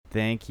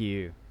Thank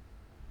you.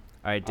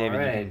 All right, All David,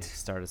 you can right.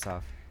 start us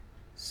off.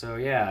 So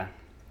yeah,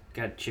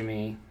 got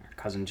Jimmy, our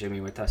cousin Jimmy,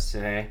 with us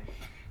today.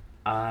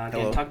 Gonna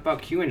Hello. talk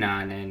about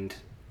QAnon and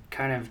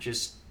kind of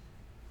just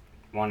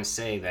want to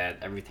say that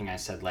everything I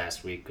said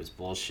last week was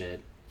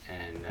bullshit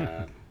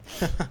and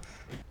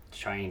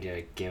trying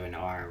to give an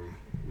arm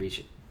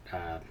reach.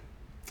 Uh,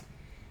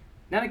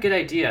 Not a good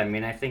idea. I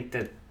mean, I think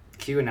that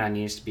QAnon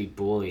needs to be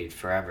bullied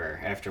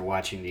forever after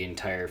watching the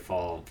entire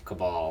fall of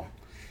Cabal.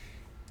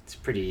 It's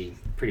pretty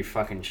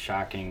fucking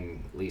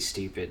shockingly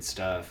stupid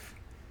stuff.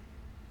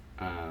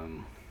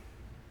 Um,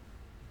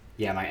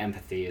 yeah, my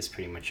empathy is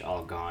pretty much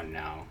all gone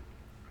now.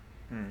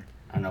 Hmm.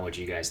 I don't know what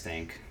you guys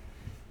think.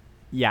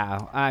 Yeah,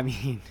 I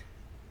mean,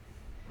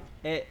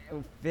 it,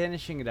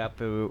 finishing it up,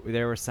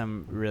 there were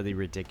some really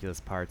ridiculous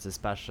parts,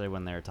 especially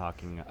when they were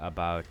talking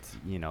about,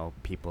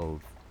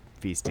 people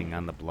feasting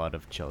on the blood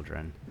of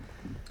children.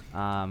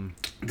 Um,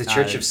 The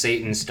Church uh, of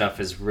Satan stuff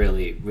is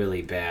really,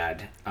 really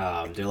bad.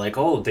 They're like,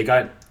 oh, they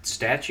got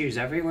statues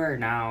everywhere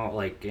now,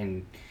 like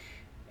and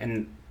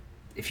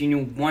if you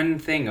knew one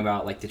thing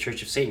about like the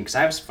Church of Satan, because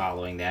I was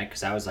following that,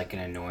 because I was like an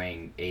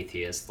annoying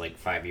atheist like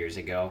 5 years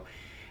ago,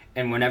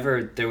 and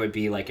whenever there would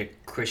be like a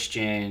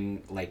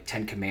Christian like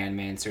Ten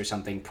Commandments or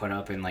something put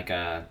up in like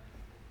a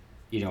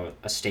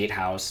state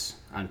house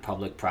on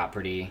public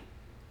property,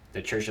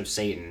 the Church of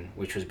Satan,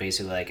 which was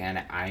basically like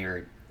an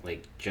iron,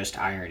 like just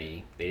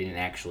irony. They didn't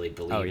actually oh,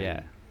 believe yeah.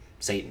 in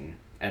Satan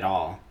at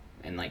all,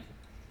 and like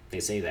they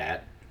say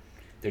that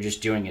they're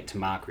just doing it to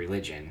mock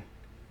religion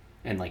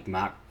and like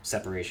mock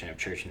separation of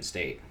church and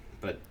state.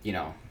 But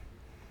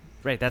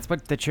Right, that's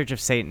what the Church of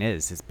Satan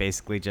is. It's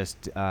basically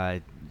just Yeah.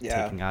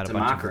 taking out it's a a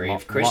bunch of mockery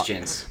of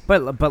Christians.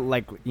 but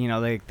like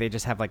they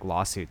just have like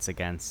lawsuits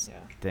against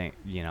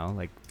Yeah.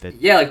 like the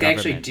Yeah, like they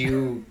actually government.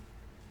 do.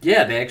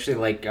 Yeah, they actually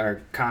like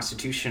are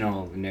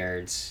constitutional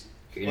nerds.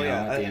 Well,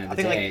 yeah. At the end I of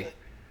the think day.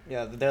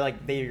 yeah, they're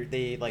like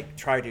they like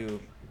try to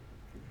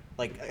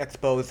like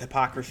expose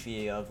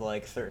hypocrisy of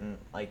like certain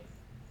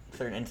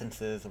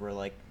instances where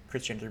like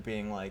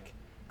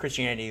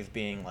Christianity is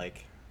being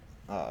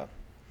uh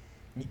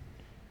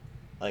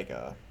like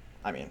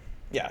I mean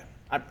yeah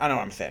I know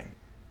what I'm saying.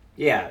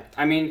 Yeah,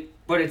 I mean,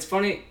 but it's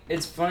funny.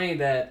 It's funny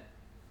that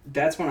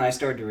that's when I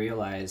started to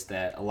realize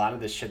that a lot of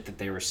the shit that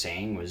they were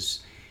saying was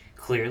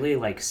clearly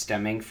like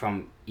stemming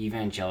from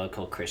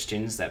evangelical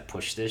Christians that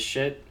push this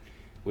shit,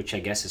 which I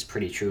guess is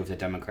pretty true of the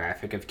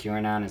demographic of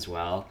QAnon as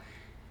well,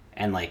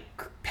 and like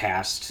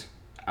past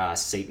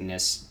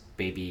Satanist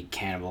baby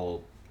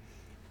cannibal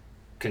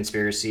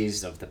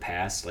conspiracies of the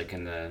past, like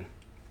in the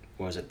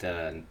what was it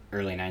the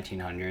early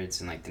 1900s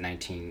and like the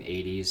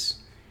 1980s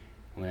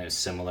when a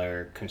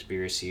similar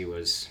conspiracy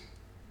was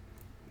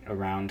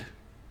around.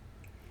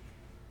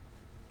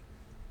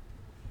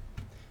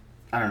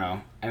 I don't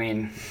know. I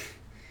mean,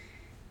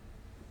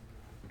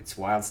 it's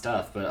wild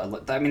stuff,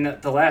 but I mean,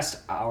 the last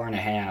hour and a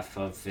half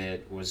of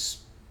it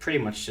was pretty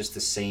much just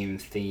the same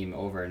theme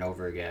over and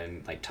over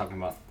again, like talking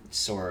about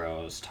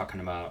Soros,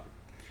 talking about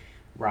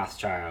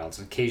Rothschilds.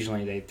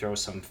 Occasionally, they throw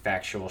some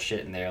factual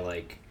shit in there,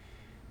 like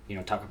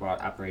talk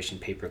about Operation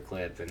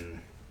Paperclip and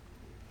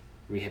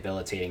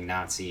rehabilitating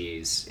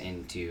Nazis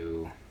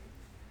into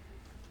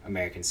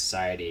American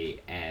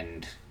society,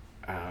 and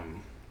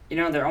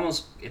they're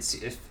almost it's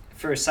if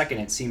for a second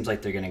it seems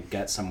like they're gonna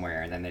get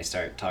somewhere, and then they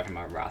start talking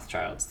about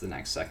Rothschilds the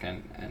next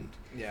second, and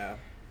Yeah.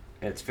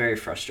 it's very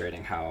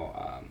frustrating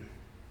how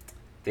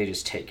they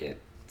just take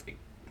it, like,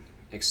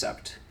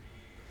 accept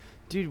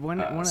Dude,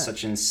 one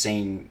such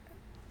insane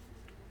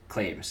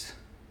claims.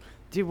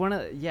 Dude,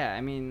 yeah,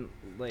 I mean,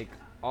 like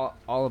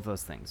all of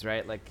those things,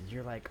 right? Like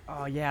you're like,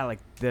 oh yeah, like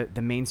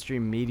the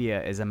mainstream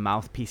media is a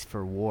mouthpiece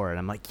for war, and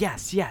I'm like,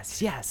 yes,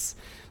 yes, yes,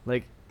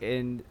 like,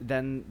 and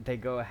then they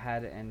go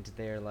ahead and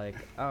they're like,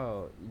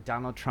 oh,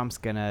 Donald Trump's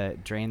gonna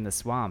drain the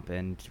swamp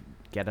and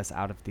get us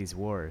out of these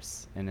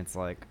wars, and it's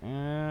like,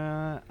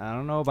 I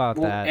don't know about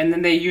Well, that. and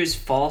then they use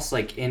false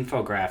like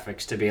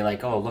infographics to be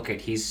like, oh, look at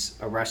he's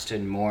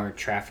arrested more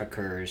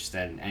traffickers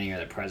than any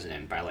other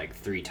president by like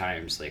 3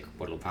 times, like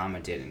what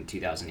Obama did in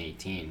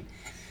 2018.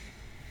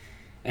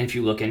 And if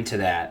you look into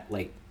that,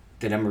 like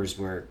the numbers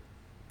were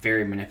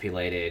very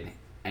manipulated,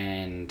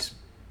 and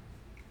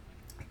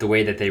the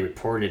way that they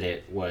reported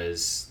it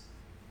was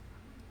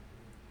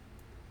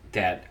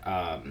that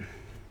I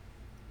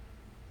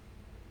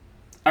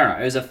don't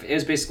know. It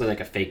was basically like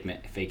a fake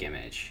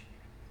image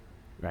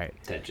Right.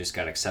 that just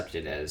got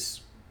accepted as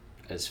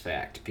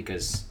fact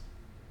because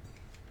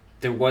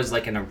there was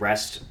like an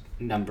arrest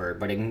number,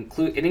 but it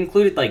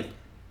included like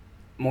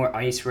more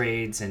ICE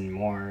raids and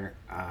more.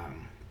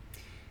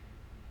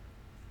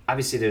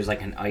 Obviously, there's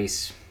like an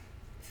ICE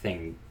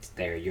thing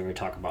there. You ever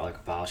talk about like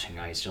abolishing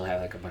ICE? You'll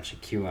have like a bunch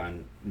of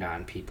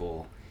QAnon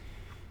people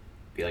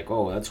be like,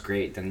 "Oh, that's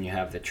great." Then you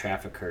have the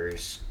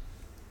traffickers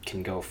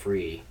can go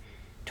free,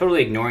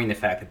 totally ignoring the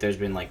fact that there's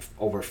been like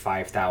over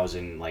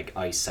 5,000 like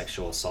ICE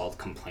sexual assault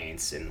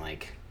complaints in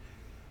like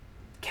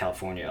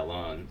California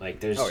alone. Like Oh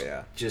there's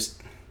yeah.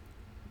 just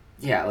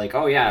like,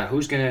 oh yeah,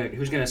 who's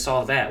gonna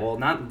solve that? Well,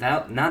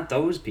 not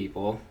those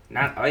people,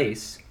 not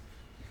ICE.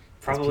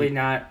 Probably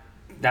not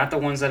the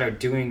ones that are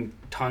doing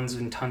tons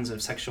and tons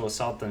of sexual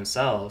assault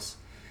themselves.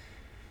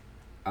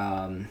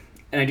 And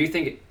I do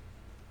think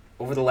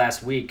over the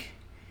last week,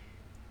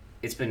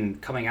 it's been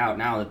coming out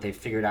now that they've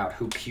figured out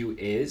who Q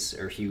is,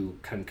 or who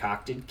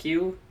concocted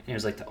Q. And it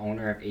was like the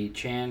owner of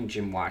 8chan,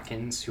 Jim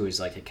Watkins, who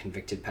is like a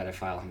convicted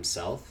pedophile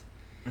himself.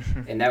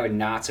 And that would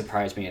not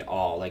surprise me at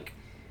all. Like,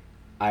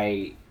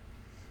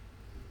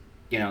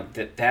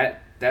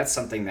 that's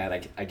something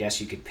that I guess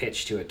you could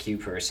pitch to a Q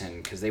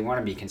person, because they want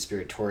to be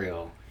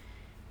conspiratorial,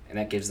 and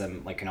that gives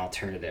them like an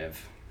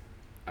alternative.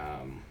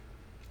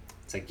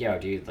 It's like, yo,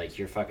 dude, like,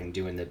 you're fucking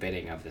doing the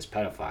bidding of this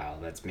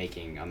pedophile that's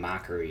making a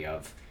mockery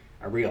of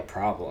a real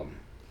problem.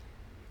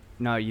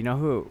 No, you know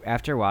who,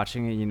 after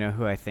watching it, you know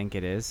who I think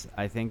it is?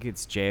 I think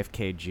it's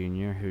JFK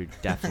Jr., who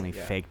definitely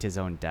faked his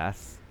own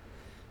death,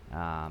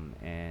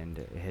 and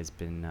has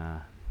been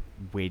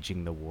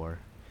waging the war.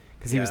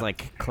 Because he was,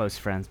 like, close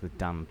friends with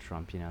Donald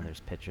Trump. You know, there's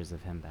pictures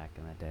of him back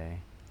in the day.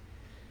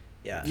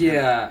 Yeah.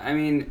 Yeah, I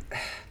mean,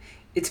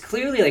 it's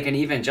clearly, like, an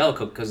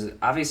evangelical, because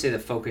obviously the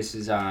focus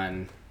is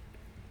on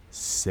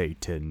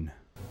Satan.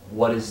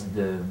 What is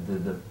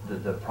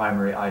the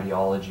primary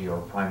ideology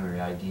or primary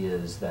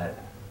ideas that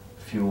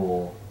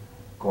fuel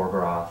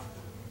Gorgoroth's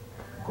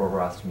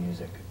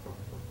music?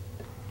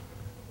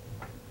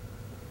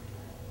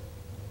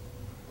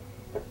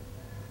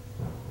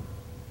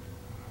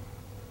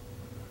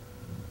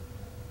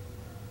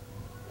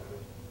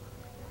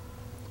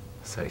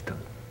 Satan.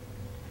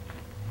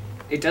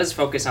 it does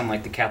focus on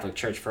like the Catholic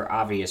Church for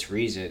obvious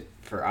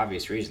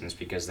reasons,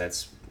 because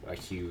that's a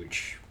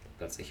huge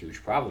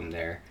problem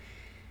there.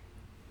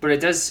 But it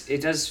does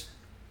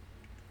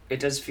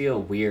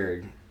feel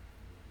weird.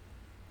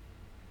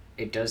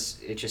 It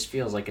just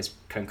feels like it's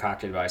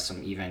concocted by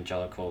some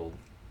evangelical,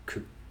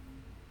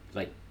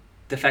 like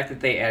the fact that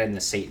they add in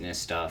the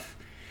Satanist stuff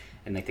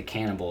and like the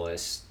cannibal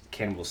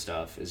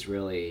stuff is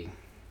really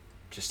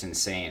just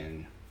insane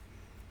and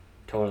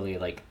totally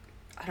like,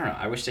 I don't know.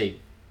 I wish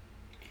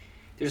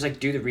there's like,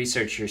 do the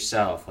research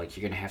yourself. Like,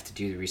 you're going to have to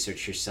do the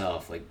research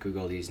yourself. Like,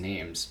 Google these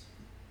names.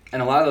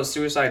 And a lot of those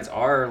suicides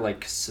are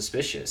like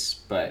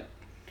suspicious, but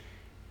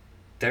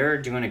they're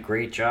doing a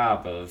great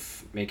job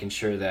of making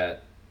sure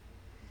that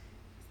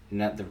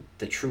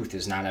the truth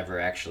is not ever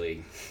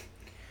actually,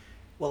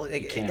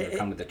 you can't ever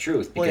come to the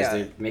truth, because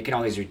they're making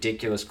all these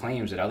ridiculous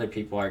claims that other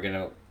people are going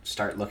to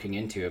start looking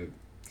into. And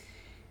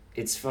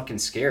it's fucking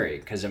scary,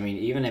 because I mean,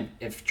 even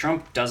if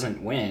Trump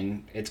doesn't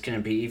win, it's going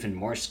to be even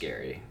more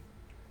scary,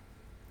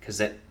 because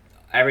that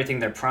everything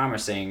they're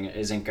promising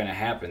isn't going to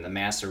happen. The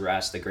mass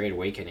arrest, the Great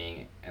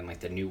Awakening, and like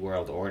the New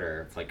World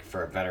Order, like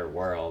for a better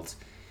world,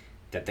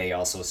 that they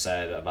also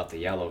said about the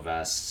Yellow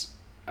Vests,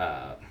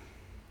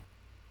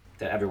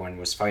 that everyone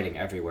was fighting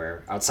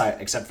everywhere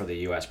outside except for the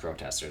U.S.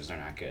 protesters. They're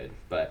not good,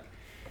 but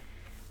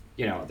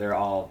you know, they're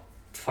all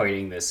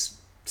fighting this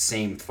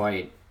same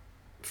fight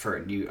for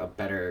a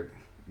better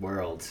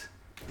world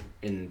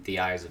in the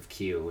eyes of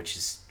Q, which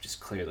is just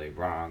clearly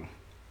wrong.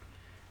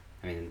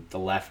 I mean, the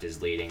left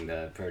is leading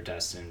the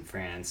protests in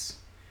France.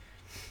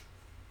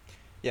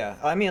 Yeah,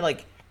 I mean,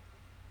 like,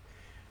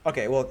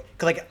 okay, well,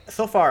 'cause, like,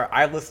 so far,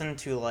 I've listened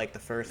to, like, the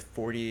first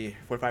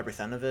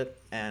 45% of it,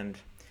 and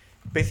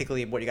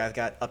basically what you guys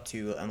got up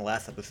to in the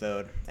last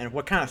episode. And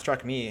what kind of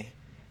struck me,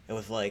 it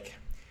was, like,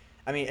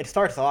 I mean, it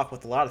starts off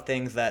with a lot of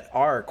things that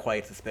are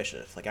quite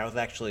suspicious. Like, I was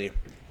actually,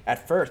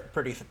 at first,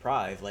 pretty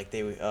surprised. Like,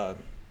 they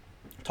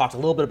talked a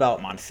little bit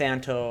about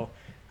Monsanto,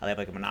 how they have,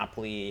 like, a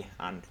monopoly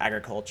on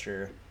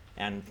agriculture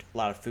and a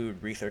lot of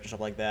food research and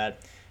stuff like that.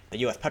 The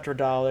U.S.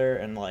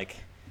 petrodollar, and, like,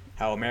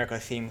 how America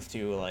seems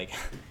to, like,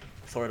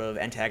 sort of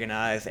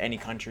antagonize any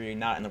country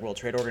not in the World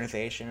Trade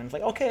Organization. And it's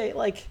like, okay,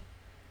 like,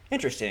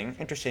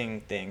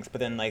 interesting things. But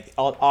then, like,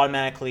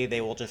 automatically they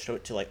will just show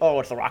it to, like, oh,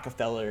 it's the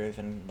Rockefellers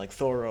and, like,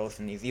 Soros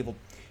and these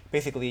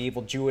basically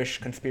evil Jewish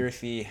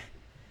conspiracy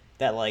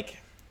that, like,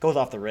 goes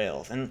off the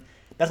rails. And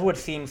that's what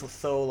seems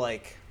so,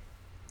 like,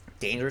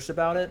 dangerous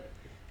about it.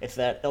 It's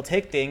that they'll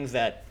take things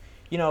that,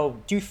 you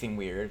know, do seem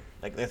weird,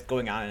 like that's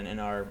going on in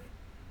our,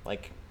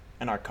 like,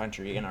 in our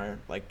country, in our,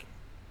 like,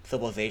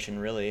 civilization,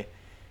 really,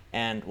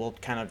 and will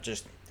kind of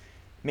just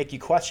make you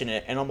question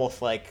it and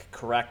almost, like,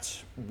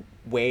 correct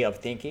way of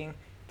thinking,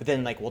 but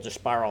then, like, we'll just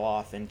spiral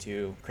off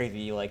into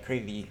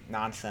crazy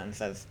nonsense,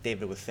 as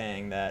David was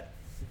saying, that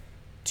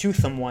to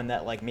someone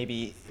that, like,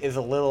 maybe is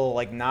a little,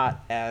 like,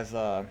 not as,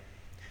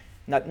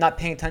 not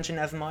paying attention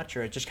as much,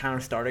 or just kind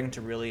of starting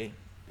to really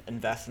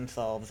invest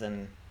themselves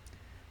in,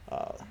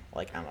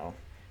 like, I don't know,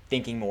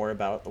 thinking more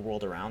about the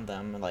world around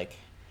them. And, like,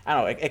 I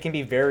don't know, it can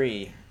be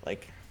very,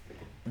 like,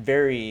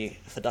 very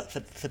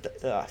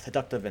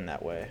seductive in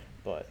that way,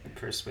 but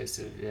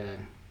Persuasive, yeah.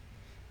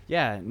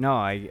 Yeah, no,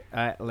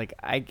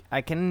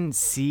 I can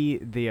see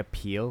the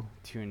appeal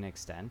to an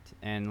extent,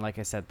 and like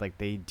I said, like,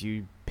 they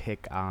do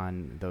pick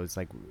on those,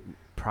 like,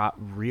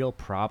 real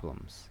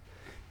problems,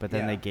 but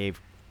then they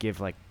give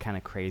like kind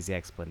of crazy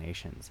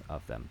explanations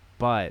of them,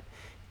 but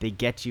they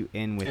get you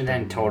in with and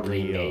then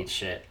totally made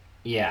shit.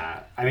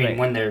 Yeah, I mean,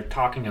 when they're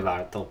talking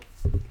about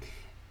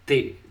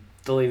it,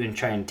 they'll even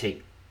try and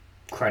take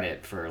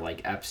credit for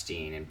like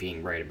Epstein and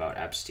being right about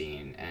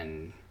Epstein,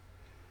 and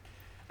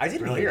I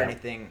didn't Really hear don't.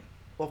 anything.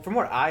 Well, from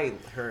what I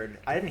heard,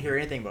 I didn't hear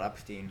anything about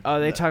Epstein. Oh,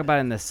 they But- talk about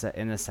it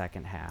in the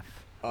second half.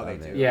 Oh, they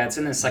do? yeah, it's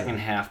in the second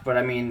half. But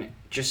I mean,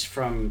 just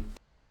from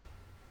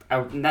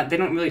they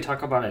don't really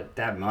talk about it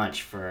that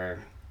much for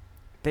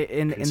They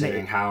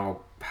considering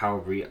how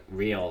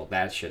real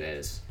that shit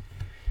is.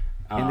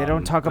 and they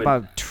don't talk but-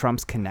 about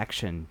Trump's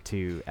connection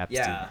to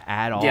Epstein Yeah.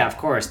 at all. Yeah, of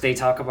course. They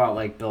talk about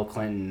like Bill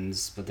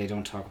Clinton's, but they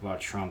don't talk about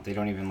Trump. They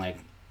don't even like,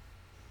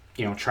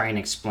 try and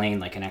explain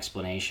like an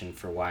explanation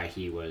for why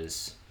he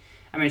was.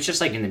 I mean, it's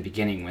just like in the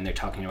beginning when they're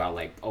talking about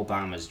like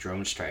Obama's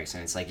drone strikes,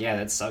 and it's like, yeah,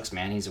 that sucks,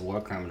 man. He's a war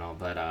criminal,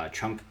 but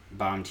Trump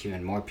bombed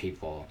even more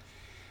people.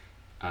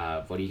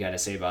 What do you got to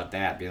say about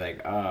that? Be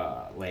like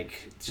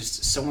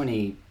just so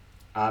many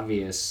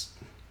obvious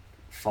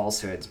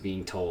falsehoods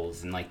being told,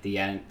 and like the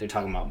end, they're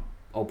talking about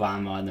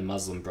Obama and the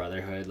Muslim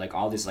Brotherhood, like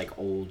all these like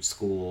old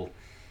school,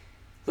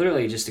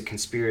 literally just a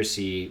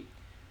conspiracy.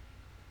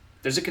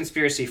 There's a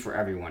conspiracy for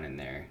everyone in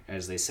there,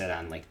 as they said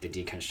on like the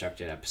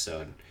Deconstructed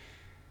episode.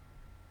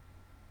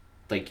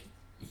 Like,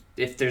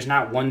 if there's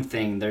not one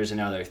thing, there's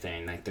another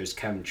thing. Like, there's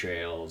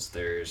chemtrails,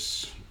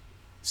 there's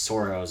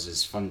Soros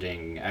is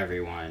funding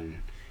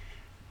everyone.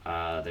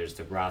 There's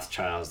the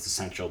Rothschilds, the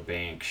central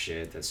bank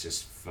shit. That's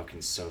just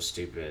fucking so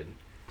stupid.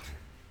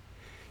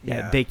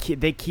 Yeah, they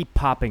keep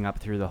popping up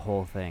through the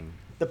whole thing.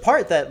 The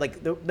part that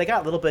like they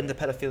got a little bit into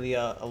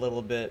pedophilia a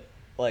little bit,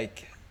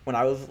 like when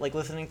I was like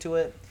listening to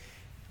it,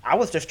 I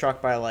was just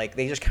struck by like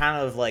they just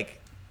kind of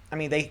like, I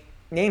mean they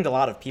named a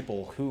lot of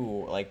people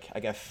who like I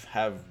guess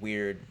have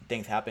weird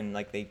things happen,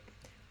 like they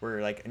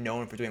were like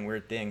known for doing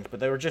weird things, but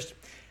they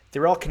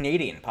were all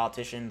Canadian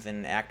politicians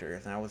and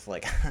actors, and I was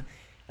like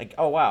like,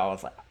 oh wow. I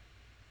was like,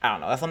 I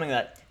don't know, that's something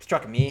that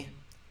struck me,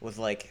 was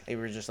like they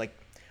were just like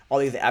all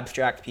these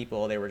abstract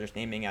people they were just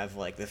naming as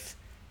like this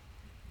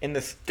in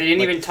this. They didn't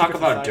like, even talk secret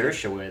about society.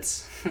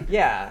 Dershowitz.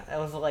 Yeah, it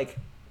was like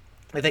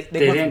they They went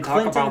didn't from talk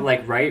Clinton- about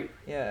like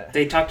yeah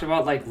They talked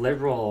about like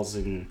liberals,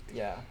 and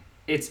yeah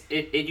it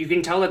you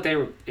can tell that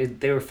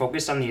they were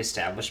focused on the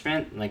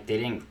establishment. Like they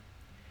didn't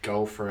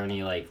go for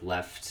any like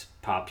left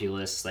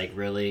populists, like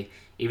really,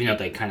 even though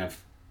they kind of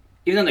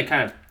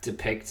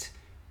depict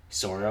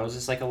Soros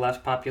as like a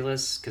left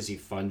populist because he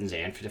funds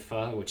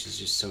Antifa, which is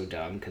just so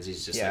dumb because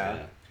he's just Yeah. like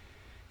a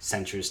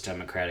centrist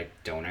Democratic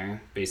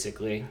donor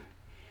basically.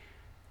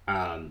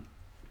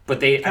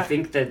 But I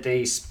think that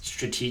they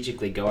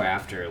strategically go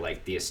after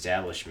like the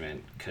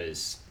establishment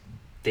because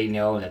they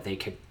know that they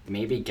could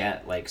maybe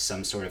get like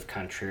some sort of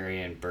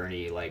contrarian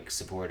Bernie like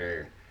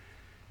supporter.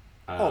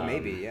 oh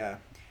maybe yeah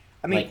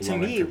I mean like to low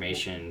me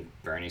information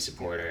Bernie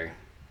supporter.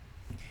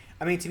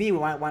 when I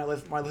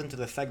listen to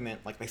the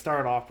segment, like they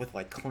started off with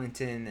like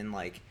Clinton and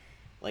like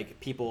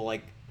people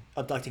like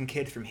abducting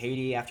kids from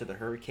Haiti after the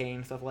hurricane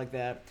and stuff like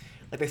that.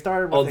 Like they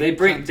started with Oh, like, they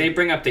Clinton.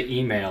 bring up the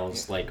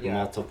emails like Yeah.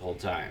 multiple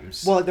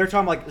times. Well, they're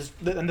talking like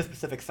in this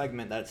specific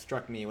segment that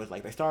struck me was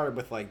like they started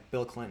with like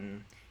Bill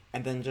Clinton,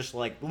 and then just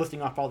like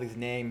listing off all these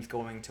names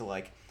going to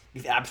like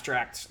these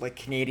abstract like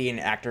Canadian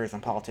actors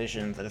and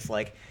politicians, and it's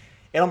like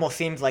it almost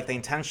seems like they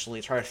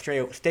intentionally try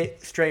to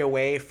stray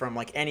away from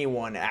like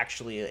anyone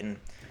actually in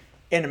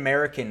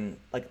American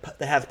that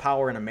has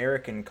power in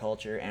American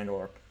culture and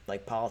or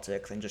like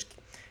politics, and just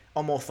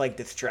almost like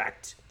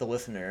distract the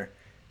listener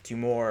to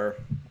more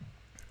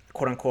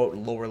quote unquote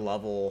lower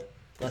level,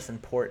 less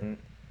important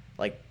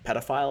like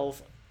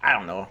pedophiles. I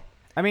don't know.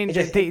 I mean, It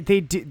just- they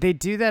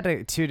do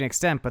that to an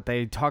extent, but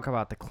they talk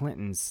about the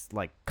Clintons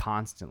like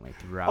constantly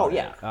throughout. Oh it.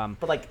 yeah,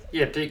 but like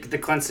yeah, the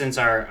Clintons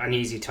are an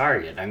easy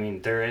target. I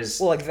mean, there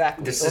is well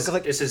exactly. this Well, is 'cause,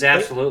 like, this is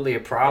absolutely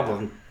a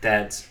problem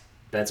that's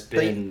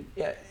been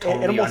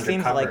totally almost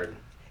seems like undercovered.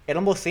 it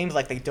almost seems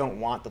like they don't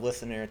want the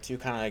listener to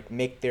kind of like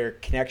make their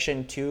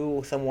connection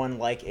to someone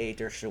like a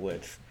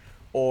Dershowitz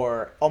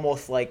or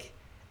almost like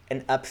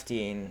an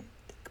Epstein,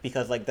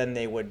 because like then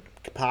they would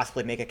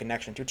possibly make a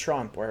connection to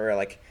Trump or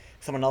like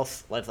someone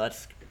else like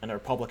that's a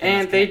Republican.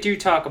 And that's they connect- do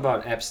talk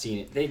about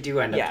Epstein. They do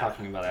end up Yeah.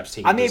 talking about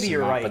Epstein. I a maybe decent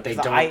you're amount, right, but they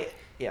 'cause don't.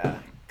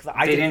 Because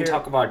I They didn't hear-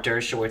 talk about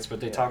Dershowitz, but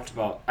they Yeah. talked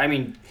about. I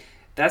mean,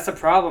 that's the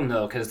problem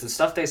though, because the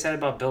stuff they said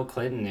about Bill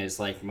Clinton is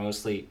like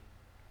mostly,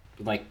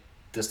 like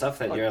the stuff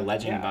that you're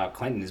alleging yeah. about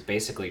Clinton is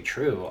basically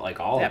true, like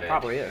all Yeah, of it.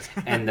 probably is.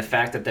 And the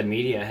fact that the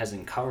media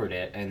hasn't covered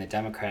it and the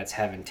Democrats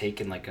haven't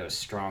taken like a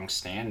strong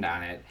stand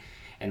on it,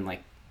 and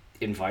like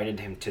invited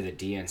him to the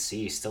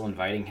DNC, still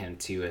inviting him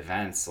to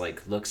events,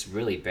 like looks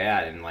really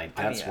bad, and like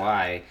I mean, that's yeah.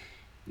 why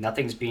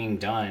nothing's being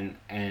done,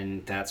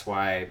 and that's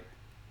why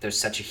there's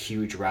such a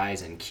huge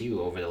rise in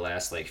Q over the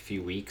last like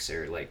few weeks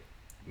or like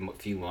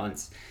few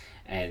months,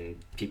 and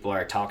people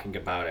are talking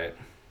about it.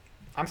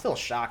 I'm still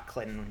shocked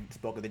Clinton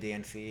spoke of the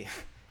DNC.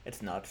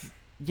 It's nuts.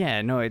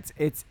 Yeah, no,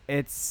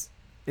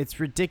 it's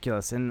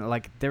ridiculous, and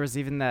like there was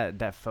even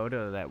that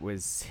photo that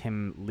was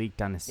him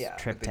leaked on his Yeah,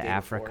 trip like the to day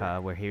Africa,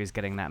 before. where he was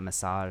getting that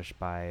massage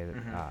by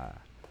Mhm.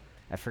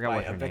 I forgot By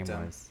what a her name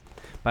victim. was,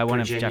 by one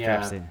of Jeffrey Virginia.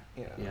 Epstein.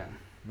 Yeah. Yeah.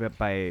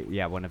 by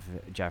one of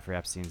Jeffrey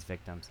Epstein's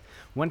victims.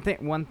 One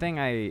thing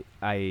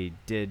I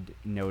did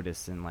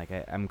notice, and like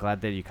I'm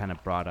glad that you kind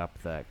of brought up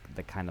the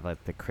kind of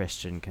like the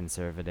Christian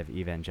conservative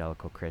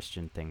evangelical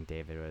Christian thing,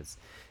 David, was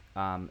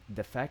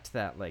the fact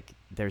that like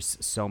there's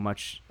so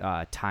much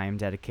time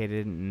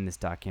dedicated in this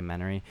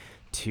documentary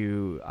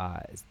to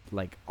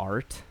like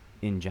art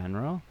in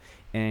general,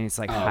 and it's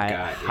like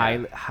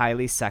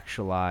highly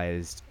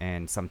sexualized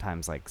and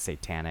sometimes like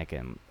satanic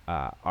and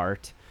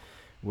art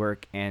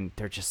work, and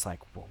they're just like,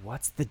 well,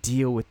 what's the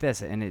deal with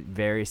this? And it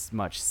very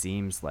much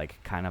seems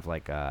like kind of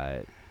like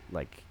I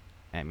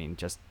mean,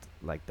 just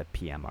like the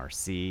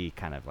PMRC,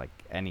 kind of like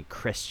any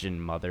Christian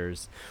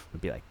mothers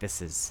would be like,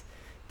 this is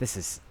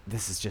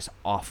just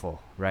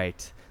awful,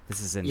 right?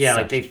 This is in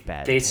like such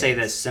bad they say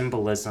that taste.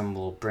 symbolism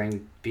will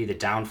be the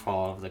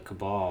downfall of the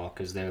cabal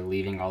because they're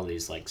leaving all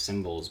these like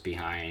symbols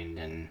behind,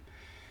 and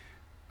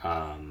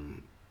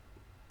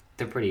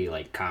they're pretty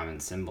like common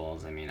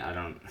symbols. I mean, I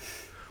don't.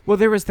 Well,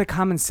 there was the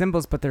common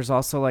symbols, but there's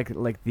also like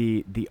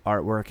the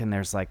artwork, and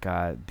there's like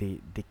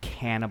the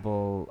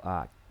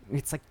cannibal.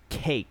 It's like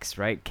cakes,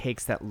 right?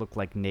 Cakes that look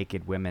like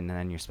naked women, and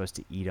then you're supposed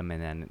to eat them,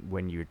 and then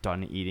when you're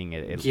done eating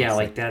it, it Yeah, looks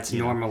like that's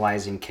you know.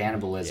 normalizing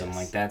cannibalism. Yes.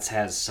 Like that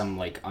has some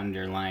like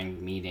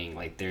underlying meaning.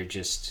 Like they're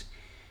just,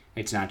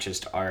 it's not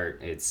just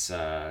art. It's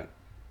they're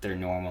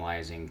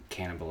normalizing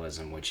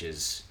cannibalism, which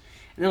is,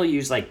 and they'll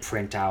use like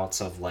printouts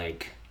of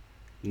like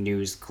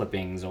news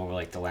clippings over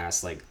like the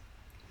last like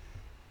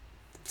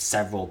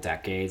several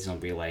decades, and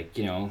it'll be like,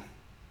 you know,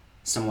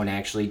 someone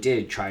actually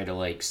did try to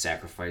like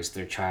sacrifice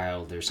their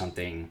child or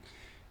something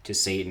to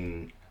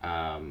Satan,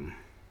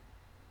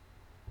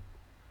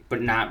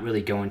 but not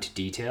really go into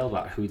detail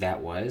about who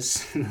that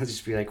was. They'll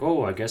just be like,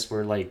 oh, I guess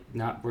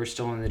we're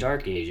still in the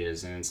dark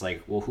ages. And it's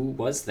like, well, who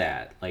was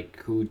that? Like,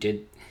 who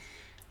did,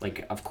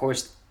 like, of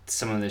course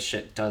some of this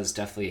shit does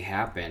definitely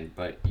happen,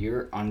 but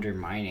you're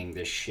undermining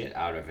the shit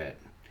out of it.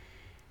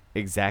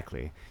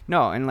 Exactly.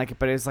 No, and like,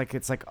 but it's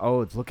like,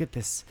 oh, look at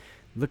this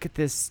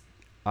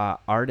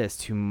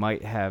artist who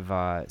might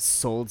have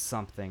sold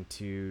something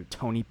to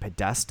Tony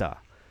Podesta,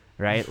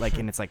 right? Like,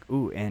 and it's like,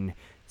 ooh, and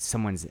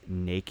someone's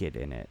naked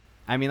in it.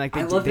 I mean, like,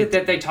 I love it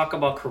that they talk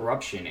about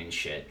corruption and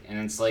shit, and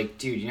it's like,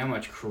 dude, you know how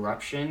much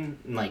corruption?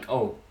 And like,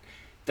 oh,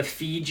 the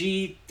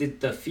Fiji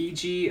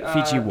Fiji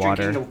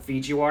water, drinking the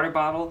Fiji water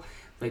bottle,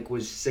 like,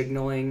 was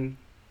signaling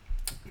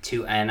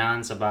to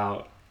Anons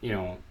about, you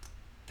know,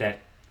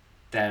 that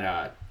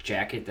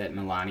jacket that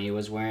Melania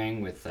was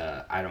wearing with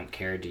I don't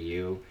care, do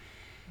you?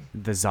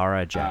 The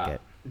Zara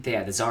jacket.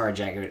 The Zara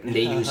jacket. And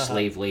they used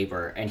slave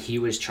labor, and he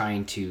was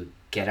trying to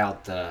get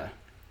out the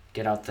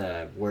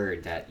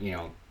word that, you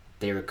know,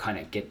 they were kind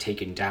of get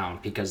taken down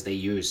because they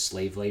used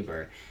slave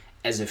labor,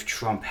 as if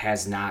Trump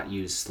has not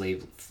used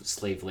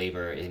slave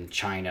labor in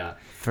China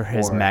for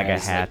his MAGA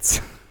hats.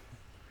 Like,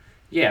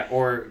 yeah,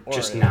 or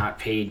just not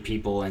paid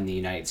people in the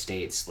United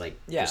States, like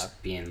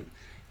just being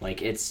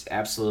like, it's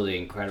absolutely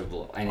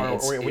incredible. And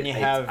when you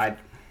have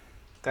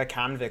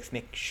convicts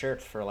make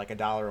shirts for like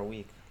 $1 a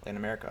week in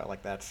America,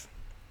 like that's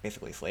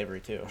basically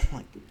slavery too.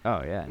 Like,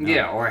 oh yeah. No.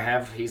 Yeah, or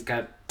he's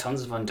got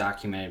tons of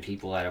undocumented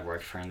people that have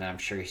worked for him that I'm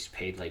sure he's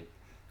paid like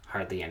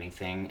hardly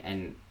anything,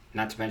 and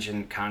not to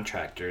mention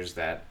contractors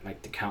that,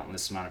 like, the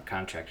countless amount of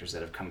contractors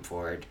that have come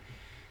forward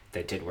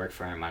that did work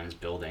for him on his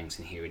buildings,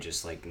 and he would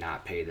just like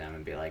not pay them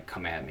and be like,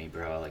 come at me,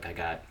 bro, like I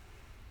got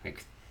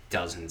like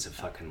dozens of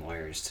fucking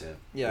lawyers to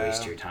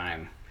waste your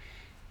time.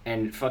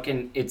 And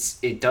fucking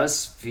it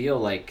does feel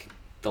like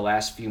the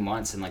last few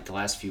months and like the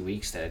last few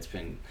weeks that it's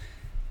been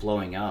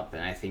blowing up,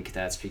 and I think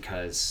that's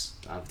because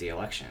of the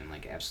election.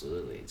 Like,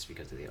 absolutely, it's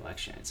because of the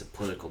election. It's a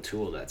political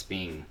tool that's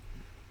being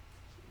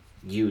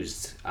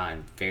used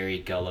on very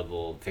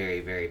gullible, very,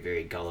 very,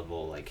 very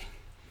gullible, like,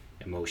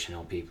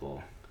 emotional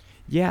people.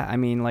 Yeah, I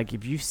mean, like,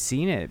 if you've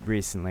seen it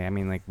recently, I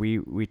mean, like,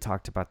 we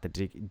talked about the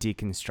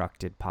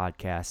Deconstructed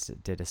podcast,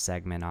 did a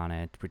segment on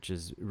it, which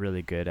is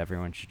really good.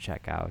 Everyone should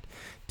check out.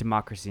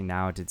 Democracy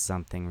Now! Did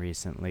something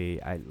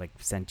recently. I, like,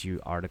 sent you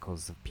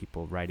articles of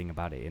people writing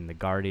about it in The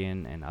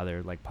Guardian and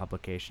other, like,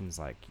 publications.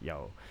 Like,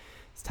 yo,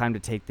 it's time to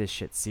take this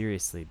shit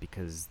seriously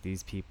because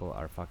these people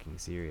are fucking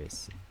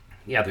serious.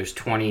 Yeah, there's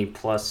 20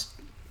 plus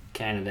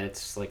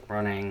candidates, like,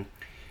 running.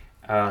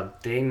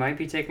 They might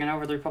be taking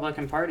over the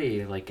Republican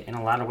Party, like, in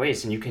a lot of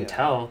ways, and you can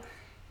tell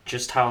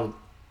just how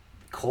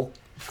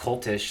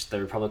cultish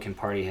the Republican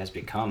Party has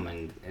become,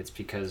 and it's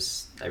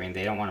because, I mean,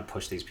 they don't want to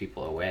push these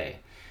people away,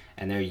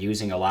 and they're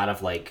using a lot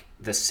of, like,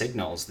 the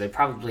signals. They're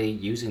probably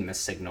using the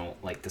signal,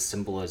 like, the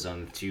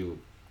symbolism to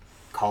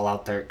call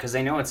out their, because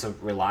they know it's a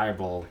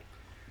reliable,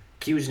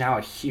 Q is now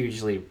a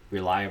hugely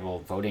reliable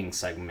voting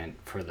segment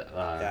for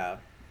the,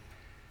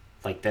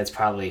 like, that's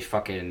probably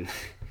fucking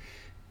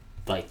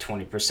like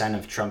 20%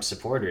 of Trump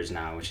supporters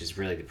now, which is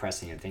really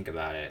depressing to think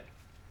about it.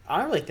 I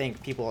don't really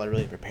think people are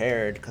really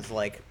prepared, because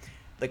like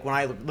when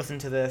I listen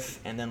to this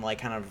and then like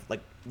kind of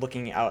like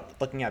looking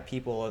at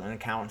people and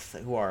accounts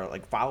who are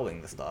like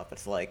following this stuff,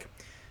 it's like,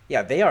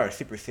 yeah, they are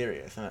super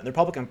serious. And the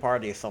Republican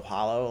Party is so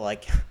hollow.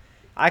 Like,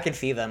 I can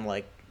see them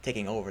like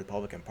taking over the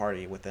Republican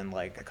Party within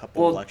like a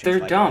couple Well, election they're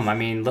cycles. dumb. I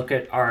mean, look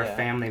at our Yeah.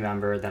 family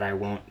member that I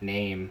won't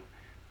name,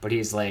 but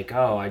he's like,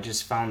 "Oh, I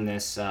just found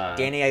this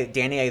Danny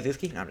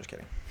Izuski? No, I'm just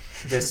kidding.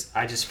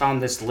 I just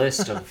found this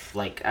list of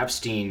like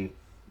Epstein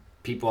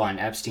people on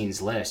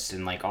Epstein's list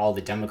and like all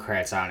the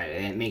Democrats on it,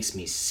 and it makes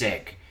me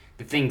sick.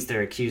 The things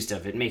they're accused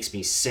of, it makes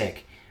me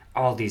sick.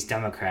 All these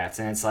Democrats,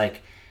 and it's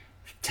like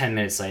 10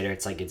 minutes later,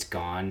 it's like it's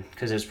gone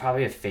because there's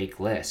probably a fake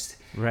list.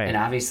 Right. And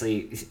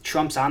obviously,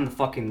 Trump's on the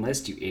fucking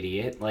list, you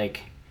idiot.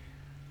 Like,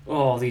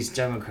 oh, these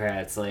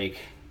Democrats, like,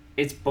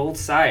 it's both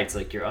sides.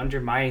 Like, you're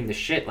undermining the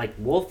shit. Like,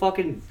 we'll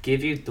fucking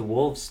give you the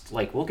wolves.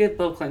 Like, we'll give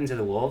Bill Clinton to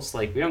the wolves.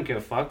 Like, we don't give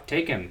a fuck.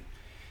 Take him.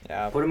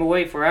 Yeah. Put him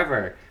away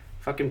forever.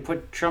 Fucking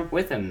put Trump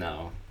with him,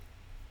 though.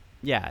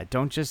 Yeah,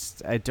 don't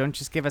just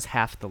give us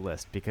half the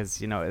list, because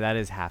that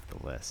is half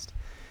the list.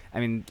 I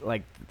mean,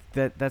 like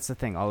that's the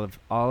thing. All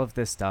of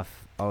this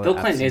stuff. All Bill the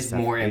Clinton Epstein is stuff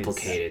more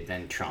implicated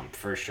than Trump,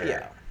 for sure.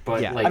 Yeah.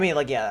 But, Yeah. like, I mean,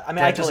 like, yeah. I mean,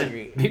 that I totally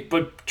doesn't- agree.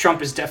 But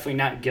Trump is definitely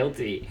not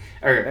guilty.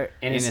 Or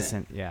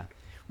innocent. Yeah.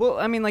 Well,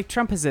 I mean, like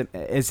Trump has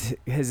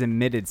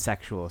admitted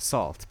sexual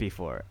assault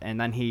before, and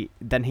then he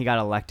got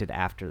elected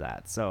after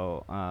that.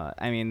 So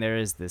I mean, there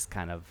is this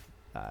kind of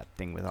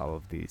thing with all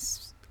of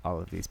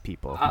these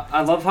people.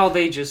 I love how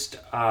they just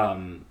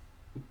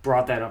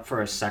brought that up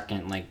for a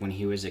second, like when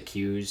he was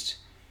accused,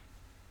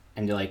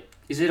 and they're like,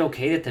 "Is it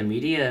okay that the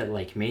media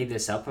like made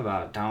this up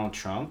about Donald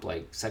Trump,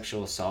 like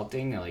sexual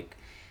assaulting, like?"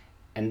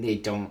 And they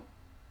don't,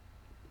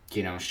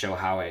 show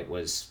how it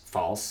was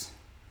false.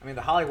 I mean,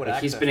 the Hollywood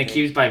Like, he's Access been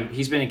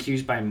Gate-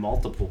 accused by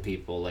multiple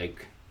people.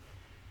 Like,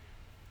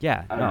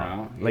 Yeah, I no, don't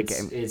know. like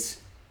It's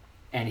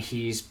and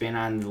he's been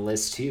on the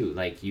list too.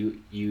 Like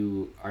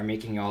you are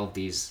making all of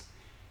these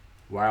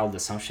wild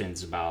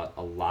assumptions about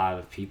a lot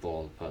of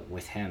people, but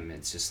with him,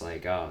 it's just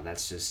like, oh,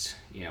 that's just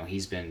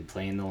he's been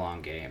playing the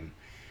long game,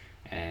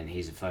 and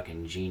he's a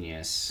fucking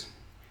genius,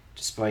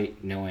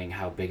 despite knowing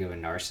how big of a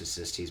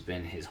narcissist he's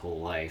been his whole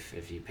life.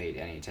 If you paid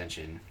any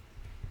attention,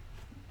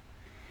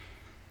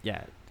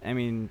 yeah. I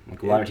mean,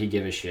 like, why would he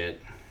give a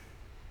shit?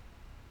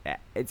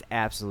 it's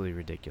absolutely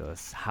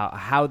ridiculous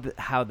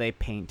how they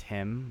paint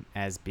him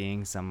as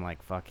being some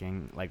like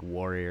fucking like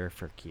warrior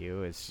for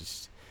Q. It's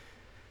just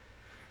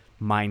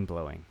mind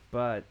blowing.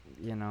 But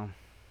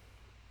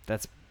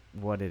that's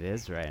what it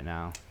is right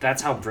now.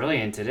 That's how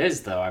brilliant it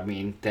is, though. I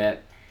mean,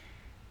 that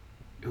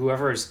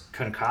whoever's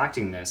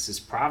concocting this is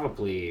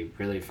probably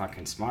really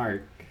fucking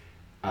smart,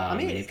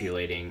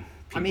 manipulating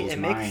people's I mean, it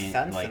mind. makes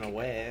sense like, in a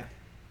way.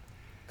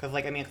 Because,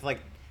 like, I mean, for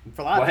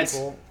a lot of What?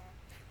 people,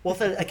 well,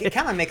 so, like, it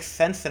kind of makes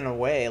sense in a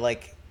way.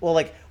 Like, well,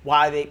 like,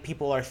 why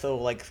people are so,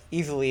 like,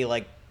 easily,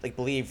 like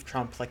believe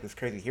Trump's, like, this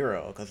crazy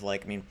hero. Because,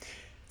 like, I mean,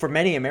 for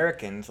many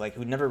Americans, like,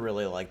 who never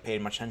really, like,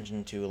 paid much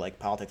attention to, like,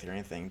 politics or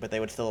anything, but they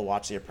would still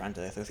watch The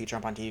Apprentice. They would see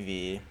Trump on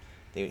TV.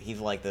 He's,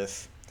 like,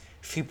 this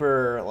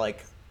super, like,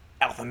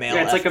 alpha male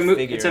yeah, it's like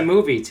figure. it's a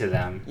movie to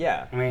them.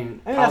 Yeah. I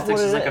mean, that's politics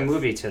what is it like a is.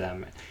 movie to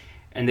them,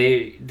 and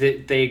they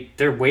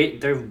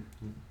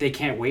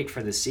can't wait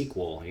for the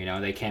sequel.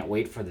 They can't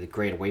wait for the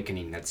Great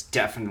Awakening that's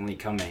definitely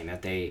coming. I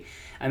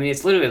mean,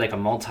 it's literally like a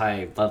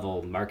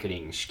multi-level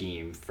marketing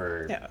scheme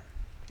for Yeah.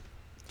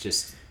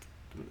 just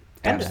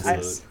And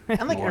absolute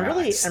and like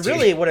morons, and dude.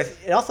 really what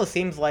it also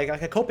seems like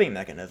a coping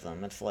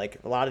mechanism. It's like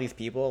a lot of these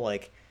people,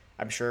 like,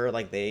 I'm sure,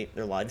 like,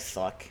 their lives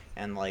suck,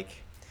 and like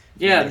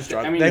Yeah, they're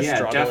I mean, they're yeah,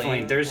 struggling,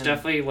 definitely. There's and-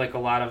 definitely like a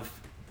lot of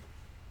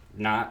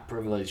not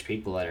privileged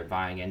people that are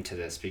buying into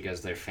this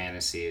because their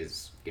fantasy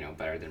is,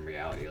 better than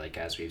reality, like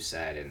as we've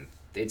said, and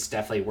it's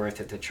definitely worth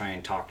it to try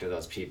and talk to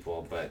those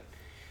people, but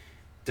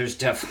there's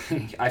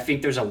definitely I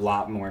think there's a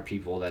lot more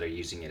people that are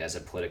using it as a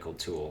political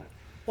tool.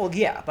 Well,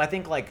 yeah, but I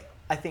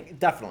think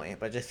definitely,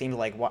 but it just seems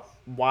like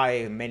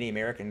why many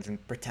Americans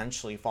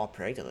potentially fall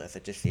prey to this.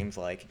 It just seems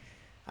like,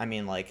 I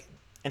mean, like,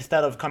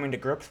 instead of coming to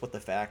grips with the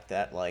fact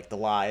that, like,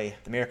 the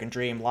American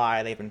dream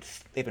lie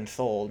they've been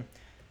sold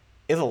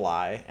is a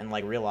lie, and,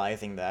 like,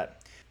 realizing that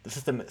the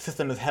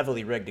system is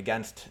heavily rigged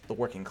against the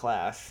working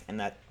class, and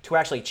that to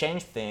actually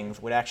change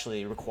things would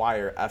actually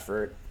require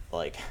effort,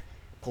 like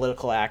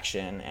political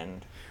action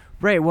and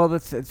Right. Well, the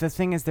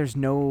thing is, there's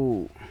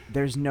no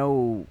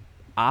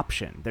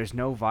option. There's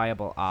no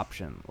viable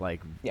option.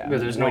 Like, yeah. But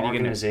there's no what are you gonna-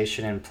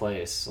 organization in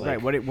place. Like,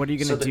 right. What are you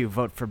gonna so the- do?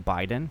 Vote for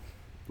Biden?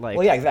 Like,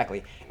 Well, yeah,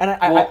 exactly. And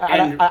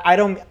I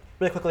don't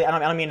really quickly. I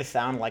don't mean to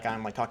sound like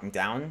I'm, like, talking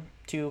down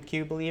to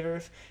Q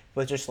believers,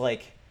 but just,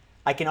 like,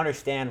 I can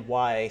understand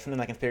why something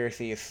like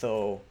conspiracy is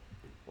so,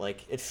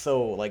 like, it's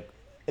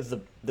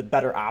the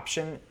better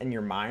option in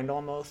your mind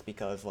almost,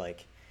 because,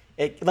 like,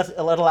 it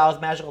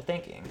allows magical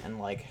thinking, and,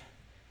 like,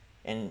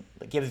 and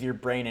it gives your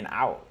brain an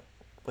out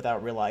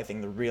without realizing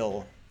the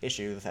real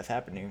issues that's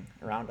happening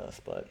around us.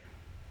 But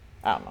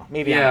I don't know.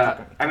 Maybe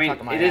yeah, I'm I mean,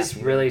 talking my it is ass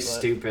here, really but-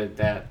 stupid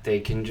that they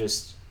can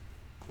just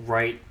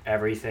write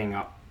everything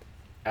up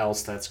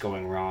else that's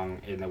going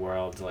wrong in the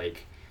world,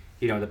 like,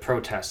 the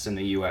protests in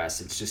the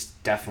U.S. It's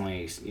just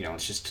definitely,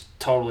 it's just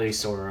totally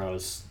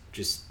Soros.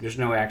 Just there's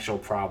no actual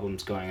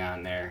problems going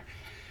on there.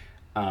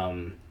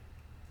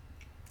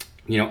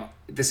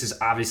 this is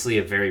obviously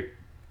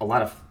a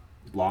lot of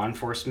law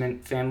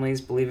enforcement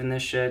families believe in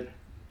this shit,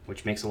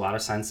 which makes a lot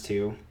of sense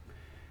too,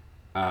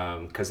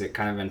 because it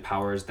kind of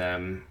empowers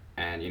them,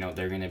 and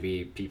they're gonna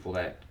be people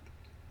that,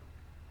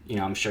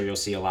 I'm sure you'll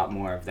see a lot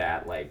more of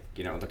that, like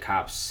the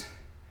cops,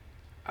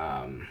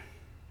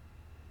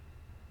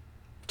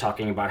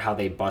 talking about how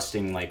they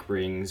busting like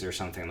rings or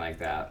something like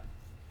that.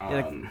 Yeah,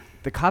 like,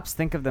 the cops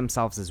think of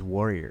themselves as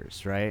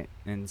warriors, right?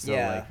 And so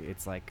Yeah. like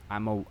it's like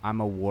I'm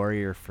a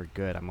warrior for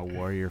good. I'm a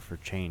warrior for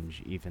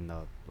change, even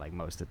though like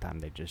most of the time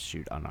they just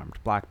shoot unarmed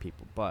black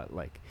people. But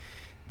like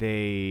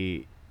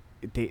they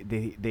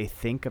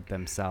think of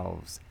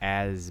themselves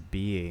as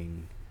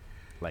being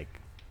like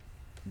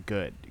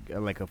good,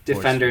 like a force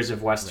Defenders for-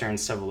 of Western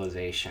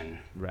civilization,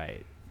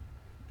 right.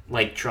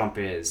 like Trump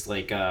is.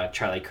 Like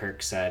Charlie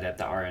Kirk said at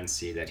the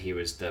RNC that he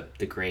was the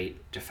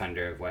great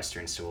defender of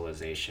Western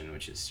civilization,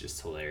 which is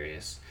just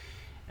hilarious,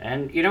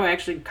 and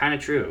actually kind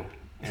of true.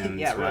 And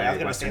Yeah, that's really, I why was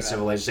gonna Western say that.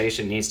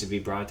 civilization needs to be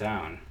brought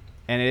down.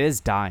 And it is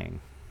dying.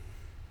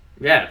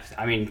 Yeah,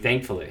 I mean,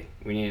 thankfully,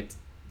 we need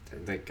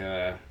like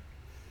that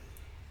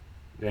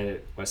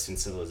Western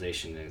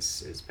civilization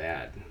is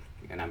bad,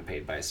 and I'm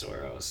paid by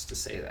Soros to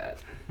say that.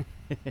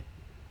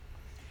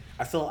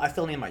 I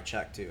still need my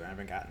check too. I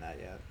haven't gotten that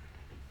yet.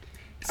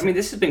 I mean,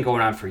 this has been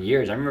going on for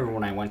years. I remember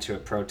when I went to a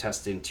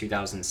protest in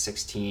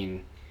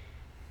 2016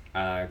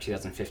 or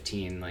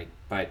 2015, like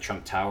by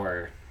Trump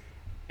Tower,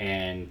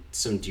 and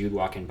some dude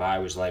walking by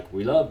was like,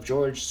 "We love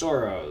George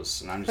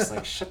Soros," and I'm just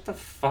like, "Shut the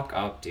fuck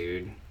up,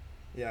 dude."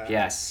 Yeah.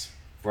 Yes,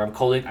 where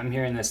I'm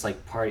hearing this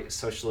like party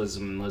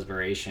socialism and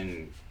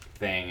liberation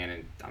thing,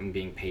 and I'm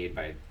being paid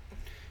by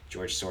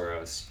George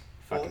Soros.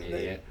 Fucking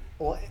idiot.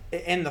 Well,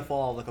 in the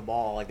fall of the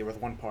cabal, like there was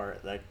one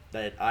part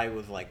that I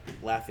was like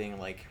laughing,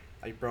 like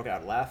I broke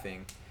out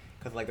laughing,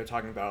 because like they're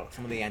talking about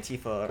some of the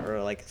Antifa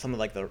or like some of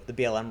like the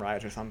BLM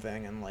riots or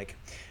something, and like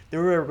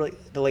the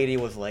lady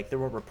was like there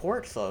were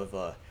reports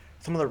of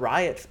some of the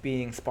riots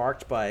being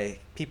sparked by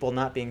people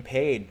not being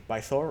paid by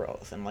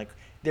Soros, and like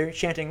they're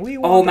chanting, "We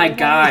want Oh my our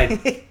God.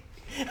 money."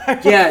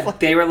 Yeah,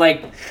 they were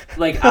like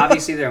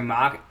obviously they're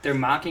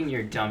mocking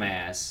your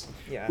dumbass.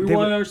 Yeah. We They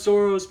want were- our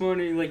Soros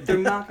money. Like they're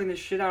mocking the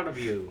shit out of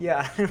you.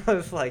 Yeah, it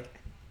was like,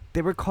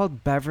 They were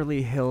called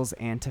Beverly Hills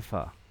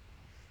Antifa.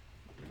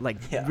 Like,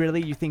 Yeah.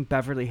 really, you think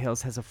Beverly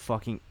Hills has a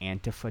fucking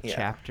Antifa Yeah.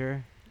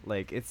 chapter?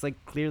 Like, it's like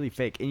clearly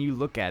fake, and you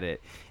look at it,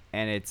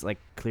 and it's like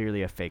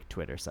clearly a fake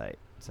Twitter site.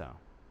 So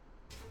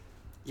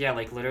Yeah,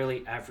 like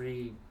literally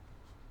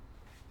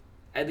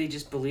and they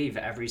just believe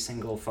every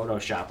single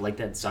Photoshop, like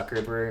that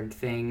Zuckerberg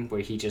thing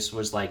where he just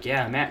was like,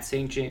 "Yeah, I'm at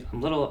St.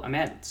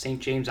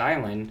 James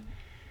Island,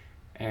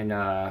 and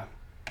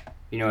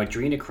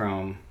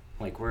adrenochrome,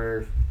 like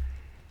we're."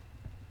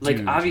 Like,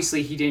 Dude.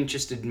 obviously, he didn't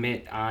just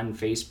admit on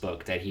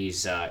Facebook that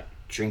he's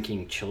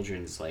drinking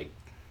children's, like,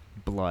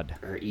 blood,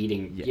 or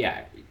eating,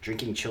 Yeah.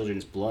 drinking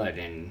children's blood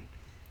and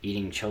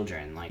eating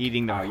children. Like,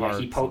 eating their hearts.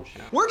 he and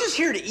shit. We're just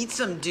here to eat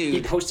some he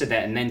dude. posted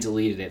that and then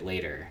deleted it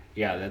later.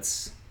 Yeah, that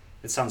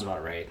sounds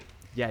about right.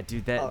 Yeah,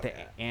 dude, that Oh, the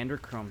yeah.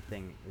 androchrome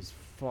thing is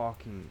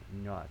fucking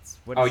nuts.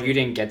 What Oh, is you it?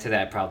 didn't get to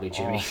that probably,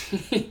 Jimmy.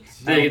 think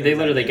they I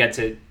literally did. get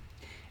to...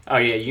 Oh,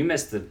 yeah, you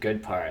missed the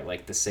good part.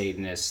 Like, the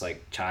Satanist,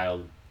 like,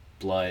 child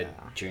blood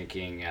Yeah.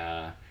 drinking,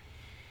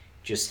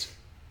 just...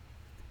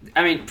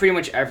 I mean, pretty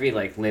much every,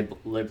 like,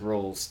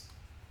 liberals,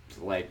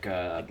 like,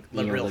 liberal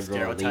neoliberal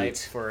stereotypes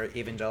elite for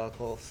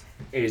evangelicals.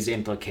 is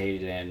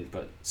implicated in,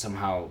 but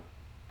somehow,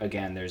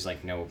 again, there's,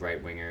 like, no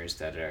right-wingers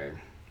that are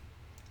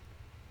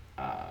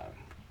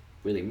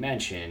really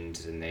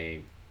mentioned, and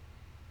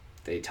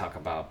they talk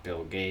about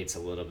Bill Gates a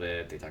little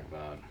bit. They talk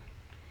about...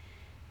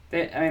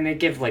 They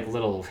give, like,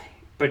 little...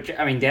 But,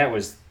 I mean, that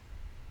was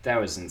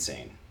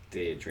insane.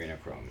 The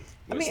adrenochrome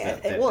I was mean,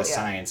 the yeah.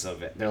 science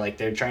of it.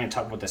 They're trying to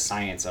talk about the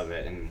science of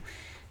it, and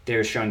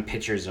they're showing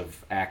pictures of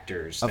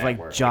actors Of, that like,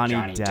 were Johnny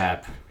like Johnny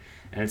Depp. Depp,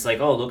 and it's like,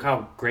 oh, look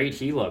how great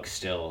he looks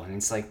still, and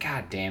it's like,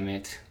 God damn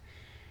it.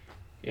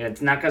 Yeah,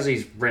 it's not because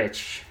he's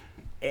rich.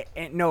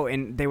 No,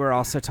 and they were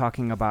also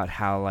talking about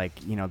how, like,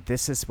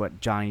 this is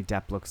what Johnny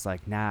Depp looks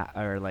like now,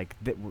 or like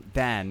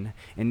then,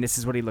 and this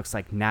is what he looks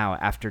like now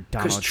after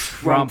Donald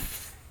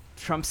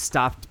Trump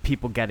stopped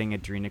people getting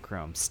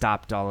adrenochrome,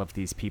 stopped all of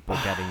these people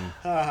getting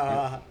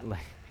like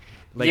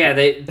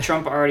Yeah,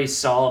 Trump already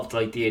solved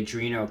like the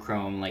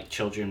adrenochrome, like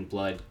children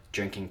blood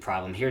drinking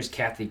problem. Here's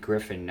Kathy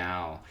Griffin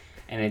now,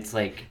 and it's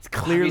like It's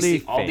clearly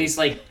obviously all fake. these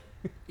like,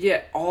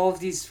 yeah, all of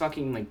these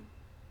fucking like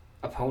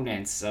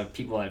opponents of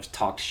people that have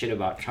talked shit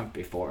about Trump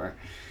before.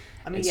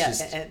 I mean, It's yeah,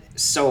 just and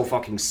so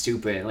fucking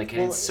stupid. Like,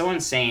 and Well, it's so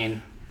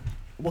insane.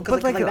 well, But,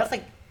 cause, like, like, that's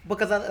like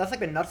because that's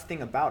like the nuts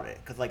thing about it,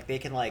 because like they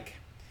can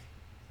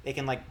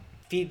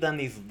feed them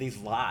these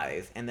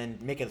lies and then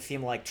make it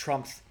seem like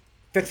Trump's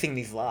fixing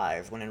these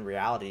lies when in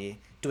reality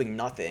doing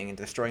nothing and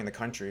destroying the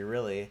country.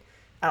 Really,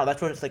 I don't know.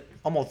 That's what it's like.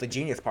 Almost the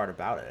genius part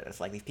about it.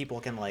 It's like these people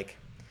can like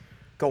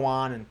go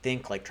on and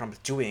think like Trump's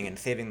doing and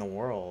saving the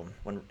world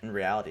when in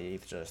reality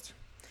he's just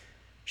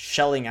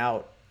shelling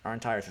out our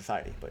entire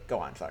society. But go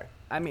on, sorry.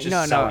 I mean,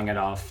 Just selling it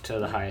off to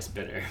the highest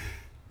bidder.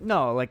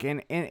 No, like,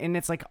 and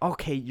it's like,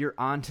 okay, you're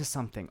onto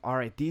something. All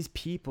right, these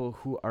people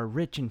who are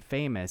rich and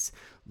famous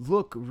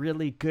look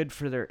really good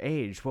for their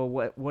age. Well,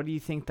 what do you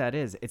think that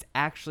is? It's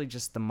actually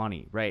just the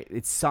money, right?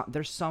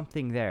 There's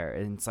something there,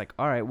 and it's like,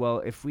 all right, well,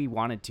 if we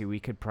wanted to,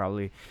 we could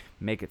probably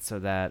make it so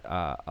that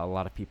a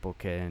lot of people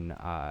can,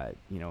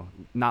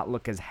 not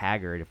look as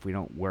haggard if we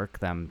don't work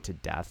them to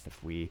death,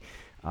 if we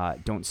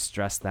don't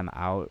stress them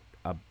out,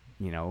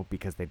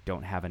 because they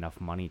don't have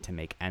enough money to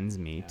make ends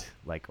meet,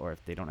 or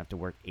if they don't have to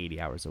work 80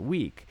 hours a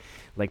week,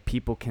 like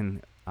people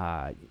can,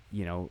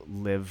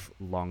 live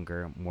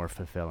longer, more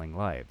fulfilling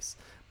lives.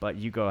 But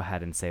you go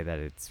ahead and say that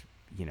it's,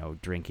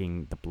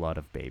 drinking the blood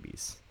of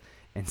babies.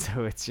 And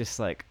so it's just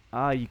like,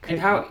 you could. And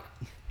how?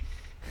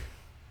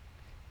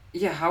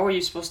 Yeah, how are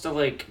you supposed to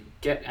like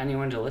get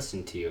anyone to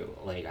listen to you?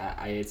 Like,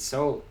 it's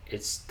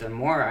the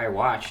more I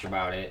watched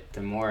about it,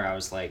 the more I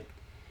was like,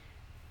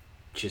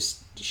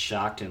 just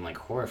shocked and like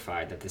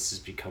horrified that this is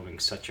becoming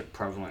such a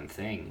prevalent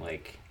thing,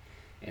 like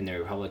in the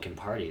Republican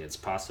Party. That's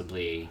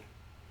possibly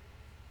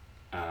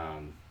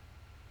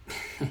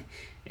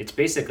it's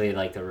basically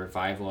like the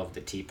revival of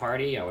the Tea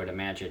Party. I would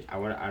imagine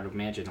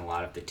a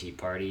lot of the Tea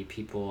Party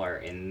people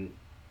are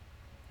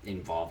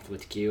involved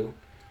with Q.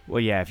 Well,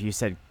 yeah, if you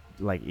said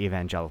like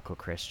evangelical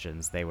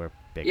Christians, they were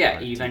big.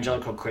 Yeah,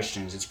 evangelical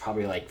Christians, it's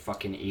probably like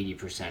fucking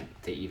 80%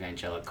 the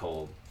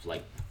evangelical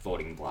like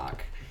voting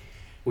bloc,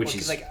 which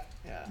is like,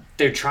 yeah,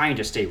 they're trying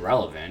to stay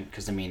relevant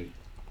because I mean,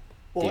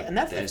 and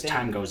that's as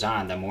time goes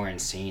on, the more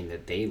insane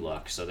that they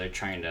look. So they're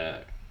trying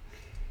to,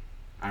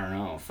 I don't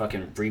know,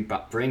 fucking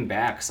bring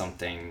back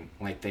something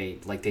like they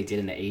did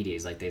in the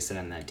 80s, like they said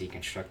in that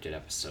Deconstructed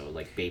episode,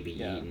 like baby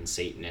eating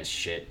Satanist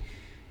shit.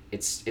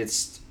 It's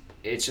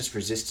just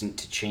resistant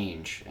to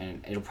change,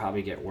 and it'll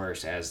probably get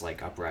worse as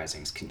like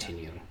uprisings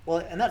continue. Well,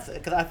 and that's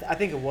because I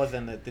think it was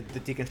in the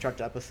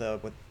Deconstruct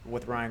episode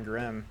with Ryan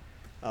Grimm,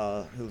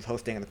 who was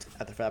hosting at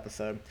the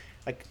episode.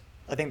 Like,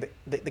 I think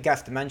the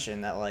guest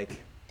mentioned that, like,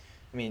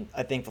 I mean,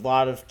 I think a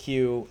lot of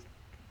Q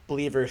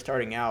believers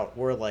starting out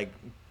were like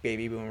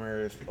baby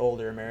boomers,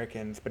 older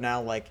Americans, but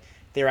now like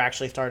they're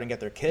actually starting to get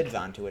their kids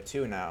onto it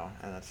too now,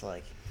 and it's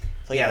like,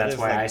 so yeah, that's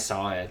why like, I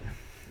saw it.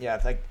 Yeah,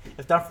 it's like,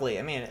 it's definitely,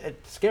 I mean,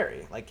 it's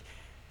scary. Like,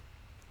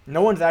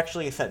 no one's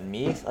actually said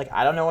me. Like,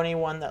 I don't know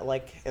anyone that,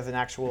 like, is an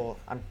actual,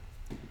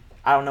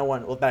 I don't know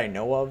one that I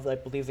know of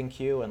that believes in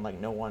Q, and,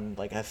 like, no one,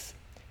 like, has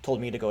told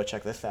me to go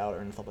check this out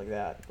or stuff like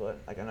that. But,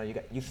 like, I know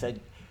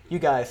you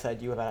guys said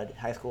you have had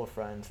high school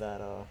friends that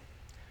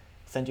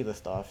send you this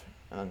stuff,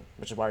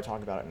 which is why we're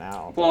talking about it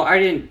now. Well,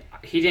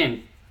 he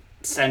didn't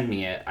send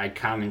me it. I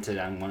commented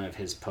on one of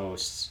his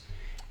posts.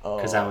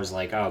 Because I was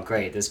like, oh,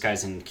 great, this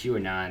guy's in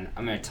QAnon.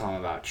 I'm going to tell him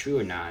about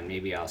TrueAnon.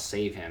 Maybe I'll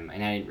save him.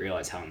 And I didn't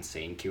realize how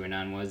insane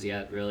QAnon was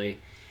yet, really.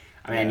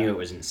 I mean, I knew it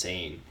was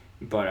insane.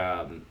 But,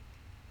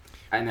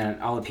 and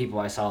then all the people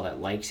I saw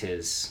that liked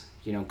his,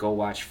 go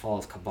watch Fall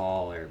of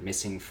Cabal or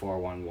Missing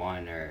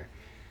 411 or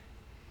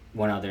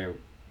one other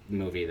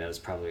movie that was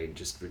probably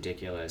just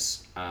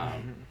ridiculous.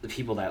 The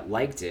people that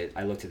liked it,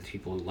 I looked at the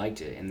people who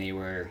liked it, and they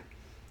were,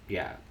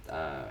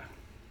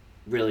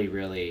 really,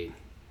 really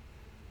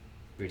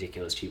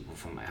ridiculous people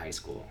from my high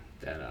school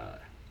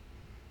that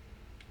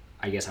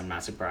I guess I'm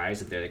not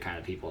surprised that they're the kind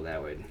of people that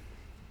would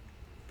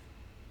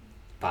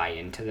buy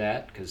into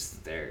that because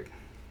they're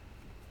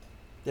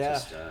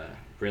just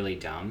really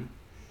dumb.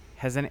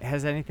 Has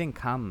anything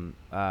come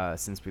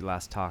since we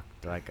last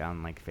talked, like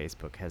on like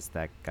Facebook? Has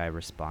that guy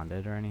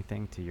responded or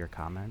anything to your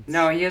comments?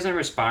 No, he hasn't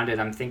responded.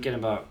 I'm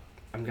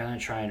gonna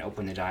try and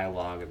open the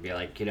dialogue and be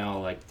like,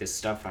 like this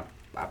stuff on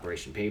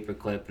Operation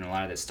Paperclip and a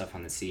lot of this stuff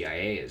on the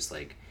CIA is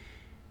like,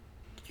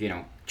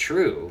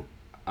 true,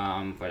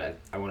 but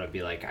I want to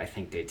be like, I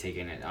think they've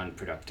taken an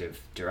unproductive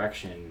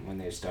direction when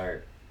they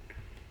start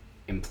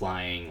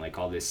implying like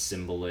all this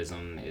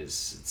symbolism is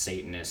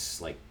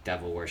Satanists, like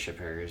devil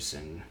worshippers,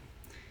 and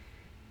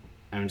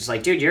I'm just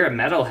like, dude, you're a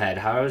metalhead.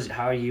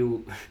 How are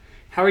you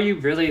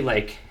really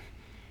like?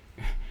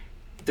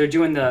 They're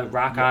doing the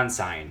rock on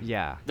sign.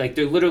 Yeah. Like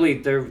they're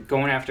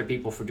going after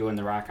people for doing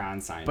the rock on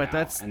sign. But now.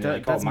 that's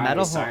like, that's Miley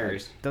metal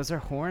Cyrus. horns. Those are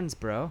horns,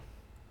 bro.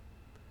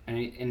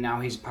 And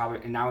now he's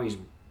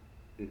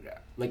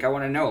like, I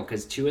want to know,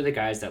 because two of the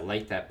guys that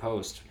liked that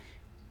post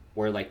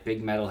were like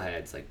big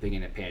metalheads, like big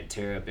into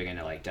Pantera, big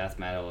into like death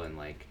metal and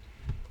like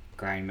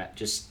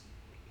just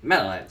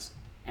metalheads.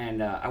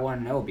 And I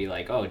want to know, be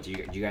like, oh, do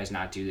you guys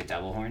not do the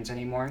devil horns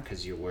anymore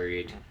because you're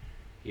worried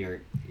you're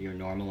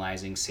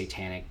normalizing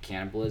satanic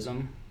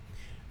cannibalism?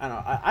 I don't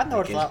know. I've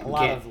noticed a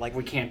lot of like,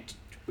 we can't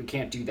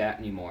do that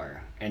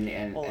anymore, and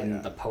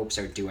the popes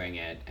are doing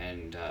it,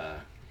 and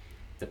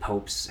the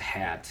Pope's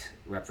hat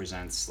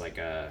represents like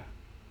a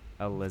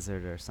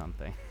lizard or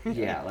something.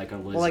 Yeah, like a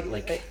lizard. Well,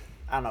 like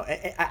I don't know.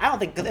 I don't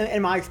think, 'cause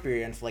in my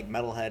experience, like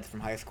metalheads from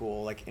high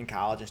school, like in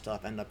college and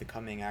stuff, end up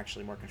becoming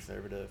actually more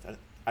conservative.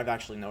 I've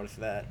actually noticed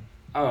that.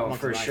 Oh,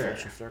 for sure.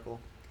 Social circle.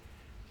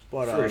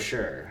 But, for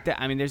sure.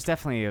 I mean, there's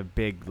definitely a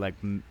big like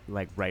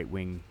right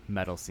wing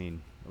metal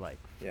scene. Like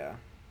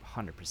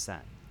 100%.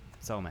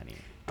 So many.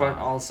 But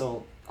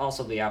also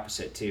the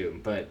opposite too.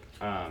 But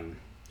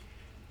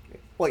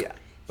Well, yeah.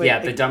 Yeah,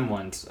 the dumb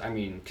ones. I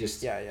mean,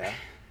 just Yeah.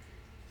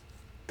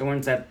 the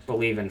ones that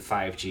believe in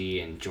 5G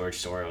and George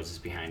Soros is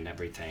behind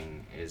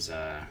everything is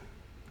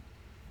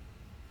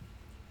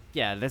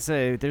Yeah, there's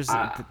a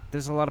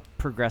lot of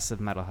progressive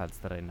metalheads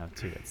that I know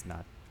too. It's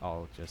not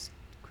all just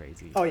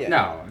crazy. Oh yeah.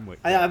 no.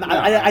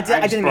 I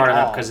just didn't brought mean it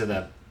up all. because of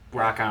the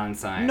rock on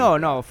sign.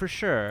 No, for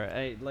sure.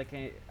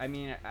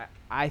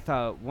 I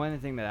thought one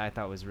thing that I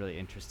thought was really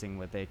interesting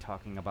was they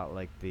talking about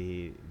like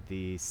the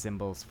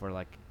symbols for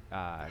like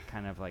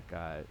kind of like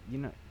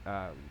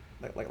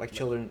Like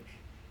children.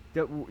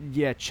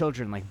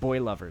 children like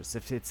boy lovers.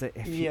 If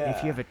if you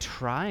have a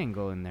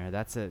triangle in there,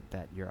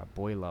 that you're a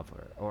boy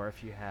lover. Or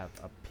if you have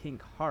a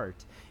pink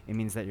heart, it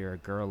means that you're a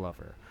girl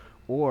lover.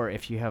 Or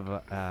if you have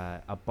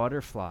a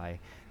butterfly,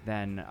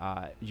 then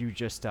you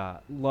just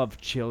love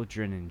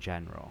children in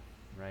general,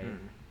 right?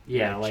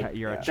 Yeah,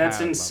 you're a that's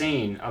child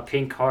insane. A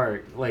pink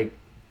heart, like,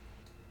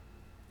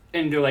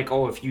 and they're like,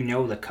 oh, if you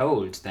know the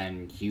codes,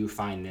 then you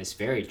find this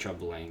very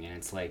troubling. And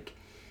it's like,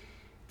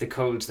 the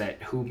codes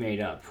that who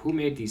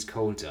made these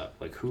codes up?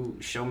 Like,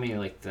 show me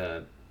like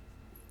the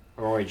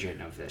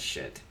origin of this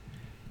shit.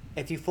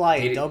 If you fly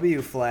a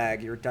W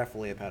flag, you're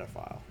definitely a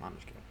pedophile. I'm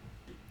just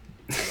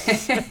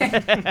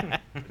kidding.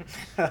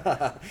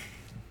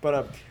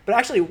 But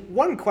actually,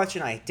 one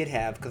question I did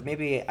have, because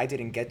maybe I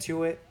didn't get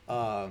to it.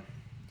 When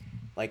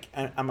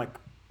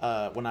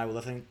I was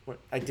listening,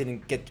 I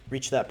didn't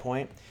reach that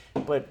point.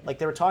 But like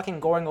they were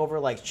going over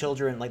like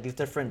children, like these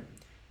different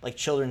like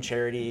children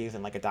charities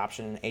and like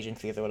adoption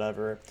agencies or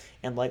whatever,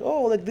 and like,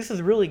 oh, like this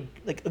is really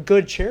like a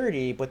good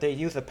charity, but they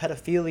use a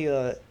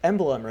pedophilia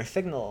emblem or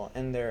signal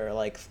in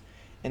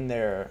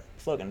their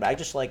slogan. But I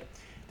just like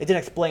they didn't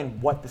explain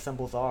what the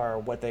symbols are or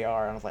what they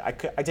are, and I was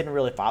like, I didn't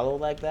really follow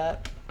like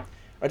that.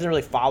 I didn't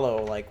really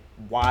follow like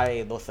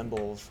why those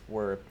symbols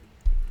were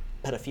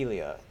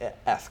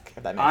pedophilia-esque,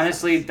 if that makes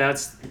Honestly,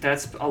 sense.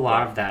 that's a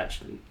lot of that.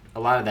 A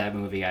lot of that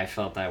movie, I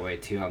felt that way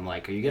too. I'm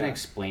like, are you gonna Yeah.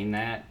 explain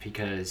that?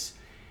 Because,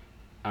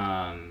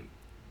 I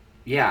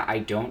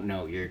don't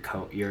know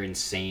your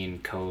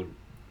insane code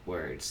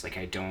words. Like,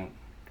 I don't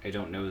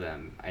know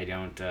them. I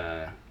don't.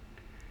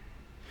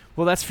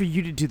 Well, that's for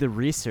you to do the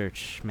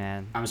research,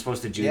 man. I'm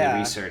supposed to do the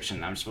research,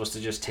 and I'm supposed to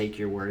just take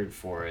your word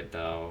for it,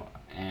 though.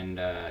 And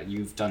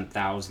you've done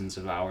thousands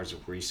of hours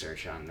of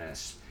research on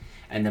this.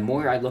 And the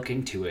more I look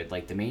into it,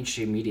 like, the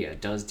mainstream media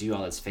does do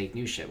all this fake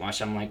news shit,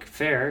 which I'm like,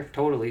 fair,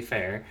 totally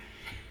fair.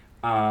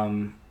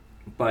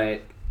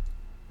 But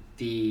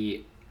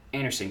the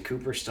Anderson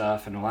Cooper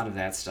stuff and a lot of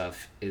that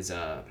stuff is,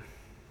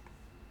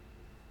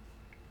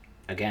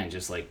 again,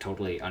 just, like,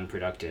 totally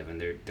unproductive.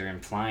 And they're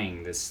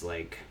implying this,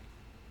 like,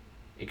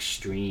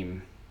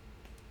 extreme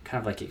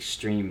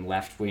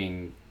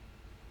left-wing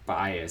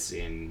bias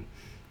in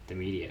the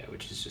media,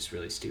 which is just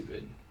really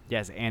stupid.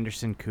 Yes,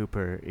 Anderson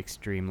Cooper,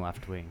 extreme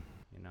left wing,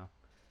 you know.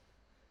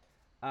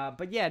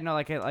 But yeah, no,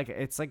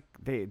 it's like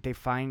they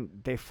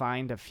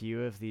find a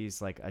few of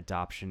these like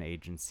adoption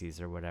agencies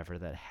or whatever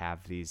that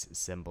have these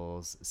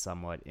symbols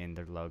somewhat in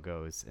their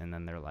logos, and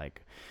then they're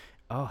like,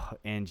 oh,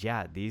 and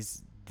yeah,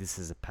 this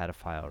is a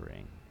pedophile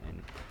ring.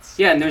 And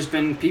yeah, and there's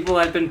been people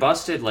that have been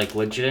busted, like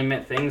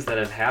legitimate things that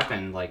have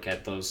happened, like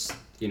at those,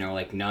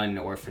 like nun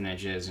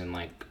orphanages and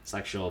like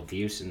sexual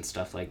abuse and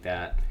stuff like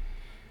that.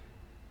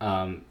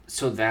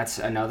 So that's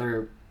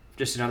another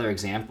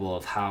example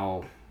of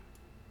how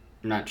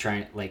I'm not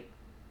trying, like,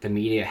 the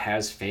media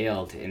has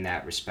failed in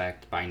that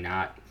respect by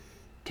not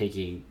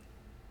taking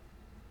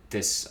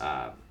this,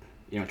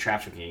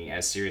 trafficking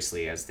as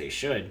seriously as they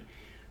should,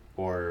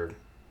 or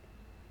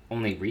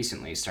only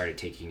recently started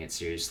taking it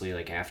seriously,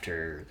 like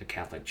after the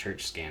Catholic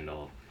Church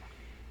scandal,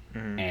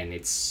 and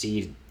it's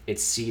seed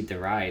the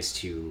rise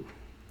to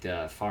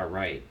the far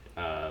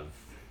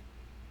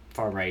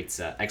right's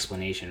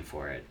explanation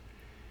for it.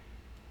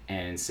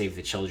 And Save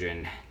the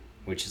Children,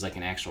 which is like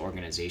an actual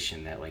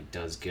organization that like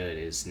does good,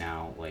 is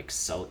now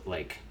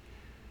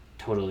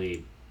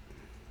totally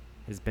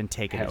has been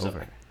taken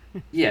over.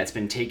 Yeah, it's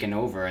been taken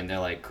over, and they're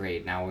like,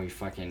 great, now we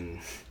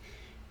fucking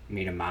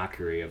made a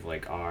mockery of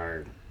like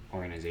our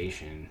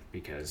organization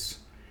because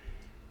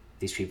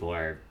these people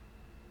are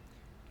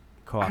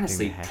co-opting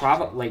honestly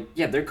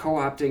they're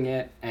co-opting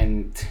it,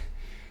 and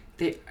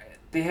they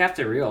have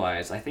to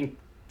realize, I think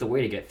the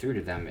way to get through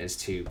to them is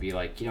to be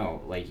like,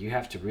 you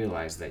have to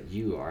realize that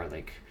you are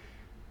like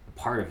a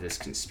part of this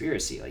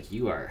conspiracy. Like,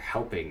 you are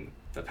helping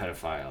the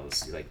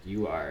pedophiles. Like,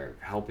 you are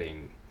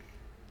helping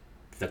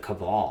the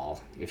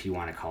cabal, if you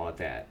want to call it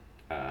that.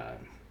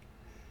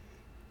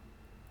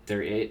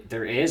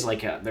 There is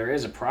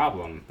a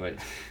problem, but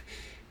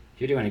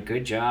you're doing a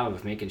good job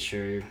of making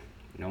sure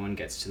no one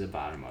gets to the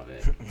bottom of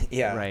it.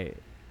 Yeah. Right.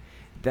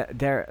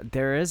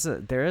 There is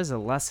a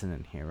lesson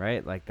in here,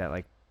 right? Like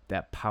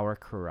that power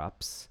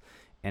corrupts,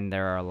 and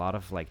there are a lot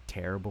of like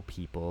terrible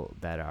people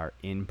that are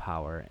in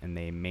power and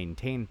they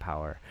maintain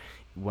power.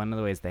 One of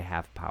the ways they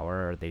have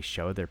power or they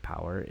show their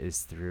power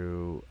is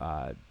through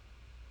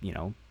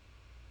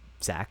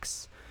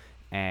sex,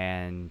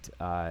 and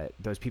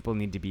those people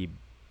need to be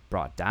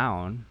brought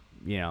down,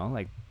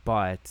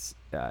 but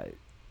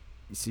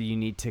you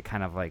need to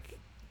kind of like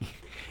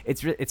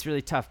it's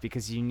really tough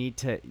because you need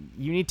to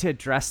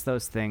address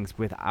those things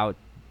without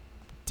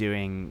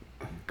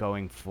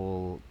going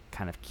full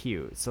kind of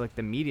Q. So like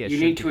the media You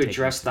should need to be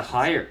address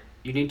taking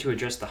you need to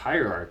address the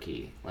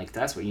hierarchy. Like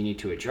that's what you need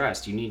to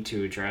address. You need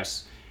to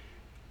address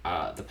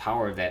the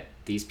power that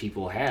these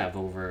people have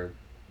over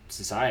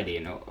society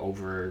and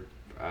over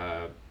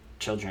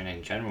children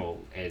in general,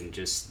 and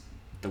just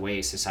the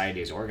way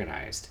society is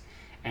organized.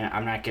 And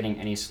I'm not getting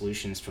any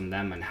solutions from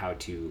them on how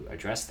to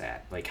address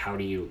that. Like, how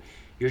do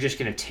you're just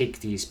going to take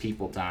these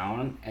people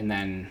down, and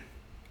then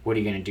what are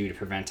you going to do to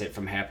prevent it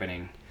from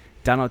happening?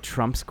 Donald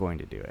Trump's going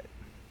to do it.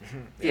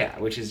 Yeah,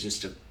 which is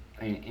just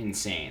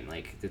insane.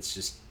 Like, it's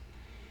just...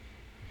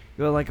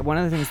 Well, like one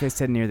of the things they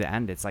said near the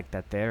end, it's like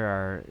that there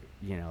are,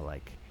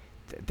 like,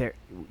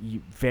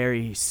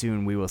 very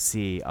soon we will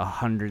see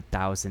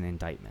 100,000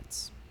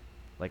 indictments,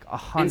 like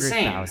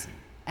 100,000.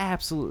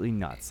 Absolutely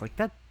nuts. Like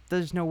that.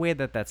 There's no way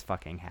that that's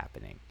fucking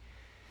happening.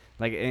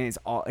 Like, and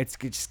it's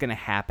just gonna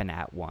happen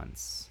at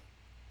once,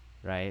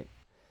 right?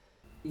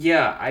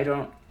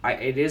 Yeah,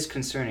 it is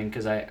concerning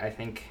because I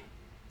think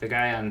the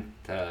guy on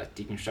the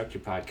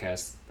Deconstructed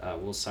podcast,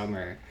 Will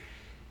Sommer,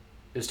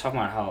 was talking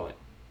about how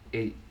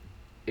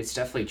it's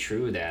definitely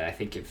true that I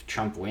think if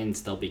Trump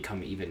wins, they'll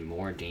become even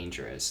more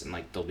dangerous, and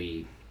like there'll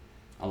be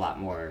a lot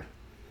more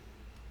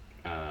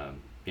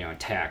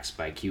attacks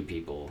by Q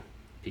people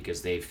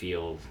because they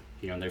feel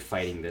they're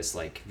fighting this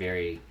like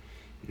very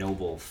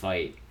noble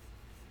fight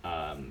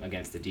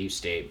against the deep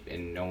state,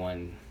 and no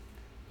one,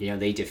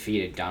 they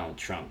defeated Donald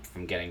Trump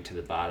from getting to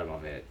the bottom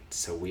of it,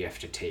 so we have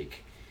to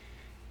take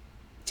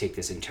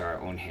this into our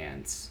own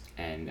hands.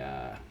 And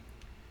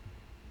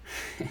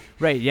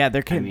right, yeah,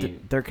 they're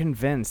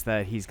convinced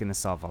that he's gonna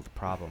solve all the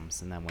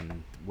problems, and then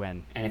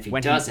when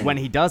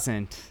he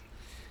doesn't,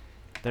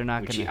 they're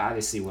not which gonna. he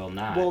obviously will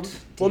not.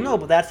 Well, no,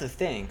 but that's the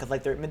thing, because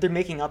like they're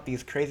making up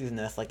these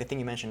craziness, like the thing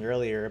you mentioned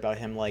earlier about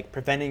him like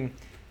preventing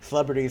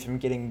celebrities from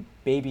getting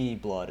baby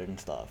blood and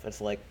stuff.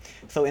 It's like,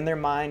 so in their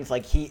minds,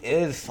 like he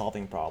is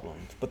solving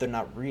problems, but they're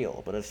not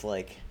real. But it's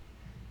like,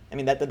 I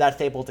mean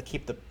that's able to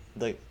keep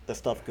the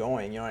stuff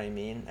going. You know what I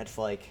mean? It's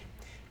like,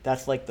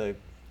 that's like the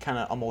kind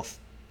of almost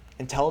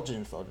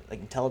intelligence of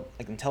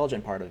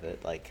intelligent part of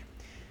it. Like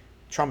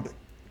Trump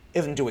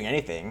isn't doing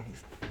anything.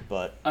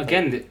 But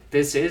again,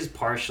 this is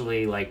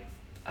partially like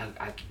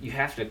you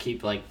have to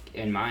keep like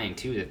in mind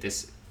too that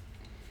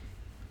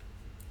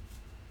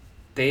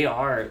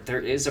there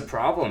is a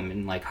problem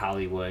in like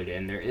Hollywood,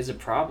 and there is a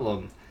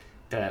problem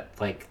that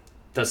like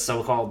the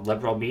so-called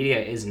liberal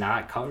media is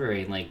not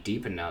covering like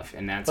deep enough,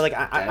 and that's. But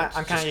like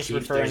I'm kind of just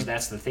referring.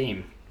 That's the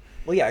theme.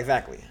 Well, yeah,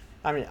 exactly.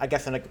 I mean, I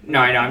guess in like. No,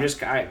 I know. I'm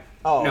just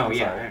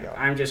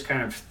I'm just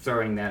kind of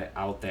throwing that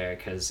out there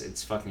because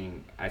it's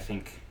fucking, I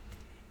think,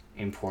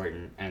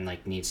 important, and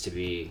like needs to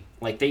be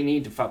like, they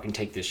need to fucking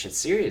take this shit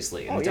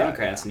seriously, and the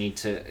Democrats need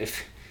to,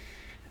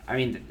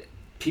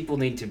 people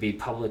need to be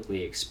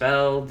publicly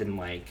expelled and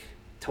like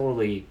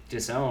totally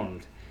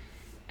disowned,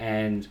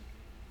 and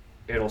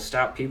it'll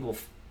stop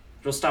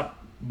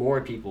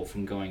more people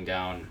from going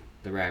down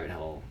the rabbit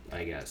hole,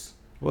 I guess.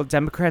 Well,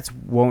 Democrats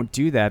won't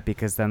do that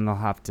because then they'll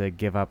have to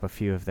give up a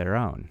few of their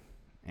own,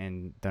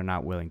 and they're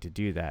not willing to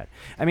do that.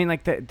 I mean,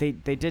 like they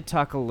did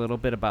talk a little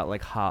bit about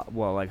like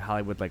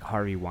Hollywood, like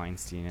Harvey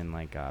Weinstein and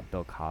like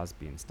Bill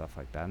Cosby and stuff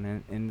like that,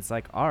 and it's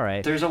like, all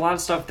right, there's a lot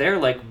of stuff there.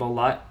 Like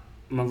Malia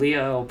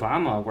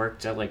Obama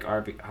worked at like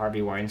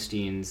Harvey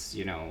Weinstein's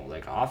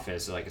like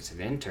office, like it's an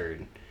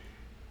intern.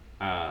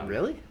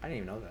 Really? I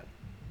didn't even know that.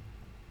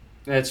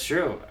 That's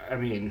true. I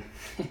mean,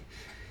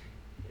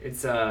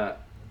 it's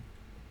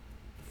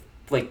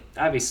like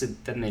obviously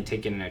then they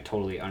take it in a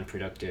totally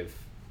unproductive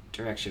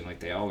direction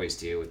like they always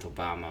do with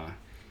Obama,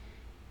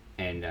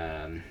 and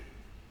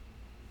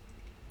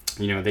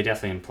they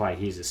definitely imply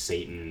he's a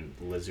Satan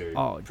lizard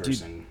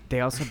person. Dude,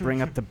 they also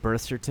bring up the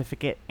birth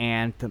certificate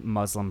and the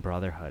Muslim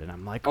Brotherhood, and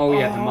I'm like, the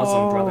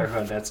Muslim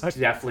Brotherhood, that's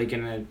definitely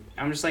gonna,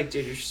 I'm just like,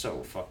 dude, you're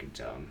so fucking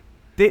dumb.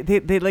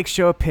 They like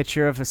show a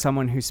picture of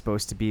someone who's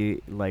supposed to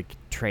be like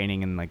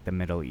training in like the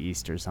Middle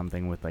East or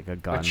something with like a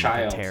gun, a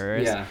child, like a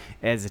terrorist, yeah.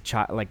 As a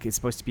child. Like it's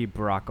supposed to be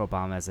Barack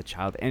Obama as a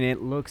child, and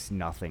it looks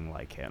nothing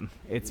like him.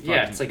 It's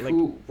it's like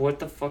who? What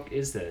the fuck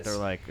is this? They're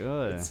like,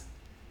 ugh.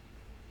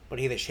 But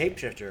he's a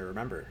shapeshifter,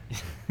 remember?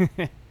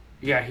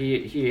 Yeah,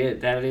 he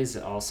is, that is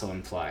also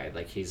implied.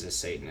 Like he's a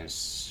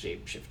Satanist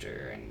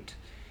shapeshifter, and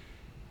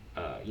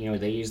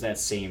they use that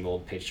same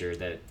old picture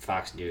that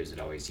Fox News would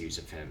always use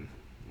of him,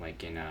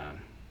 like in a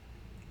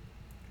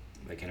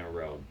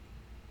robe.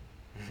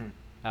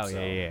 Oh, so,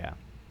 yeah.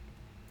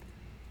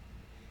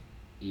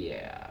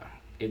 Yeah,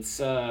 it's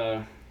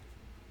wild.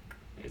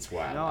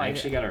 No, I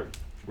actually got a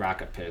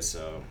rocket piss,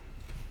 so.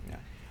 Yeah.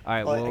 All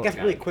right. Well, I guess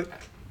really quick.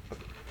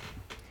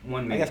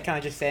 1 minute. I guess kind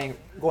of just saying,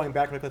 going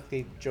back really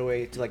quickly,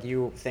 Joey, to like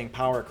you saying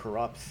power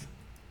corrupts.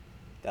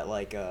 That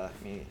like, I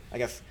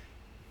guess,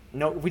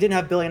 no, if we didn't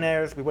have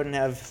billionaires, we wouldn't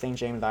have St.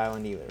 James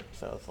Island either.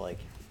 So it's like,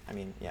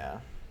 yeah.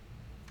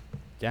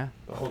 Yeah.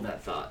 Hold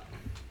that thought.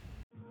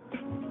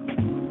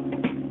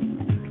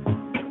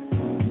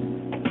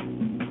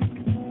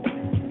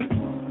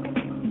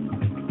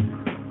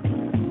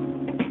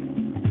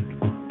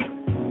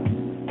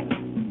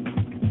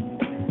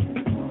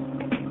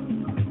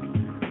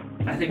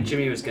 I think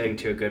Jimmy was getting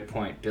to a good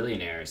point.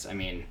 Billionaires. I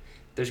mean,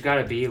 there's got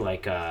to be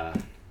like a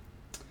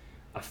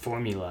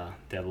formula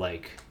that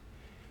like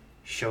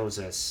shows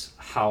us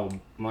how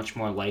much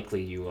more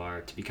likely you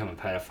are to become a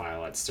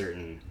pedophile at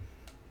certain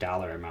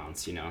dollar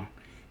amounts. You know,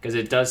 because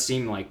it does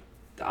seem like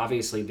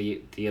obviously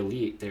the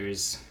elite.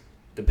 There's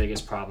the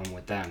biggest problem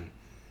with them,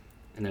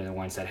 and they're the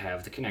ones that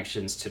have the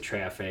connections to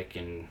traffic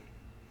and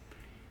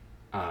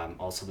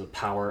also the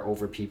power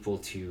over people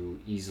to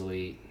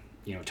easily,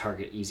 you know,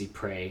 target easy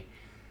prey.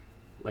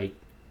 Like,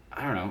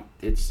 I don't know.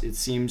 It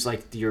seems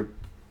like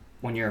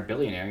when you're a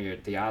billionaire,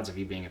 the odds of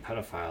you being a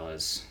pedophile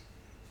is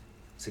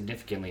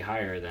significantly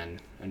higher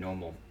than a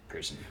normal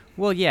person.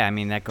 Well, yeah, I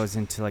mean that goes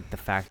into like the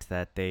fact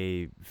that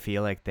they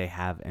feel like they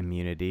have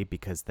immunity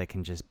because they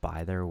can just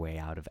buy their way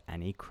out of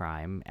any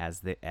crime as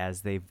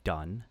they've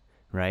done,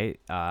 right?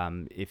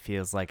 It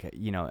feels like,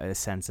 you know, a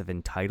sense of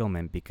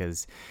entitlement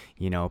because,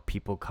 you know,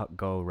 people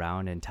go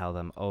around and tell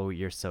them, "Oh,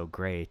 you're so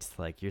great.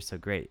 Like, you're so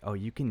great. Oh,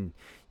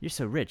 you're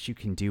so rich. You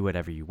can do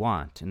whatever you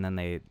want." And then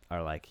they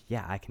are like,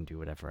 "Yeah, I can do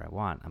whatever I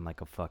want. I'm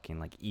like a fucking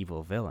like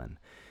evil villain."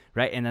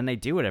 Right? And then they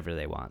do whatever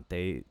they want.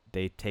 They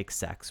take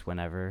sex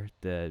whenever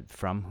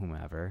from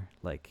whomever.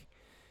 Like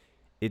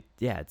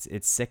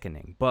it's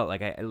sickening. But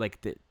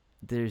like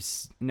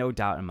there's no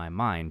doubt in my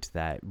mind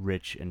that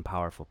rich and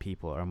powerful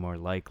people are more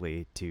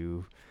likely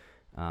to,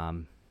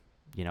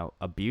 you know,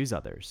 abuse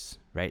others,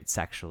 right?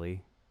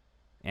 Sexually,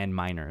 and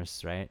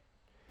minors, right?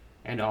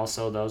 And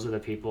also, those are the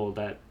people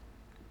that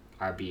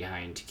are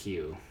behind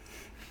Q,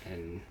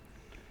 and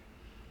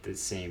the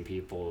same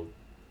people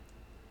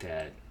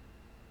that,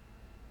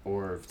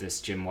 or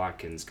this Jim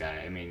Watkins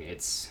guy. I mean,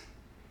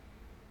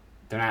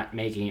 they're not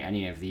making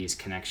any of these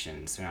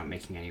connections. They're not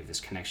making any of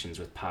these connections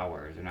with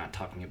power. They're not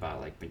talking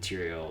about like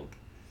material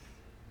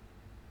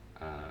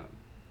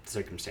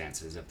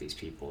circumstances of these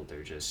people.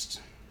 They're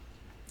just,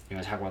 you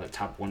know, talk about the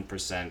top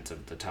 1%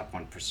 of the top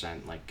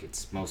 1%. Like,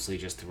 it's mostly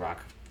just the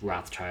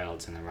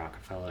Rothschilds and the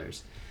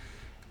Rockefellers.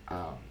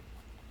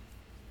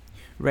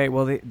 Right.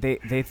 Well,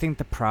 they think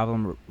the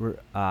problem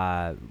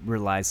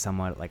relies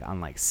somewhat like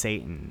on like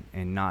Satan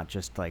and not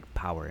just like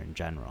power in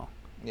general.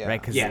 Yeah.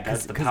 Right.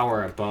 That's the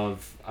power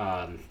above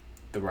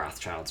the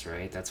Rothschilds,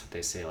 right? That's what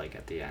they say like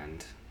at the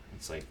end.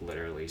 It's like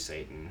literally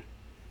Satan.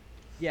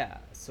 Yeah.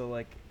 So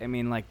like, I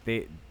mean, like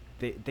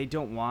they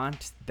don't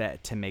want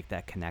that to make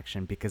that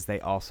connection because they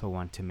also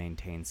want to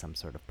maintain some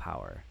sort of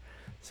power.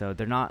 So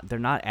they're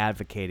not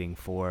advocating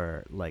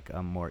for like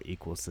a more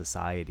equal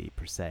society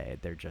per se.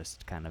 They're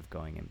just kind of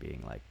going and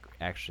being like,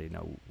 actually,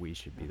 no, we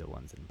should be the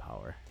ones in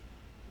power.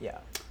 Yeah.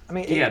 I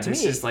mean, yeah,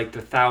 this is like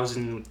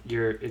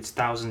it's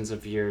thousands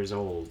of years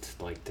old.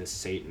 Like this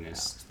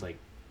Satanist like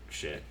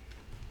shit.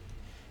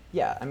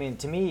 Yeah, I mean,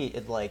 to me,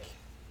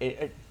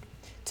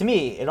 to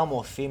me, it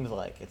almost seems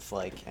like it's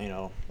like, you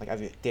know, like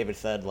as David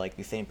said, like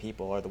the same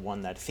people are the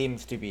one that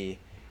seems to be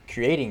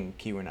creating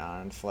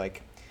QAnon. It's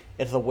like,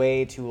 it's a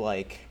way to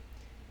like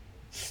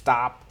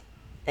stop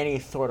any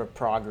sort of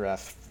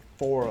progress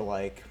for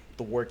like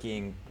the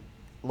working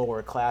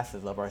lower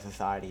classes of our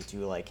society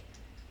to like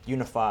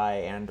unify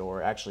and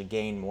or actually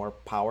gain more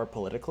power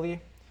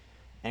politically.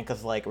 And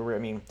because like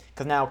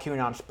because now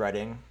QAnon's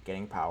spreading,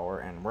 getting power,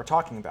 and we're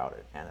talking about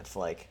it, and it's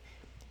like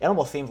it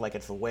almost seems like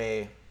it's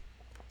a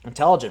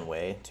intelligent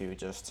way to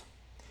just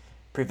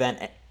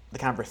prevent the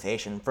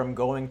conversation from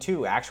going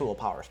to actual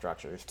power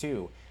structures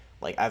too.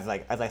 Like as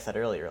I said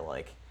earlier,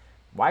 like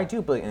why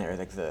do billionaires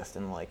exist,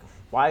 and like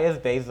why is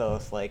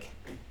Bezos like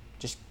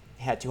just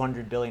had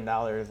 $200 billion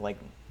like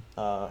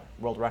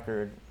world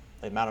record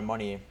amount of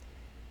money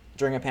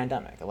during a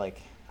pandemic?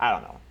 Like, I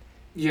don't know.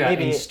 Yeah,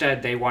 Maybe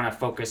instead they want to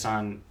focus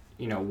on,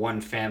 you know,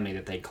 one family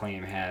that they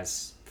claim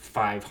has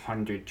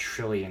 $500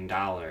 trillion.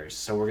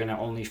 So we're gonna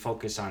only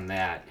focus on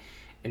that,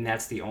 and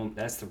that's the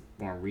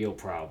more real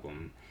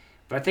problem.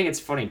 But I think it's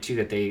funny too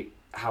that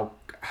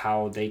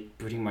how they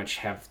pretty much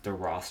have the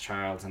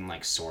Rothschilds and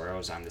like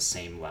Soros on the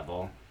same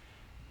level,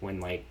 when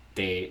like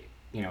they,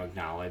 you know,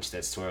 acknowledge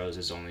that Soros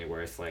is only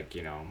worth like,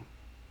 you know,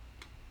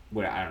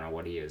 what, I don't know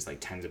what he is, like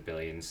tens of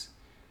billions.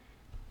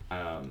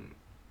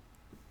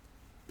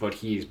 But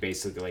he's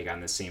basically like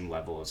on the same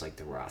level as like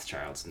the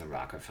Rothschilds and the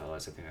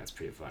Rockefellers. I think that's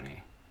pretty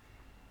funny.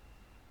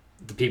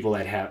 The people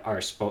that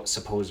are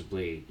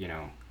supposedly, you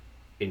know,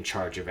 in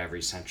charge of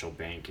every central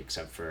bank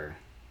except for,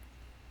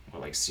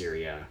 well, like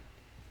Syria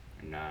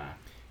and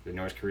the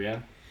North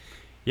Korea.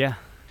 Yeah.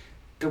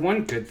 The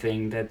one good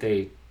thing that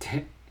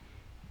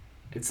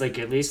it's like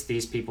at least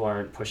these people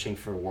aren't pushing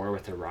for war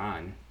with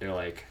Iran. They're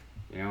like,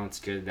 you know,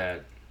 it's good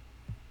that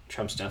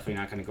Trump's definitely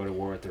not going to go to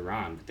war with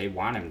Iran, but they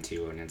want him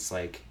to, and it's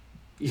like,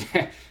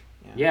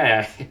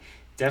 yeah,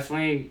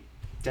 definitely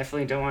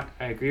don't want.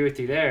 I agree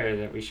with you there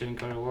that we shouldn't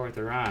go to war with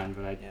Iran,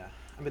 but I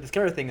mean, the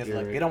scary thing is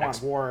like they don't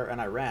want war in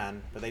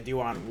Iran, but they do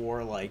want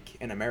war like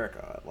in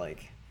America.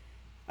 Like,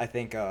 I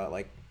think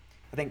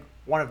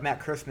one of Matt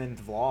Kurtzman's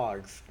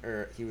vlogs,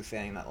 or he was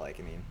saying that like,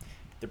 I mean,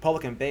 the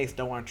Republican base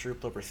don't want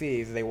troops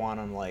overseas; they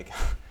want them like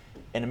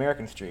in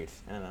American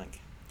streets, and like.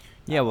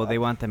 Yeah, well, they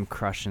want them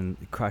crushing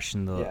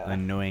the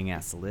annoying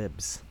ass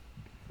libs.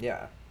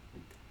 Yeah.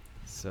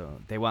 So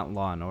they want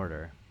law and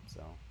order.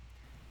 So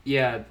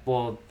Yeah,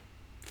 well,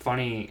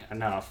 funny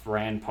enough,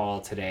 Rand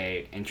Paul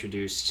today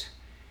introduced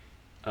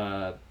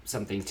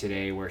something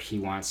today where he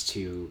wants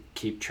to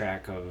keep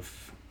track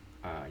of,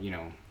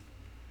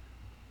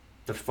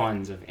 the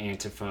funds of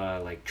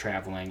Antifa, like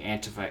traveling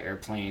Antifa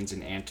airplanes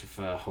and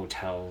Antifa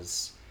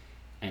hotels,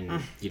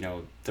 and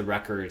the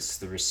records,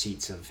 the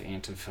receipts of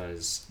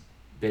Antifa's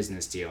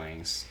business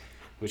dealings,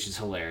 which is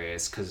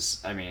hilarious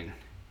because I mean,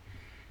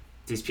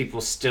 these people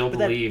still But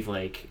that- believe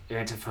like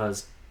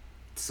Antifa's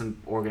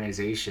some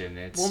organization.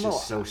 It's Well, no,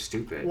 just so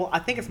stupid. Well, I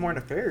think it's more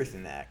nefarious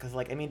than that, because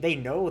like I mean, they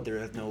know there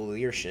is no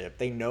leadership.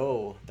 They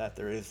know that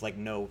there is like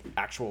no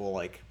actual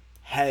like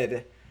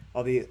head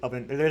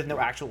there's no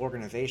actual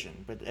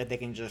organization. But if they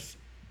can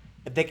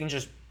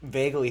just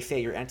vaguely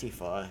say you're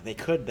Antifa, they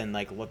could then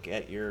like look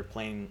at your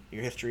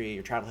history,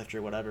 your travel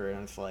history, whatever,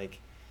 and it's like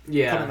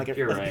Yeah, becoming like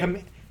you're it's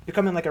right.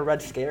 becoming like a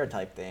Red Scare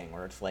type thing,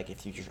 where it's like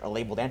if you just are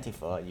labeled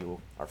Antifa,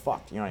 you are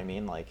fucked. You know what I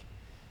mean? Like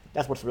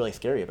that's what's really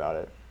scary about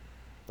it.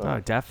 But, oh,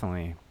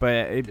 definitely.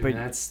 But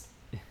That's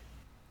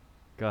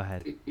go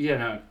ahead.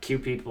 Q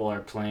people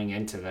are playing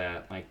into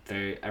that. Like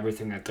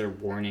everything that they're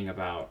warning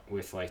about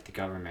with like the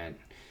government,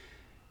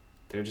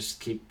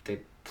 they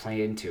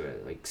play into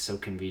it like so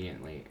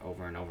conveniently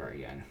over and over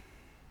again.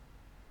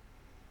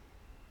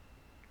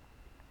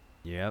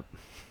 Yep.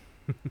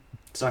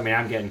 So I mean,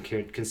 I'm getting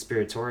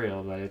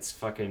conspiratorial, but it's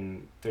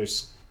fucking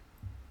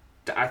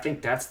I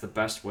think that's the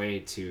best way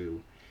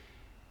to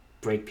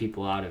break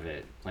people out of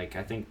it. Like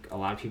I think a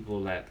lot of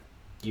people that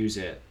use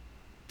it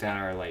that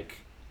are like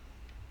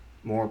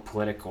more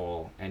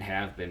political and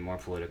have been more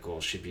political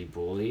should be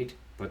bullied,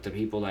 but the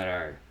people that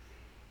are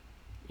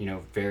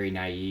very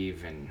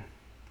naive and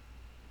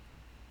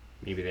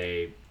maybe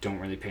they don't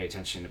really pay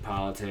attention to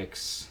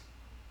politics,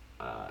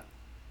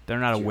 They're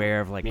not you know, aware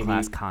of like maybe-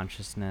 class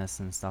consciousness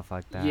and stuff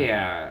like that.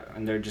 yeah,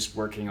 and they're just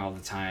working all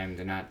the time,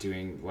 they're not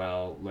doing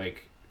well,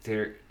 like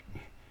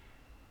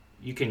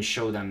you can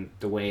show them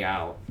the way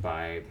out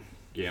by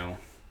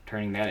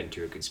turning that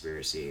into a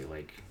conspiracy.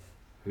 Like,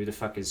 who the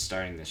fuck is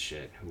starting this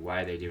shit?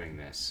 Why are they doing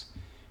this?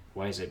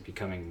 Why is it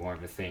becoming more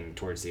of a thing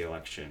towards the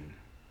election?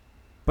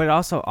 But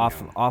also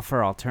know.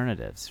 offer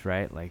alternatives,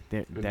 right? Like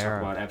We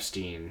talk about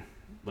Epstein.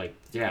 Like,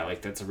 yeah,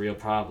 like that's a real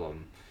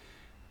problem.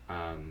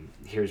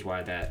 Here's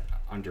why that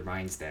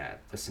undermines that.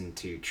 Listen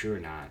to True or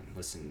Not.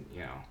 Listen,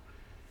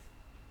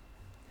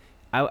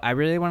 I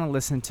really want to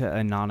listen to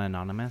Anon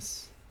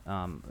Anonymous.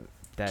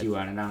 That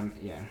QAnon.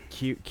 Yeah.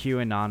 Q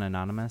Anon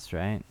Anonymous,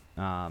 right?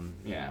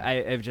 Yeah.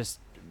 I've just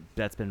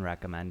that's been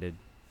recommended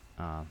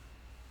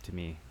to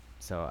me,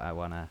 so I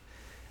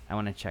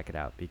wanna check it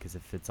out, because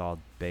if it's all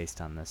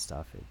based on this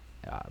stuff,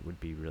 it would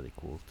be really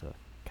cool to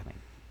kind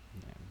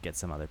of get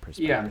some other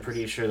perspectives. Yeah, I'm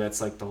pretty sure that's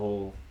like the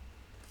whole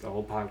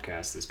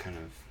podcast is kind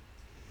of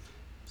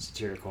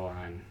satirical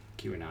on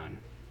QAnon.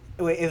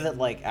 wait, is it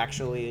like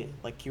actually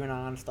like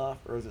QAnon stuff,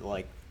 or is it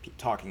like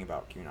talking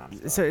about QAnon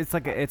stuff? So it's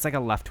like a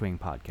left wing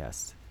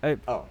podcast.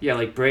 Oh. Yeah,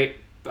 like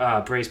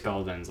Brace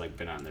Belden's like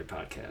been on their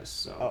podcast,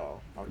 so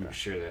Oh. Okay. I'm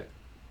sure that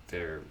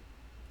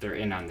they're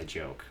in on the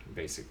joke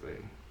basically.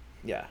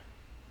 Yeah.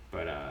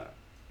 But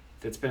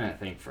it's been a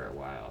thing for a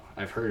while.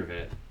 I've heard of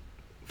it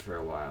for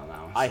a while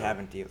now. I so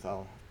haven't either. So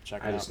I'll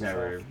check it out. I just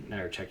myself.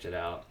 never checked it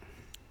out.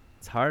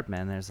 It's hard,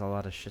 man. There's a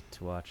lot of shit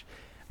to watch.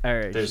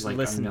 Or There's like a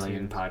listen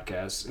million to.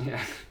 podcasts.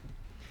 Yeah.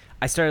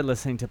 I started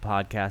listening to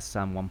podcasts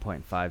on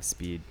 1.5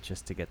 speed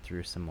just to get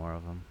through some more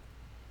of them,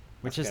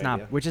 which That's is a good not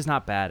idea. which is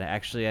not bad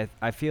actually.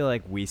 I feel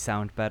like we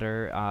sound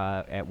better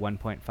at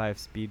 1.5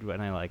 speed when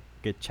I like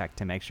get checked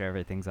to make sure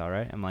everything's all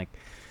right. I'm like,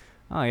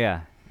 oh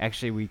yeah,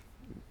 actually we,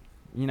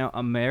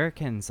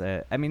 Americans.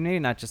 I mean, maybe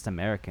not just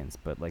Americans,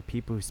 but like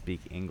people who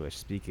speak English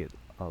speak it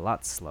a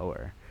lot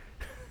slower.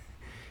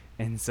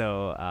 And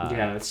so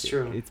Yeah, that's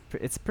true.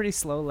 It's pretty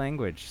slow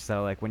language.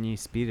 So like when you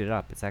speed it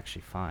up, it's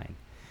actually fine.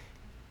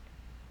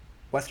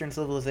 Western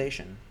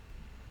civilization.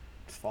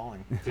 It's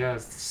falling. Yeah,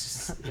 it's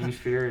just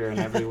inferior in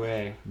every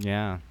way.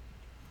 Yeah.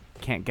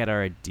 Can't get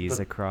our ideas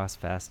But- across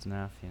fast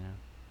enough,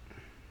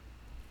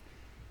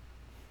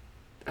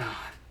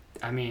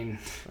 I mean,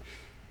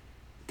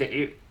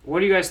 what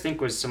do you guys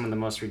think was some of the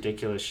most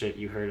ridiculous shit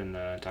you heard in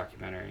the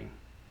documentary?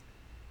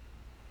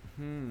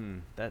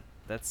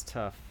 That's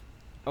tough.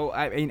 Oh,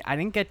 I mean, I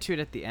didn't get to it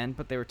at the end,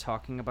 but they were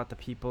talking about the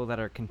people that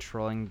are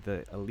controlling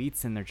the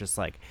elites, and they're just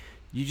like,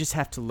 you just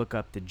have to look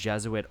up the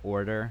Jesuit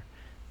order,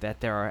 that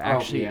there are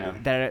actually yeah.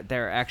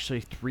 there are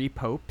actually 3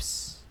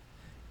 popes,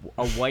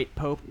 a white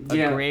pope, a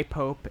Yeah. gray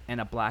pope, and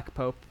a black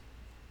pope.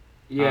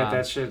 Yeah, Um,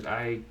 that shit.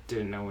 I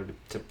didn't know what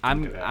to think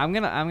I'm of that.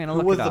 gonna Who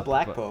look was it the up.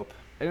 Black but- Pope?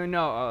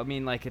 No, I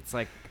mean like it's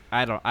like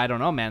I don't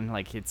know, man.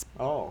 Like it's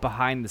Oh.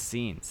 behind the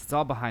scenes. It's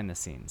all behind the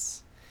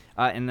scenes.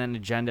 And then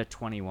Agenda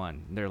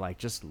 21. They're like,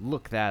 just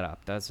look that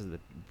up. Those are the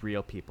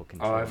real people Oh,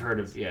 controlling. I've heard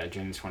of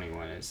Gen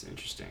 21 is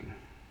interesting.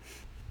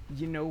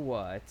 You know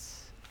what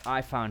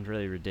I found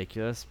really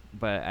ridiculous,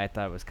 but I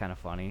thought it was kind of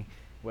funny,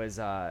 was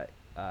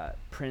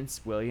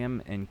Prince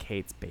William and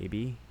Kate's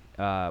baby.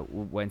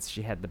 Once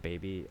she had the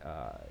baby,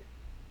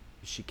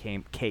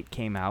 Kate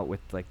came out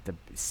with like the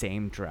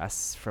same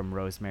dress from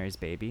Rosemary's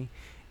Baby,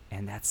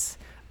 and that's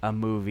a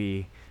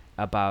movie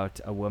about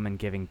a woman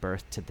giving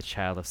birth to the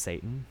child of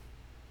Satan,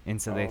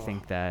 and so they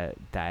think that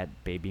that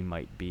baby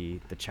might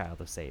be the child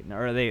of Satan,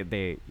 or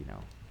they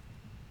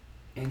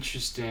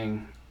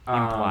Interesting.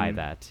 imply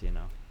that.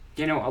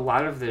 A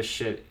lot of this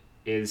shit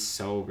is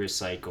so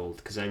recycled,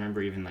 because I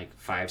remember even like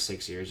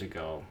 5-6 years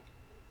ago,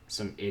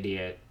 some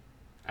idiot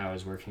I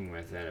was working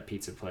with at a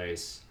pizza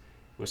place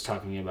was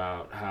talking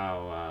about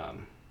how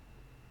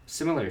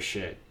similar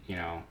shit,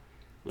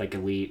 like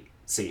elite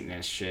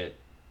Satanist shit,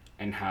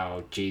 and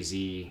how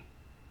Jay-Z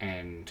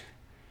and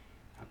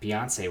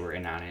Beyonce were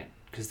in on it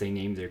because they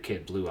named their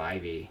kid Blue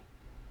Ivy,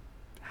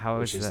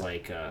 which is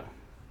like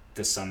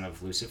the son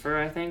of Lucifer,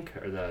 I think,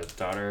 or the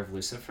daughter of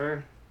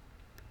Lucifer.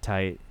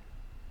 Tight.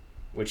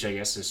 Which I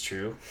guess is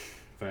true,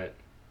 but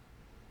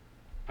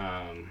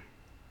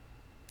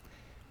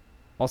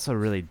also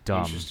really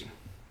dumb. Interesting.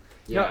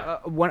 Yeah.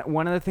 No,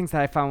 one of the things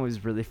that I found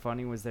was really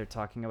funny was they're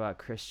talking about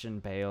Christian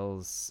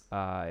Bale's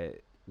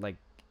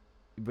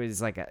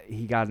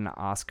he got an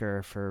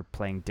Oscar for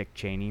playing Dick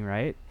Cheney,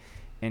 right?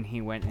 And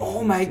he went. And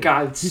oh my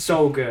God,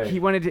 so good. He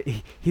wanted to.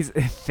 He's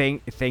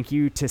thank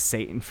you to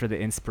Satan for the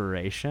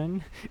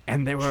inspiration,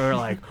 and they were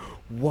like,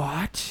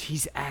 "What?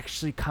 He's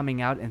actually coming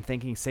out and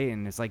thanking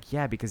Satan?" It's like,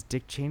 yeah, because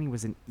Dick Cheney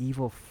was an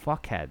evil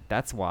fuckhead.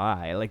 That's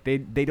why. Like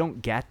they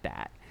don't get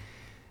that.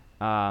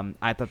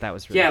 I thought that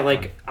was really funny.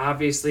 Like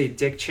obviously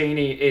Dick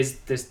Cheney is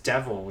this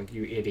devil,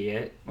 you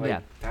idiot. Like,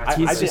 yeah,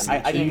 that's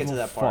I didn't get to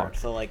that part.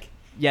 So like.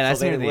 Yeah,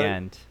 that's near the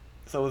end.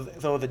 So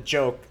it was a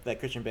joke that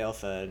Christian Bale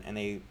said, and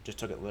they just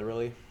took it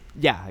literally.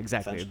 Yeah,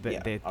 exactly.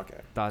 They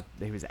okay. thought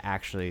he was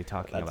actually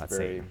talking about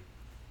Satan.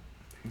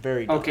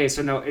 Very dumb. Okay,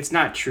 so no, it's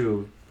not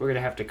true. We're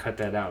gonna have to cut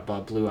that out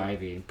about Blue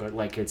Ivy, but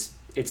like it's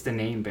the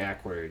name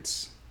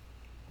backwards,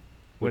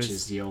 which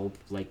is the old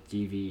like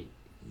Evie,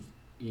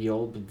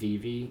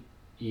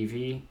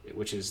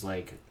 which is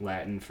like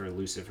Latin for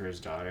Lucifer's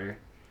daughter.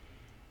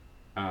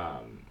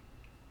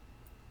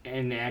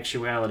 In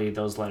actuality,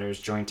 those letters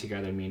joined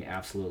together mean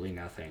absolutely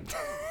nothing.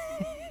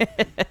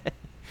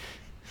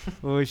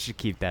 Well, we should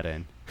keep that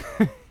in.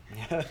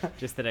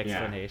 Just an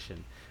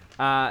explanation.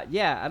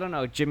 I don't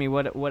know, Jimmy.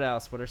 What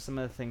else? What are some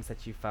of the things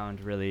that you found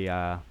really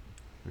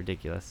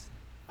ridiculous?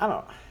 I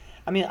don't know.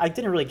 I mean, I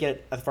didn't really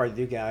get as far as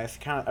you guys.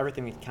 Kind of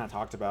everything we kind of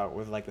talked about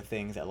was like the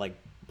things that like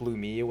blew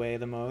me away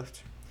the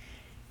most.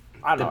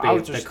 I don't know.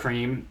 The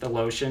cream, the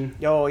lotion.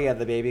 Oh yeah,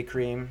 the baby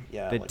cream.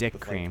 Yeah. The dick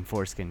cream,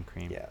 foreskin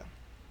cream. Yeah.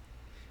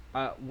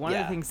 One of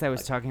the things I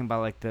was talking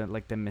about,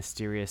 like the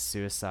mysterious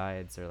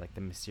suicides or like the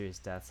mysterious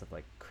deaths of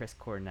like Chris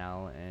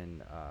Cornell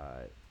and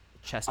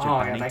Chester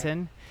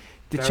Bennington.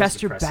 The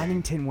Chester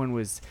Bennington one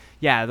was,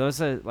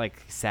 those are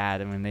like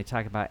sad. I mean, they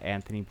talk about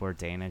Anthony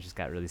Bourdain. I just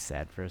got really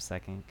sad for a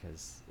second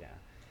because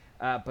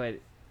but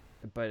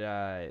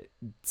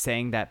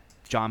saying that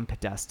John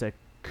Podesta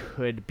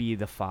could be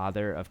the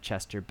father of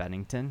Chester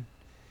Bennington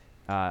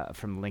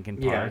from Linkin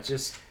Park. Yeah,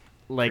 just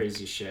like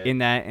crazy shit. In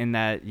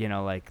that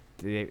like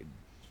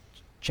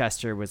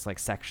Chester was like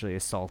sexually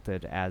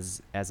assaulted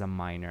as a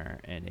minor,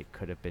 and it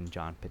could have been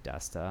John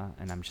Podesta,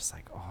 and I'm just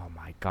like, oh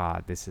my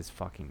God, this is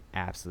fucking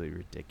absolutely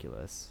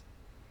ridiculous.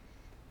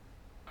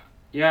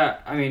 Yeah,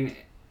 I mean,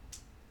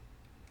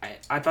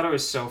 I thought it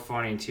was so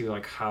funny too,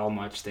 like how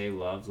much they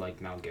loved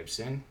like Mel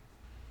Gibson,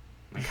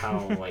 like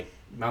how like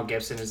Mel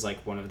Gibson is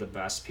like one of the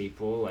best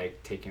people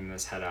like taking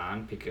this head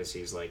on because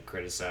he's like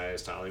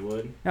criticized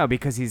Hollywood. No,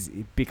 because he's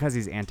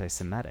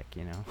anti-Semitic,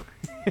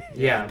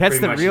 Yeah, that's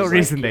the real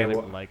reason like, they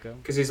didn't like him.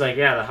 Because he's like,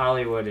 the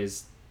Hollywood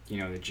is,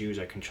 the Jews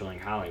are controlling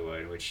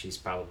Hollywood, which he's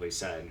probably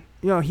said.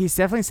 He's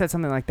definitely said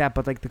something like that,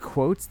 but like the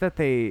quotes that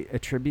they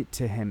attribute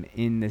to him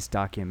in this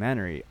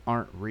documentary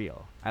aren't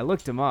real. I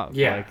looked him up.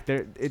 Yeah,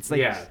 like it's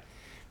like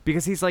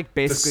because he's like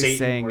basically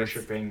saying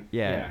worshiping.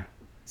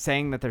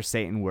 Saying that they're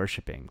Satan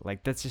worshiping.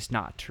 Like that's just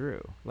not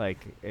true. Like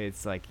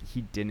it's like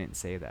he didn't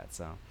say that.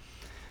 So,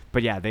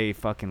 but they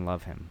fucking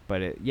love him.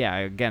 But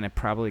again, it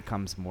probably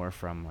comes more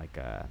from like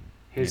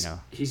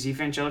he's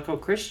evangelical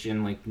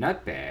Christian, like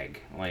nutbag.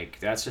 Like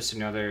that's just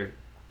another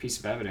piece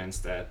of evidence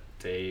that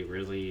they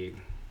really,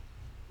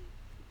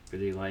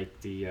 really like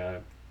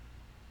the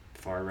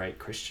far right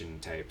Christian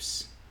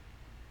types,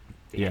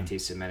 the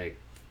anti-Semitic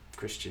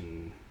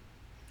Christian,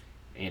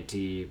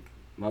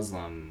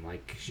 anti-Muslim,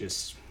 like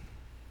just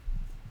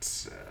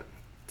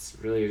it's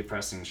really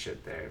depressing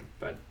shit there.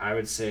 But I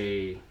would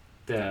say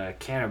the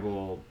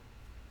cannibal,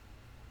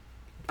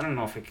 I don't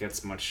know if it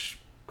gets much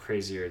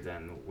crazier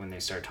than when they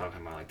start talking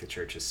about like the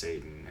Church of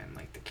Satan and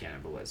like the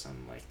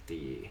cannibalism, like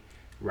the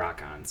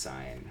rock on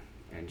sign,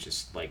 and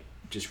just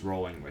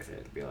rolling with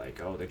it. Be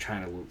like, oh, they're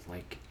trying to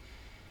like,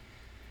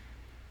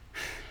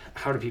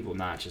 how do people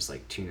not just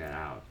like tune that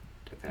out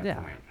at that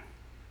point?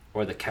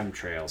 Or the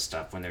chemtrail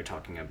stuff when they're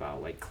talking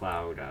about like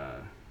cloud,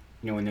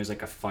 when there's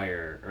like a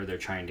fire or they're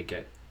trying to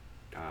get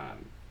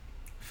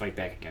fight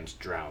back against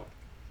drought,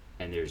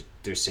 and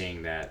they're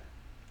saying that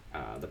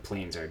the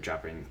planes are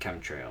dropping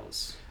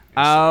chemtrails.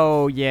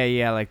 Oh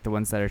yeah, like the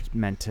ones that are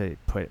meant to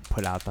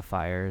put out the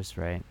fires,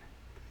 right?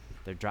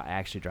 They're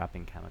actually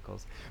dropping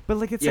chemicals, but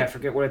like it's Yeah, I like,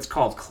 forget what it's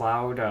called.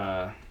 Cloud.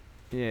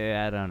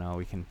 yeah, I don't know.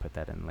 We can put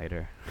that in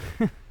later.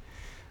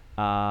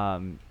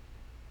 um,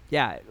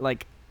 yeah,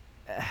 like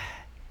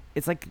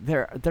it's like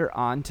they're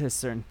on to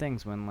certain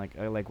things when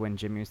like when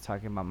Jimmy was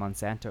talking about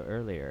Monsanto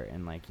earlier,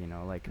 and like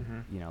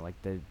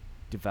like the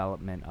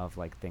development of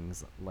like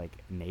things like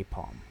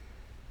napalm,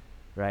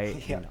 right?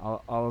 Yeah. And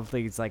all of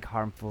these like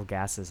harmful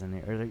gases in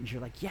the air.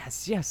 You're like,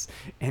 yes,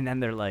 and then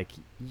they're like,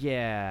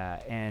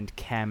 yeah, and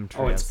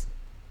chemtrails,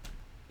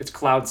 It's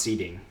cloud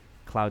seeding.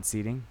 cloud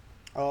seeding.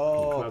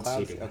 Oh, Cloud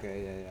clouds. seeding.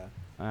 Okay,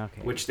 yeah.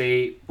 Okay. Which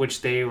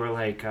they were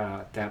like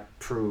that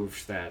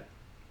proved that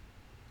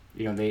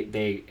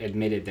they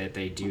admitted that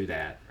they do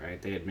that,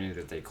 right? They admitted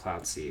that they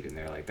cloud seed, and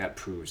they're like, that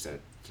proves that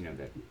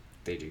that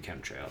they do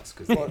chemtrails,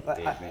 because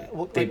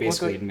they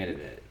basically admitted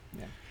it.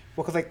 Yeah.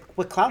 Well, because like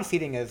what cloud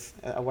seeding is,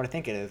 what I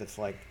think it is, it's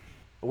like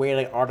a way to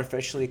like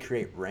artificially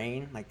create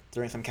rain, like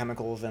throwing some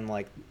chemicals in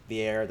like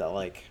the air that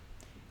like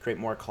create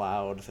more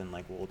clouds and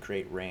like will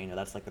create rain.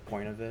 That's like the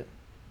point of it.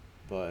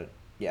 But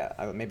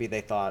yeah, maybe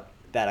they thought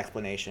that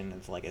explanation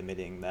is like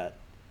admitting that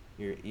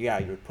you're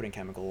putting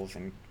chemicals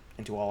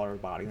into all our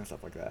bodies and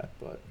stuff like that.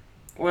 But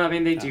Well, I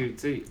mean, they Yeah.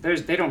 do.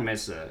 They don't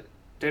miss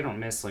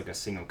like a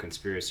single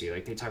conspiracy.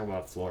 Like they talk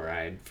about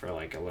fluoride for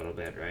like a little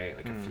bit, right?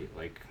 Like a few,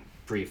 like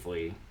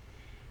briefly.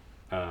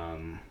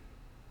 I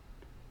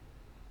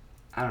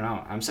don't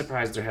know. I'm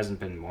surprised there hasn't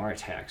been more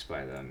attacks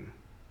by them.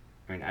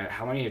 I mean,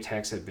 how many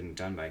attacks have been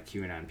done by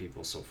QAnon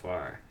people so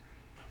far?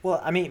 well,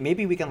 I mean,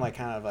 maybe we can like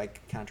kind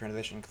of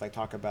transition because like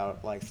talk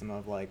about like some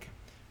of like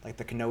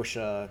the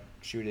Kenosha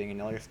shooting and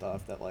other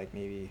stuff that like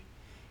maybe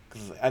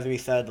because as we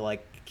said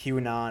like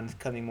QAnon's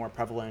becoming more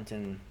prevalent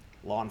in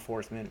law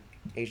enforcement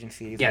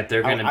agencies. Yeah, Like,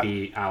 they're I- gonna I-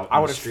 be out I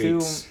in would the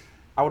streets. assume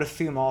I would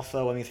assume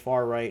also in these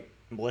far right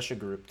militia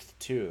groups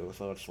too.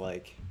 So it's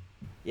like,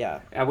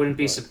 yeah. I wouldn't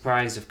be But-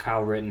 surprised if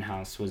Kyle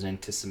Rittenhouse was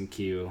into some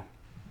Q.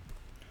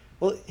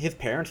 Well, his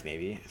parents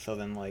maybe. So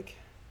then like,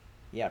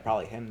 yeah,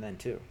 probably him then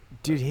too.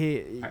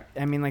 Dude,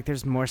 I mean, like,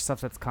 there's more stuff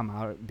that's come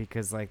out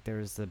because, like, there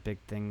was a big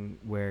thing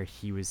where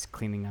he was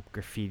cleaning up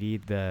graffiti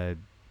the,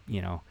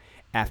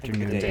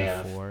 afternoon day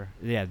of. before.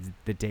 Yeah,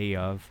 the day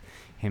of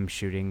him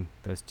shooting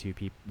those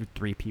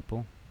three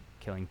people,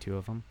 killing two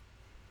of them.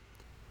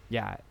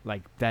 Yeah,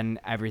 like, then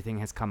everything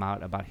has come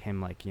out about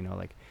him, like,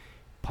 like,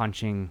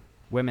 punching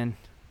women,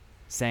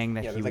 saying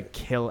that Yeah, he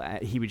there's,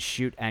 would he would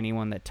shoot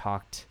anyone that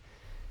talked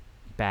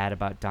bad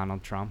about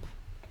Donald Trump.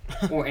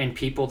 And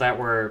people that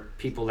were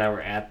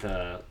at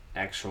the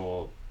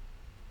actual,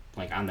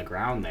 like, on the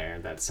ground there,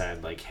 that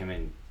said like him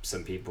and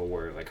some people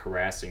were like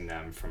harassing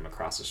them from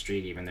across the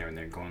street, even there when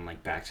they're going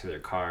like back to their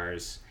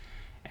cars,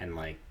 and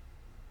like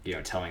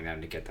telling them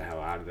to get the hell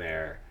out of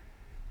there.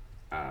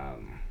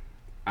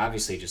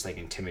 Obviously just like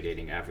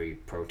intimidating every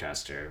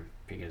protester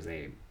because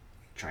they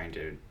trying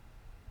to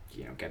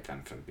get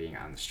them from being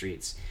on the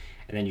streets.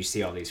 And then you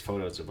see all these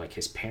photos of like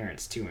his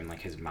parents too, and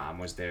like his mom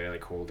was there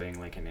like holding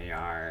like an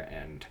AR,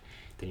 and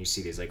then you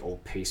see these like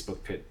old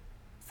Facebook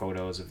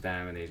photos of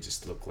them, and they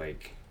just look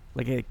like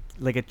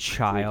Like a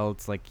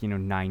child, like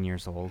 9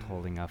 years old,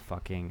 holding a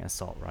fucking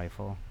assault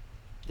rifle.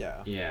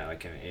 Yeah.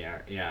 like an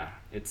AR. Yeah,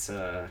 it's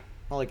Well,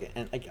 like,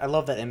 and like I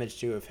love that image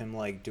too of him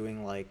like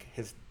doing like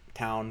his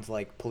town's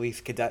like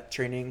police cadet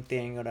training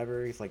thing,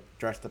 whatever. He's like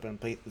dressed up in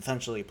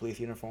essentially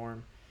police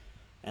uniform,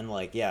 and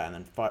like yeah, and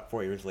then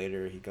 4 years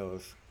later he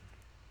goes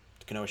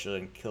to Kenosha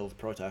and kills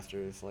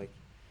protesters. Like,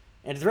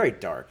 and it's very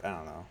dark. I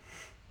don't know.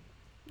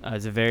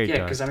 It's a very yeah,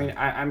 dark because I mean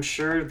time. I'm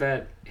sure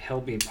that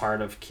he'll be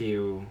part of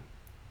Q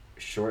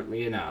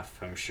shortly enough.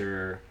 I'm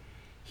sure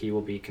he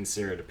will be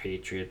considered a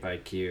patriot by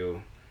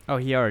Q. Oh,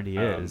 he already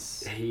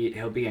is.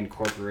 He'll be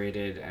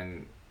incorporated,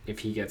 and if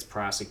he gets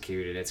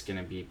prosecuted, it's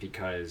gonna be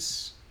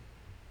because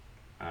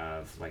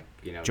of like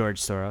George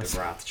Soros. the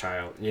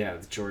Rothschild,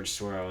 George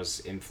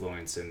Soros'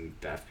 influence in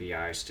the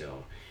FBI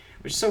still,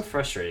 which is so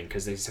frustrating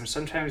because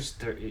sometimes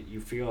you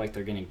feel like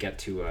they're gonna get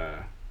to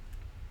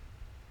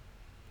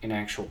an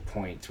actual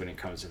point when it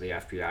comes to the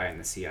FBI and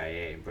the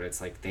CIA, but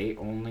it's like they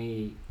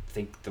only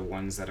think the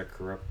ones that are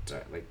corrupt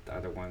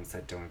are the ones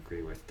that don't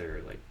agree with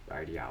their like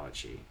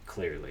ideology.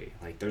 Clearly,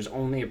 like there's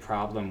only a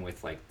problem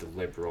with like the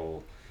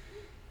liberal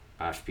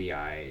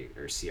FBI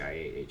or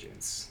CIA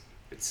agents.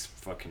 It's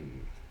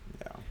fucking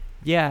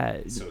Yeah,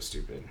 so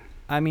stupid.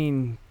 I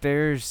mean,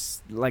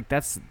 there's like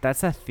that's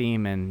a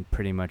theme in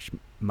pretty much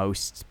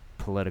most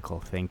political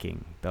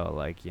thinking, though.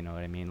 Like, you know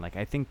what I mean? Like,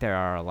 I think there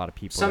are a lot of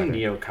people. Some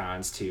that are,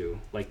 neocons too,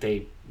 like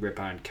they rip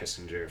on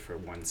Kissinger for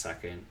 1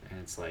 second, and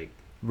it's like,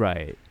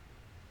 right.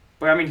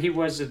 but I mean, he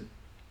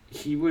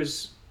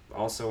was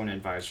also an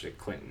advisor to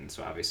Clinton,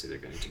 so obviously they're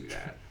going to do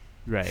that.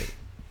 Right.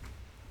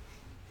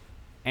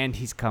 And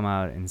he's come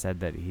out and said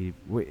that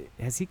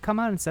has he come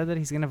out and said that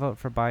he's gonna vote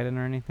for Biden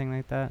or anything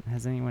like that?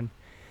 Has anyone?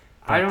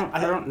 I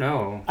don't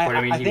know, but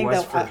I mean, he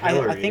was for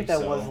Hillary. I think that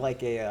so. was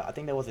like I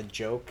think that was a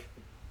joke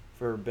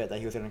for a bit that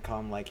he was gonna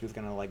come, like he was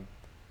gonna like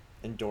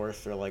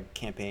endorsed or like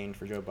campaigned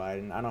for Joe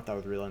Biden. I don't know if that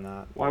was real or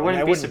not. Well, I mean,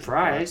 wouldn't be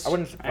surprised. I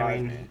wouldn't surprise I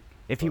mean, me.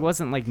 If he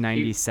wasn't like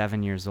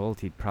 97 years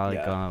old, he'd probably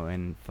Yeah. go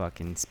and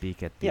fucking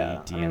speak at the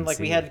Yeah, DNC. I mean, like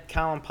we had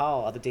Colin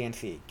Powell at the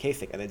DNC,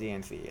 Kasich at the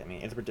DNC. I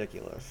mean, it's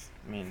ridiculous.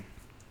 I mean,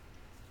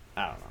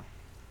 I don't know.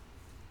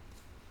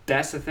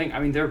 That's the thing. I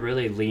mean, they're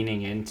really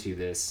leaning into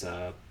this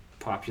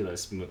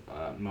populist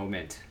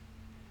moment.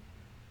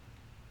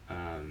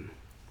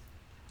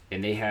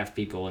 And they have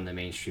people in the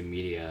mainstream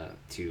media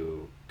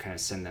to kind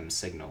of send them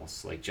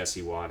signals, like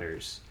Jesse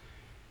Waters.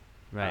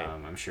 Right.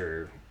 I'm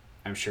sure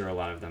a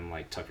lot of them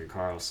like Tucker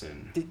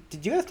Carlson.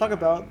 Did you guys talk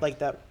about like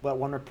that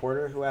one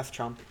reporter who asked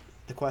Trump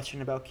the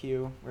question about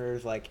Q, where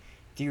it's like,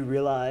 do you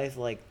realize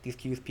like these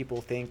Q's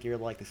people think you're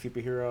like the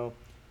superhero?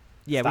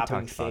 Yeah, we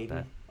stopping talked about Satan?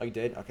 that. Oh, you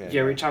did? Okay.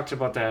 Yeah, we talked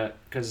about that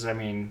because, I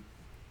mean,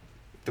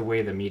 the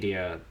way the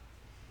media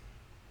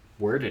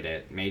worded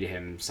it made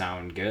him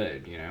sound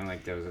good, you know?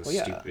 Like, there was a Well,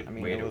 yeah, stupid I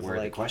mean, way it to was word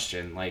the like-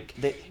 question. Like,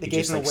 They you gave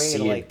just, him a like, way to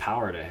ceded like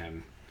power to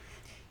him.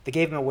 they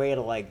gave him a way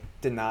to like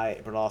deny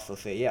it, but also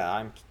say,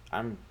 yeah,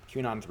 I'm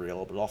QAnon's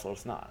real, but also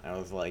it's not. And it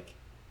was like,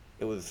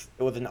 it was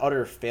an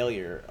utter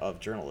failure of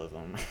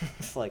journalism.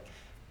 It's like,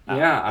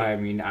 Yeah, I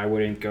mean, I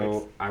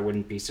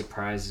wouldn't be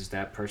surprised if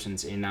that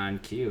person's in on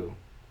Q.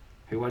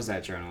 Who was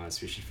that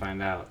journalist? We should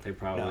find out. They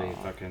probably No.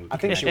 fucking I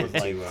think she was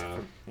connected like,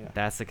 to, yeah.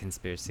 That's the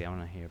conspiracy I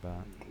want to hear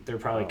about. they're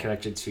probably Oh.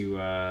 connected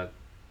to,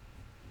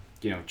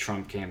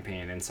 Trump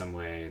campaign in some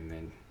way, and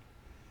then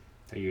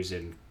they're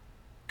using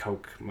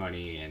Coke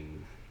money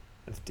and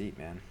That's deep,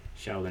 man.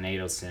 Sheldon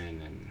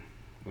Adelson and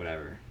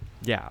whatever.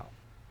 Yeah.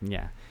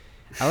 Yeah.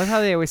 I love how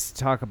they always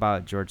talk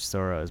about George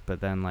Soros,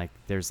 but then like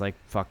there's like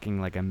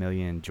fucking like a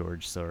million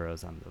George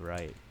Soros on the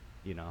right,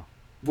 you know.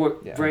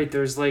 Yeah. Right,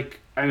 there's like,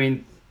 I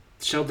mean,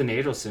 Sheldon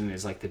Adelson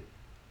is like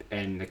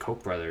and the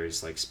Koch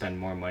brothers like spend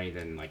more money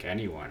than like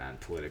anyone on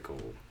political.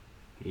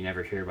 You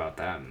never hear about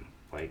them.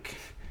 Like,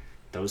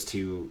 those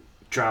two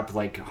drop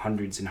like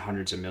hundreds and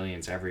hundreds of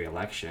millions every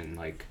election.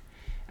 Like,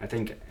 I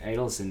think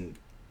Adelson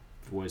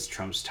was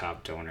Trump's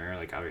top donor.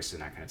 Like, obviously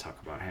not going to talk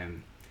about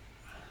him.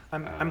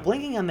 I'm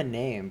blanking on the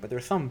name, but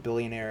there's some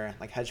billionaire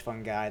like hedge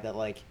fund guy that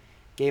like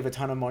gave a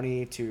ton of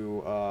money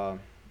to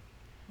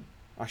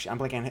actually I'm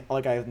blanking on the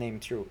other guy's name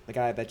too. The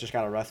guy that just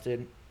got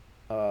arrested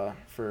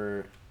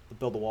for the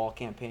Build the Wall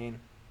campaign.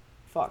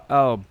 Fuck.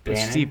 Oh,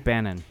 Bannon? Steve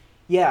Bannon.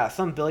 Yeah,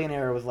 some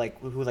billionaire was like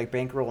who was like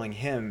bankrolling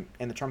him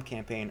in the Trump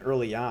campaign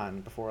early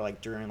on before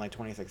like during like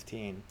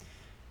 2016.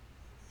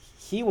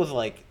 He was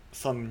like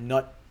some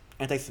nut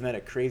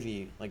anti-Semitic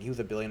crazy, like he was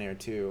a billionaire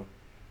too.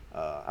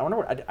 I wonder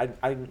what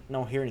I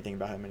don't hear anything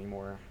about him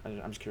anymore.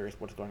 I'm just curious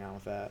what's going on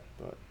with that,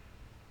 but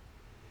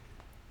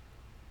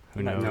Who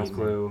he might knows?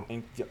 No be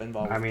clue.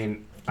 involved. I with-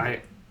 mean,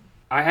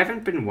 I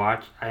haven't been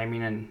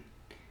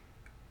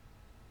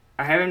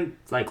I haven't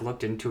like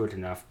looked into it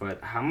enough,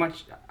 but how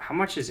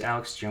much is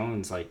Alex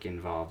Jones like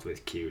involved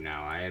with Q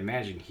now? I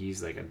imagine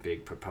he's like a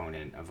big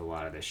proponent of a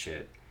lot of this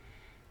shit,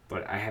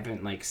 but I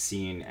haven't like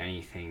seen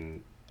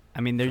anything. I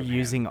mean, they're From him.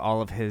 using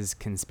all of his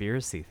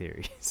conspiracy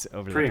theories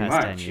over Pretty the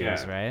past 10 much,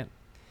 years, yeah. right?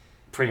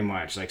 Pretty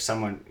much like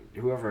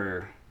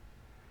whoever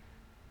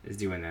is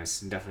doing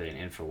this, definitely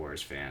an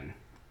Infowars fan.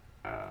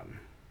 I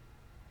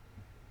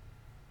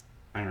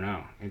don't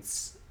know. It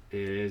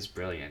is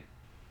brilliant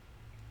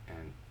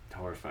and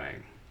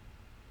horrifying.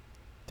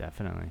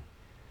 Definitely.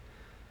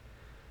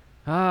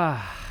 I'm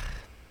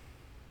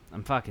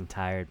fucking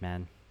tired,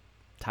 man.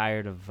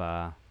 Tired of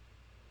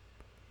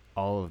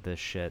all of this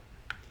shit.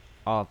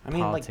 All I mean,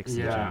 like, politics in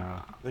yeah.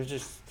 general. there's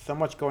just so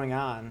much going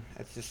on.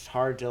 It's just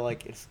hard to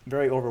like. It's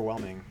very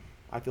overwhelming.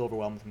 I feel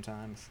overwhelmed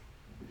sometimes.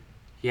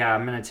 Yeah,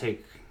 I'm gonna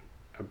take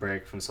a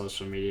break from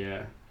social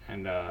media,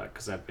 and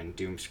because I've been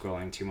doom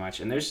scrolling too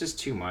much, and there's just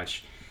too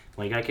much.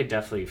 Like, I could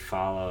definitely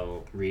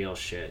follow real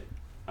shit,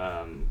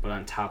 but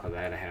on top of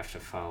that, I have to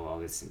follow all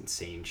this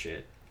insane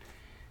shit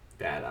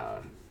that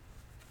a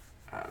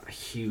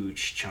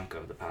huge chunk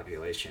of the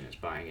population is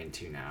buying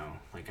into now.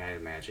 Like,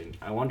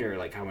 I wonder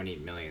like how many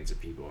millions of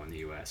people in the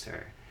U.S.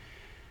 are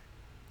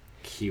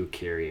Q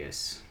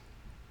curious.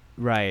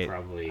 Right.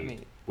 Probably I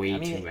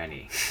mean, too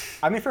many.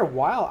 I mean, for a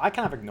while, I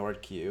kind of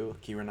ignored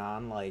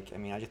QAnon. Like, I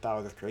mean, I just thought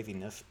it was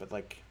craziness. But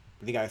like,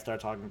 the guys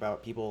started talking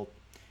about people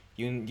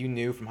you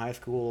knew from high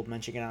school,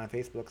 mentioning it on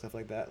Facebook, stuff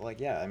like that. Like,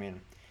 yeah, I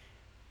mean,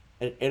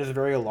 it is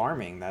very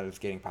alarming that it's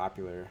getting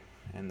popular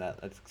and that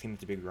it seems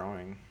to be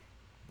growing.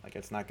 Like,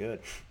 it's not good.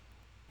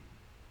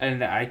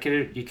 And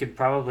you could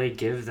probably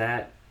give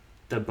that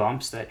the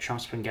bumps that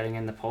Trump's been getting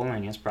in the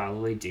polling is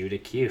probably due to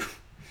Q.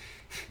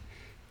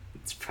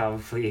 It's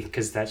probably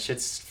because that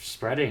shit's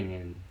spreading,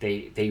 and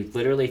they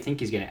literally think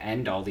he's gonna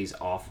end all these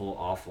awful,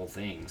 awful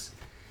things.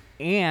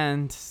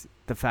 And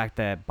the fact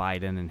that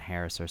Biden and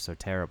Harris are so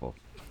terrible.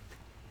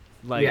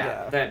 Like,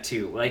 yeah, that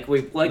too. Like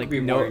we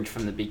no- warned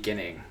from the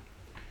beginning.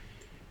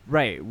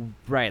 right.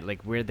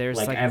 Like where there's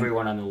Like like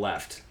everyone on the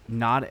left.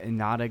 not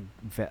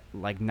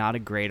a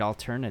great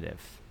alternative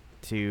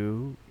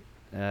to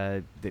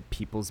the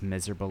people's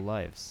miserable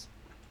lives.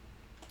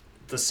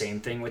 The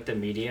same thing with the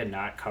media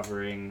not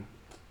covering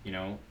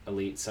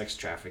elite sex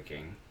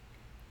trafficking.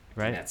 And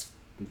Right. that's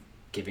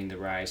giving the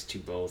rise to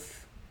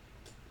both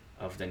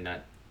of the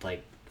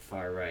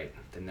far right,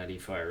 the nutty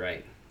far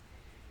right.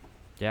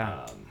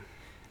 Yeah. Um,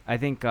 I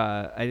think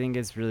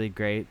it's really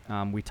great.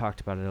 We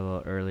talked about it a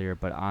little earlier,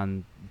 but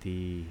on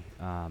the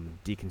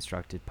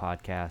Deconstructed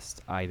podcast,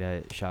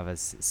 Ida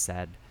Chavez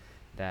said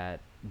that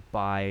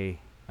by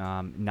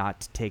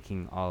not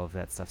taking all of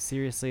that stuff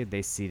seriously,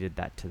 they ceded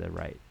that to the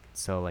right.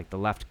 So like the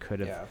left could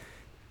have Yeah.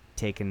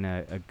 taken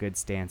a good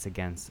stance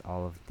against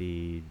all of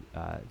the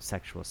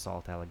sexual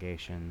assault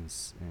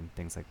allegations and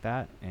things like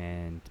that,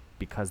 and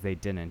because they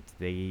didn't,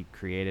 they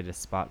created a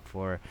spot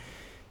for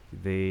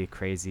the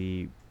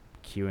crazy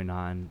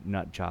QAnon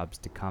nut jobs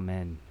to come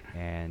in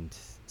and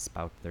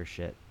spout their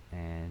shit,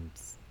 and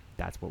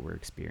that's what we're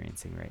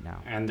experiencing right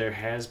now. and there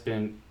has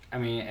been,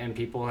 and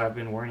people have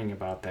been warning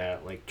about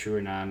that. Like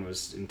TrueAnon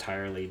was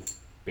entirely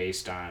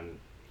based on,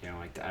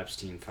 like the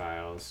Epstein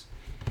files,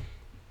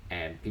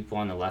 and people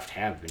on the left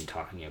have been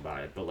talking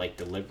about it. But like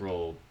the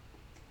liberal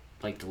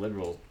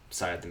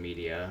side of the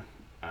media,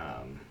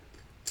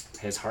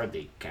 has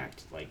hardly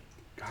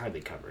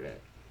covered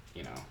it.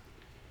 You know,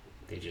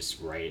 they just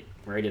write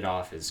it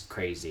off as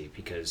crazy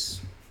because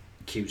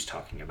Q's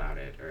talking about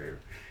it or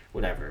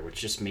whatever,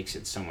 which just makes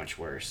it so much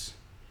worse.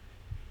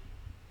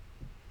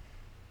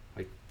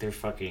 Like they're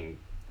fucking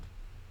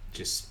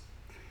just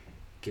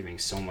giving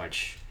so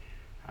much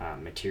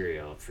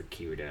material for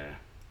Q to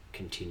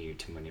continue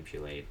to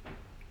manipulate,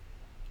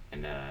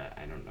 and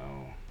I don't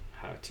know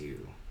how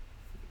to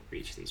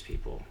reach these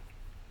people.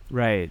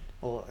 Right.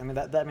 Well, I mean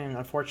that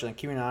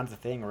unfortunately, QAnon's a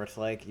thing where it's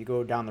like you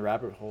go down the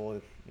rabbit hole,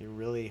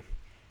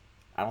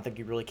 I don't think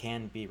you really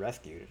can be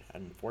rescued.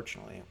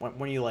 Unfortunately,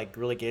 when you like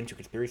really get into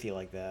conspiracy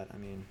like that, I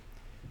mean,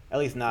 at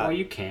least not. Well,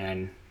 you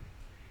can.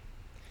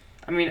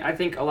 I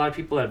think a lot of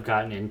people have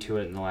gotten into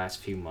it in the last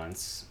few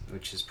months,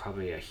 which is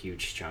probably a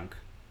huge chunk.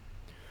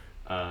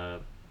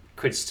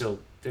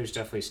 There's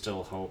definitely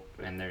still hope,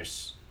 and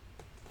there's,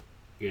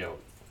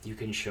 you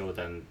can show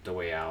them the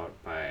way out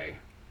by,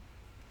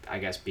 I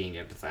guess, being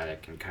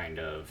empathetic and kind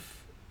of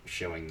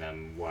showing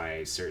them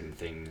why certain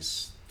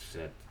things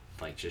that,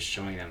 like, just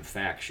showing them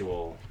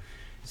factual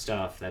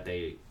stuff that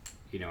they,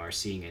 are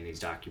seeing in these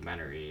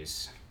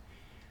documentaries.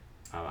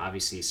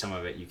 Obviously, some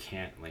of it you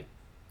can't, like,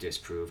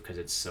 disprove because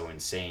it's so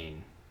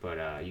insane,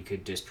 but you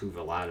could disprove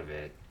a lot of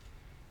it,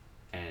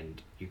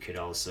 and you could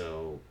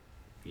also,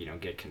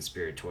 get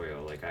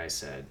conspiratorial, like I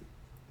said.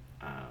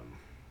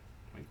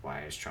 Like,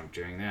 why is Trump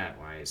doing that?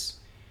 Why is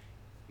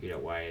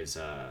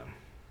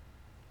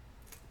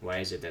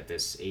it that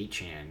this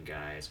 8chan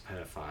guy is a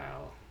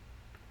pedophile?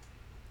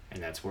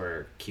 And that's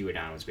where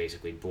QAnon was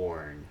basically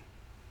born.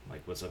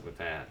 Like, what's up with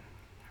that?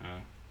 Huh?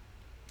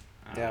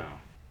 I don't know.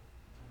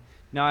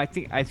 No, I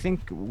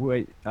think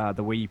what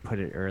the way you put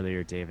it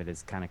earlier, David,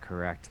 is kind of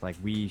correct. Like,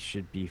 we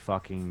should be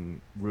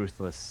fucking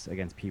ruthless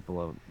against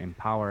people in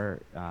power,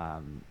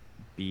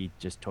 be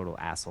just total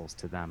assholes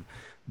to them,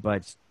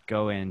 but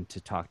go in to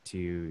talk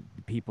to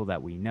the people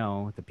that we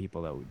know, the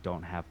people that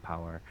don't have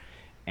power,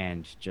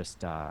 and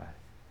just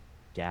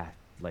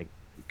like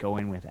go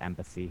in with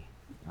empathy.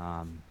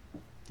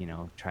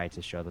 Try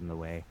to show them the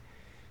way,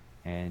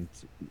 and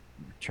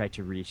try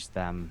to reach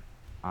them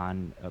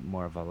on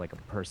more of a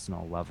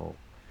personal level.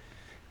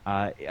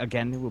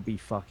 Again, it will be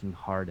fucking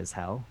hard as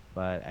hell,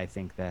 but I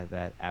think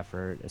that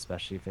effort,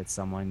 especially if it's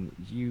someone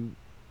you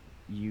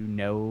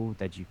know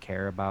that you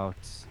care about,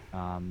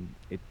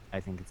 I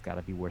think it's got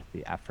to be worth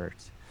the effort.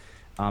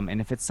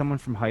 And if it's someone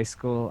from high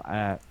school,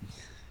 I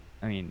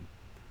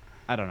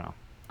don't know.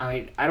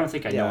 I don't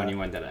think I know Yeah.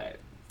 anyone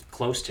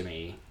close to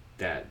me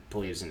that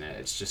believes in it.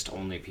 It's just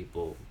only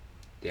people,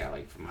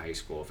 like from high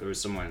school. If it was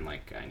someone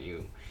like I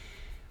knew,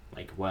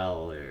 like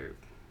well, or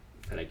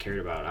that I cared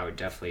about, I would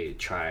definitely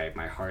try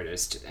my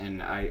hardest.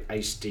 And I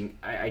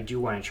do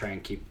want to try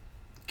and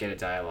get a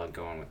dialogue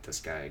going with this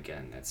guy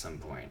again at some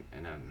point.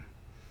 And I'm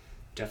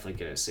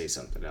definitely gonna say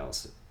something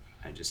else.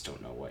 I just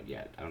don't know what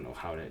yet. I don't know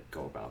how to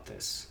go about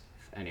this.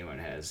 If anyone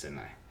has, and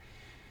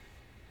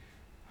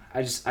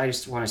I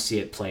just want to see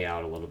it play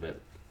out a little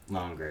bit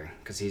longer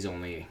because he's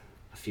only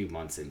a few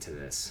months into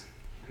this,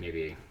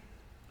 maybe.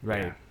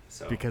 Right. Yeah,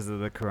 so Because of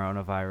the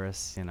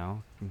coronavirus,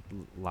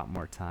 a lot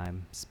more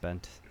time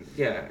spent.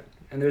 yeah,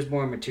 and there's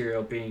more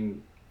material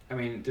being.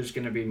 There's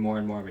gonna be more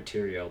and more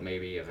material.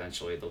 Maybe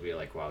eventually they'll be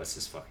like, "Wow, this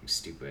is fucking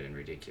stupid and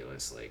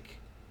ridiculous." Like,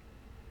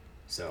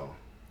 so,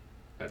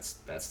 that's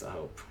the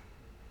hope.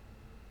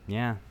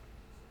 Yeah.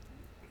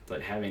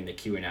 But having the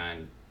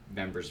QAnon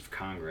members of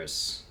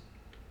Congress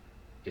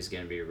is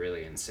going to be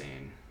really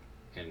insane,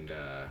 and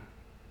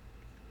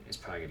it's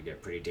probably going to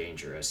get pretty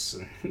dangerous.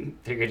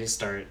 They're going to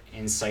start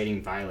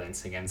inciting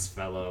violence against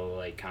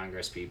fellow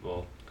Congress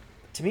people.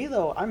 To me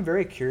though, I'm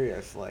very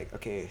curious. Like,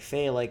 okay,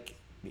 say like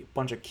a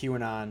bunch of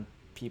QAnon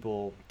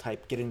people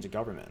type get into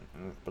government,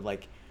 but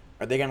like,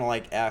 are they gonna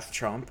ask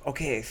Trump?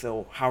 Okay,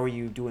 so how are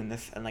you doing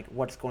this and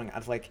what's going on?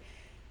 It's like,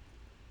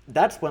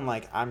 that's when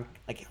I'm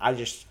I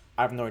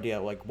have no idea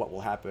what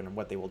will happen and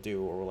what they will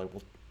do, or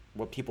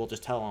what people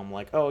just tell them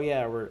oh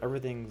yeah,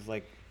 everything's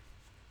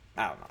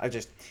I don't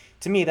know.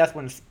 To me, that's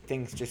when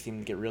things just seem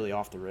to get really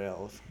off the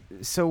rails.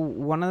 So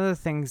one of the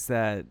things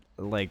that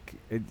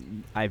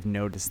I've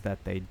noticed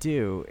that they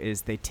do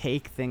is they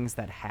take things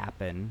that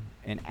happen,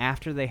 and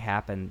after they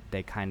happen,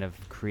 they kind of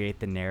create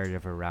the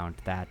narrative around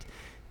that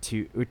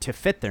to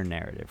fit their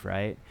narrative,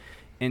 right?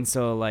 And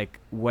so like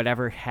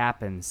whatever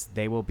happens,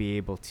 they will be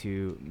able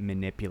to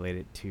manipulate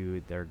it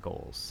to their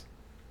goals.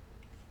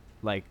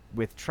 Like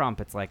with Trump,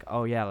 it's like,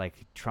 oh yeah, like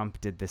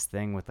Trump did this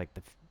thing with like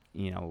the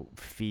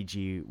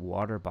Fiji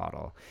water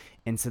bottle,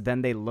 and so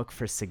then they look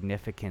for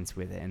significance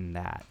within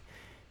that.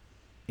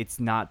 It's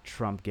not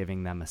Trump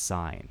giving them a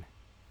sign.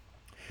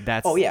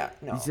 That's Oh yeah,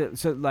 no.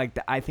 so like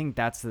I think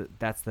that's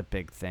the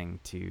big thing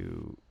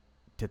to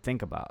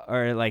think about,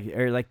 or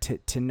like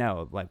to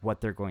know like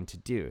what they're going to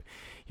do.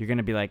 You're going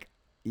to be like,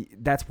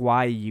 that's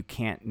why you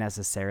can't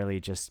necessarily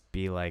just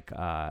be like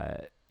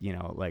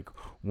like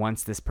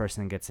once this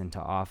person gets into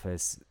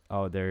office,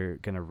 oh, they're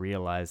going to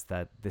realize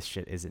that this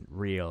shit isn't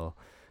real.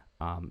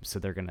 So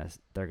they're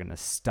gonna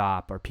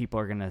stop, or people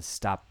are gonna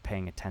stop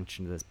paying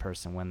attention to this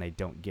person when they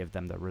don't give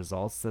them the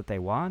results that they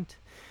want.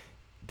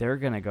 They're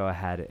gonna go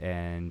ahead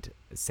and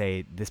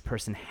say this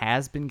person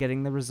has been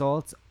getting the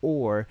results,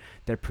 or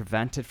they're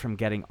prevented from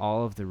getting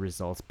all of the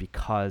results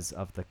because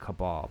of the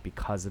cabal,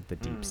 because of the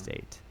deep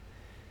state.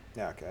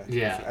 Yeah, okay.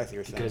 Yeah, I see what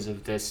you're saying. because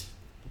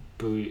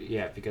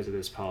of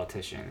this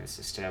politician, this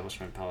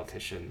establishment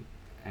politician,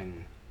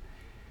 and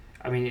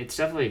I mean it's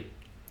definitely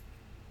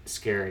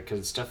scary because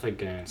it's definitely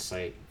going to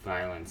incite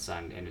violence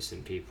on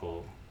innocent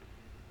people.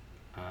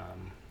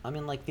 I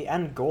mean, like, the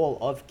end goal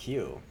of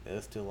Q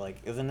is to, like,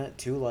 isn't it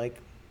to, like,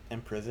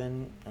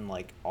 imprison and,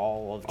 like,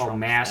 all of Trump's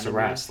mass enemies?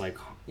 arrests, like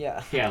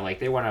Yeah. yeah, like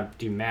they want to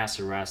do mass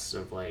arrests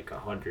of like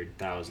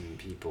 100,000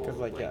 people,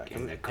 Like, yeah,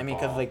 in the cabal. I mean,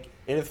 because, like,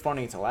 it is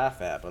funny to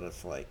laugh at, but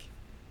it's like,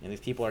 these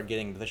people are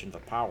getting positions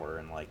of power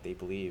and, like, they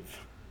believe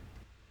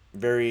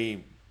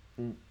very,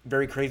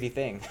 very crazy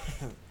things.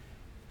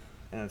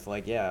 And it's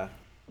like, yeah.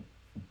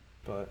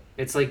 But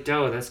it's like,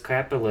 duh, that's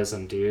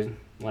capitalism, dude.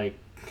 Like,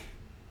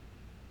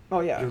 oh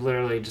yeah, you're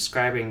literally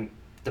describing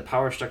the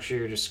power structure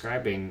you're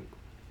describing.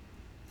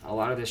 A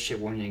lot of this shit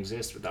wouldn't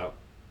exist without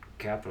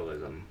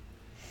capitalism.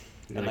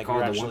 And, Like, like, oh,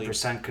 you're the actually-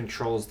 1%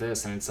 controls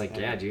this, and it's like,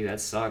 Yeah. yeah, dude,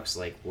 that sucks.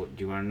 Like, what,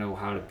 do you want to know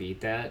how to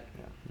beat that?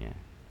 Yeah, There's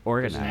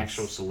organize. an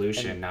actual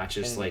solution, And- not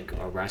just and- like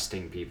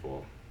arresting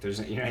people. There's,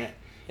 And- you're yeah,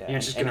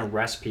 not just and- gonna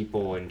arrest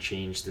people and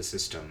change the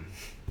system.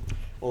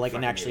 well, like,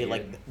 and fucking actually,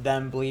 idiot. like,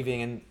 them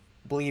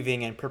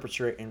believing and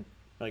perpetrating,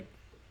 like,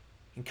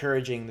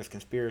 encouraging this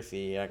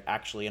conspiracy,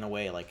 actually, in a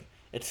way, like,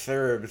 it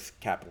serves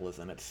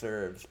capitalism. It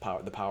serves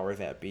the powers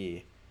that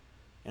be,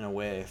 in a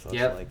way. So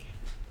Yep. it's like,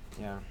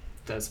 yeah.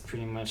 That's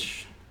pretty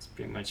much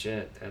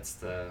it. That's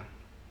the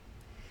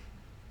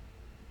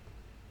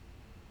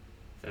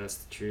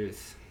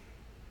truth.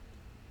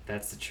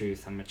 That's the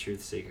truth. I'm a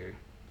truth seeker.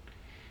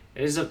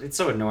 It's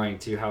so annoying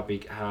too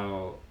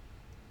how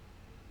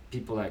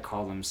people that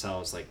call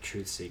themselves like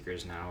truth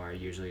seekers now are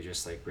usually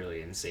just like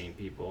really insane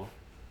people.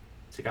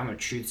 It's like, I'm a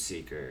truth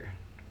seeker.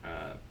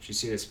 Did you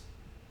see this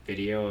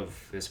video of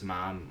this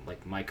mom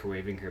like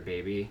microwaving her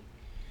baby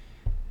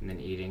and then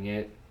eating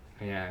it?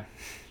 Yeah.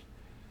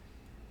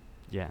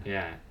 Yeah.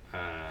 Yeah.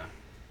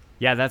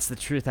 Yeah, that's the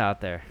truth out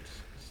there.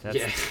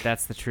 Yeah.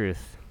 That's the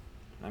truth.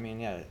 I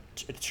mean, yeah,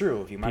 it's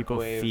true. If you People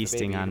microwave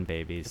feasting the baby, on you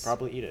babies. could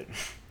probably eat it.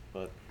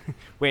 But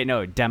Wait,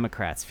 no,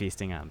 Democrats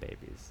feasting on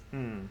babies.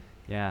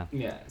 Yeah.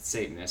 Yeah,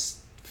 Satanist,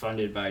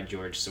 funded by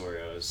George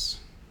Soros.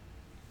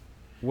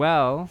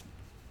 Well,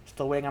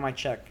 still waiting on my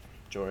check,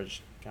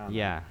 George.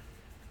 yeah.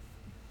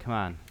 Come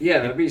on. Yeah,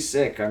 that'd be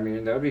sick. I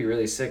mean, that would be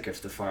really sick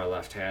if the far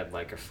left had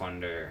like a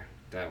funder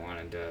that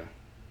wanted to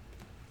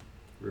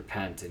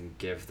repent and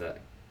give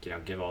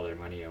all their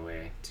money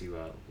away to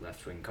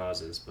left wing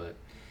causes, but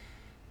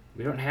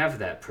we don't have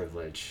that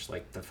privilege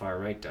like the far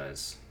right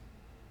does.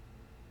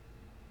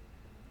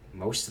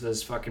 Most of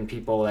those fucking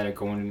people that are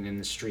going in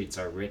the streets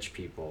are rich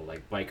people,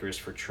 like Bikers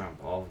for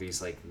Trump, all of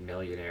these like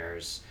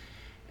millionaires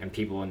and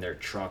people in their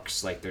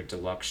trucks, like their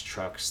deluxe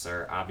trucks.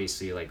 They're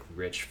obviously like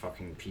rich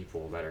fucking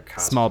people that are cosplaying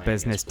Small as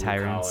business blue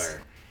tyrants.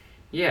 collar.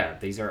 Yeah,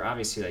 these are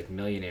obviously like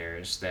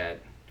millionaires that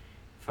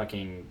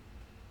fucking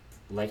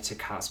like to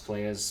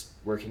cosplay as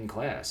working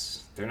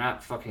class. They're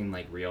not fucking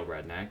like real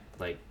redneck.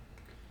 Like,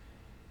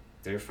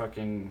 they're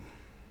fucking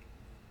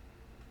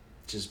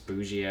just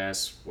bougie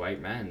ass white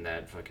men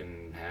that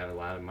fucking have a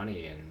lot of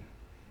money and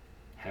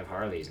have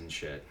Harleys and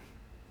shit.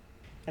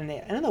 And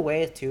in a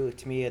way, too,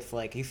 to me, it's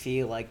like you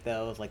see like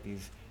those like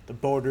the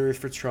voters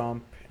for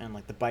Trump and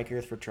like the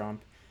bikers for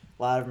Trump.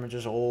 A lot of them are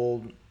just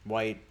old,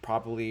 white,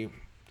 probably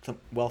some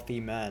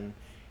wealthy men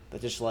that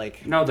just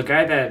like. No, the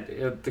guy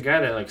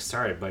that like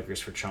started Bikers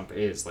for Trump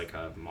is like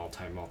a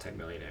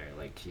multi-millionaire.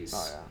 Like, he's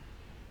Oh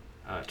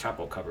yeah.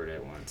 Chapo covered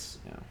it once.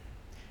 Yeah.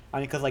 I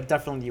mean, because like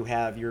definitely you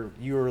have your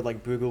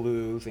like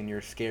boogaloos and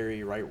your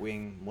scary right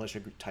wing militia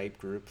type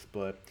groups,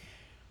 but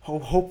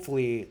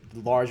hopefully the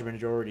large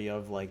majority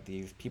of like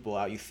these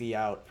people you see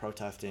out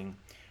protesting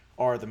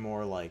are the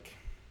more like,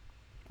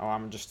 oh,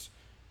 I'm just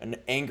an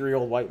angry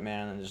old white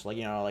man and just like,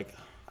 like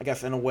I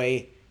guess in a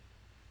way,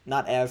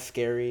 not as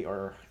scary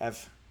or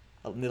as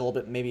a little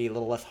bit maybe a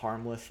little less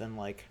harmless than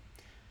like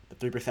the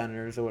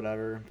 3%ers or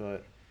whatever.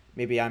 But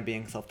maybe I'm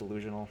being self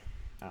delusional.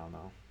 I don't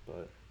know,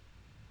 but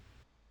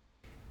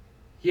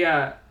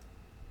Yeah,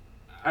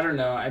 I don't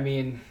know. I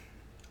mean,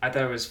 I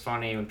thought it was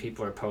funny when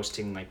people are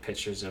posting like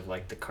pictures of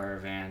like the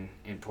caravan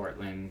in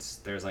Portland.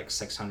 There's like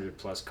 600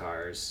 plus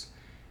cars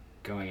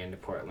going into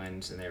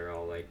Portland, and they were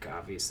all like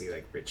obviously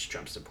like rich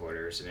Trump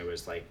supporters, and it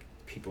was like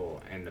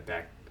people in the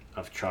back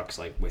of trucks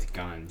like with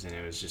guns, and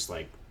it was just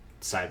like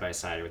side by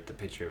side with the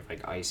picture of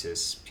like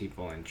ISIS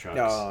people in trucks.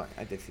 no,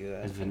 I did see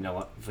that. As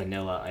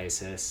vanilla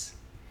ISIS.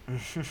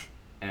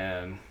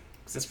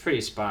 'Cause that's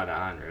pretty spot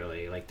on,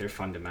 really. Like they're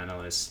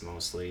fundamentalists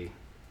mostly.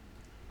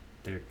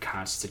 They're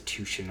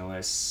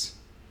constitutionalists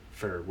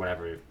for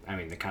whatever. I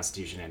mean, the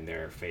Constitution in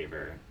their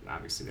favor.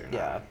 Obviously, they're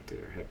Yeah. not.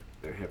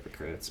 They're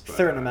hypocrites. But,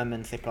 Certain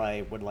amendments they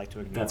probably would like to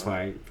ignore. That's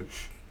why.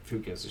 Who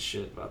gives a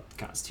shit about the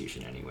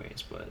Constitution,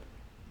 anyways? But.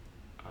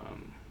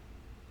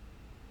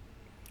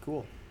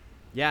 Cool.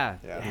 Yeah.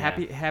 Yeah.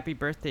 Happy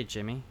birthday,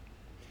 Jimmy.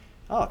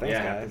 Oh, thanks,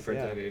 yeah, guys. happy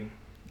Yeah. birthday, dude.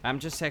 I'm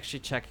just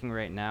actually checking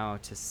right now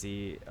to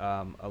see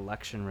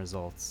election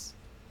results.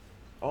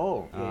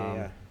 Oh,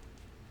 yeah.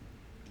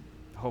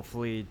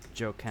 Hopefully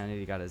Joe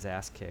Kennedy got his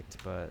ass kicked,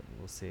 but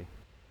we'll see.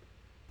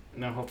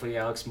 No, hopefully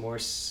Alex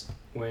Morse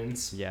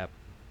wins. Yep.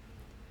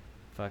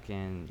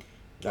 Fucking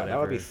God, whatever. that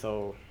would be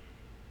so.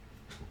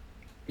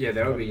 Yeah,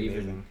 that would be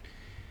amazing. even.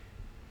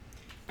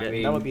 I Yeah,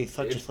 mean, that would be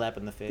such a slap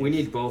in the face. We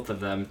need both of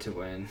them to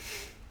win.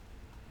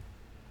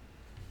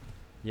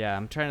 Yeah,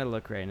 I'm trying to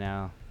look right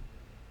now,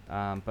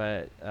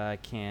 but I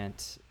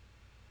can't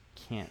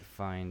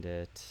find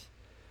it.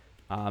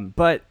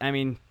 But I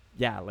mean,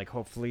 yeah, like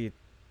hopefully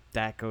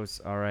that goes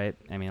all right.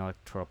 I mean,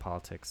 electoral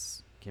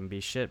politics can be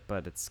shit,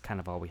 but it's kind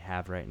of all we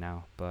have right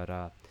now.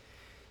 But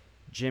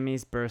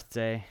Jimmy's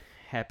birthday,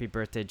 happy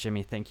birthday,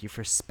 Jimmy! Thank you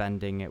for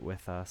spending it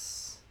with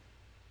us.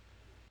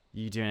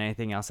 You doing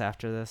anything else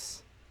after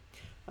this?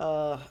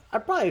 I'm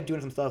probably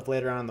doing some stuff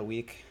later on in the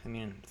week. I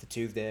mean, it's a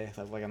Tuesday,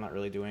 so I'm not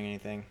really doing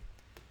anything.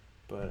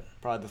 But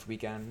probably this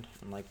weekend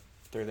and like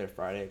Thursday or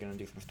Friday, gonna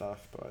do some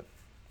stuff. But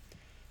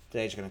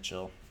today, just gonna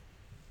chill.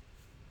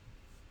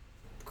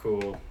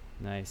 Cool.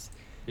 Nice.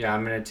 Yeah,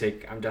 I'm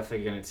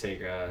definitely gonna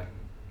take a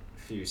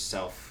few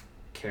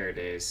self-care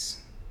days,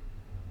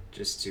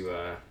 just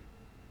to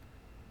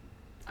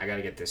I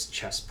gotta get this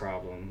chest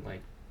problem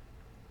like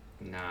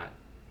not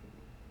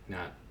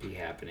be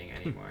happening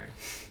anymore.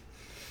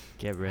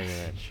 Get rid of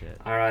that shit.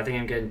 I don't know. I think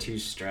I'm getting too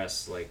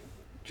stressed, like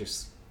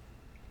just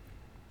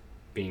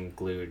being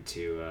glued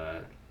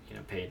to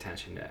pay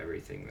attention to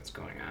everything that's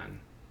going on.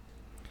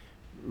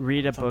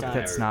 Read a book Sometimes-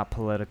 that's not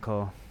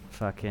political.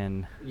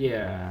 Fucking.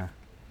 Yeah.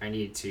 I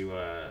need to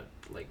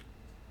like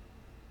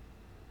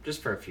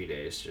just for a few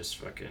days just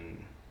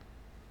fucking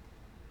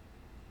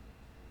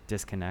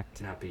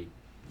Disconnect.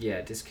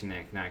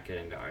 disconnect, not get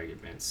into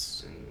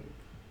arguments, and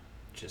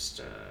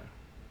just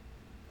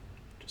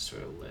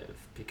sort of live,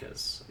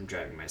 because I'm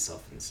driving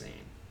myself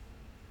insane.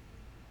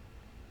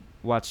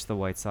 Watch the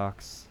White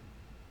Sox.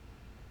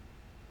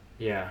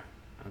 Yeah,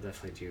 I'll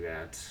definitely do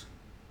that.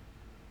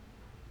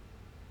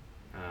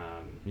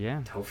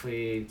 Yeah.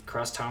 Hopefully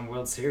Crosstown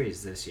World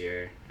Series this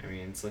year. I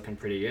mean, it's looking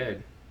pretty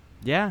good.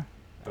 Yeah.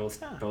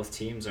 Both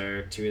teams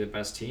are two of the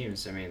best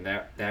teams. I mean,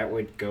 that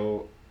would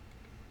go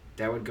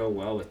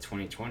well with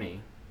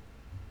 2020.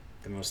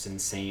 The most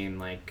insane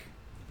like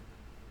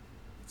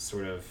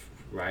sort of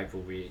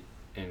rivalry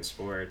in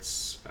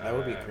sports. That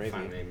would be crazy.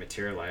 Finally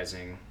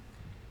materializing.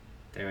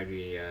 That would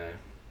be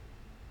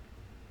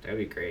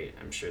great.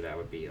 I'm sure that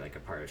would be like a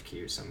part of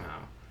Q somehow.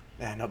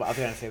 Yeah, no, but I was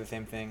gonna say the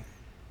same thing.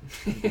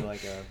 It'd be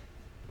like a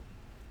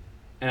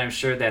And I'm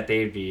sure that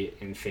they'd be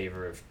in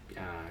favor of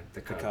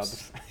the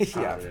Cubs. Cubs.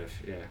 Positive,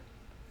 yeah.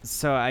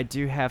 So I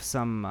do have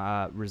some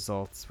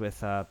results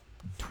with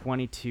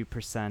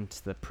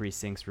 22% the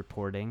precincts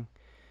reporting.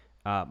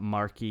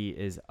 Markey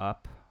is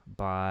up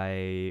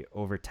by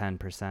over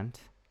 10%.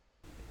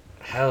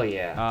 Hell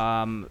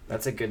yeah. Um,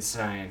 That's a good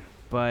sign.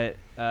 but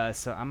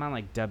so I'm on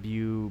like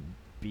WBUR.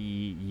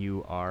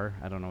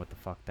 I don't know what the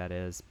fuck that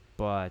is,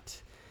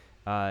 but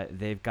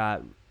they've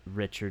got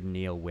Richard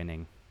Neal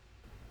winning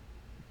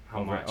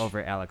How much?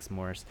 over Alex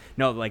Morris.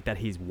 No, like that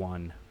he's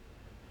won.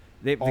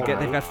 They've Oh, got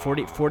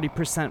really?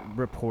 40%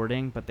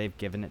 reporting, but they've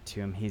given it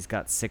to him. He's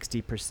got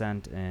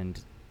 60%, and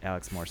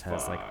Alex Morris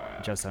has like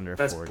just under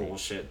That's 40.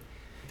 bullshit.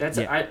 That's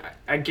Yeah.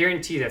 I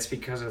guarantee that's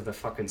because of the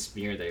fucking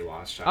smear they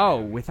launched on Oh,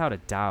 him. without a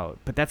doubt.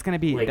 But that's gonna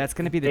be Like,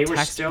 the they were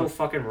still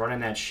textbook. fucking running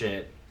that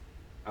shit,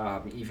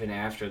 even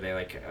after they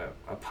like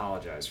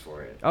apologized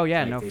for it. Oh,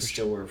 yeah, Like, no, they for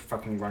still were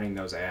fucking running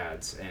those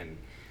ads, and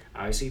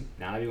obviously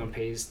not everyone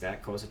pays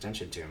that close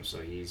attention to him, so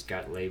he's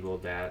got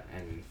labeled that,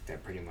 and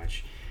that pretty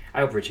much. I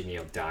hope Richard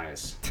Neal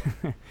dies.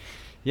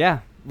 Yeah.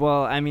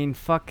 Well, I mean,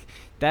 fuck.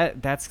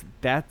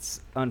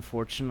 That's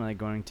unfortunately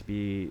going to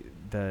be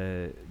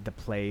the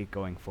play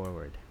going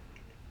forward.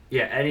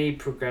 Yeah, any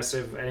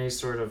progressive, any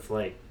sort of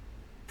like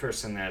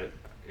person that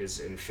is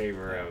in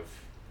favor of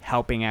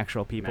helping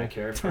actual people.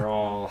 Medicare for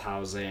all,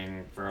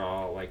 housing for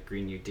all, like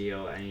Green New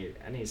Deal,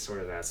 any sort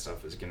of that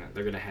stuff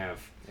they're gonna have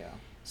Yeah.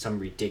 some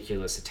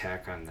ridiculous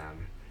attack on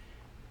them.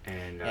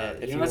 And Yeah,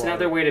 if you you know, that's are-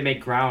 another way to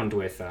make ground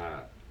with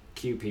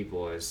Q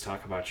people is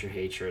talk about your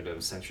hatred of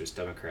centrist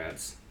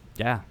Democrats.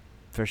 Yeah,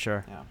 for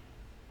sure. Yeah.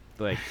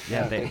 Like,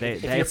 yeah, they If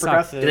they you're suck.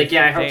 progressive, Be like,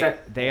 yeah, I hope They,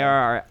 that they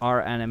are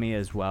our enemy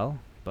as well,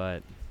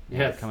 but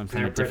yeah, coming from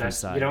they're a different progressive.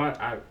 side. You know what?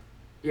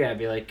 I'd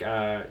be like,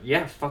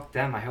 yeah, fuck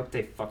them. I hope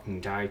they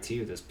fucking die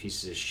too, those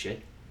pieces of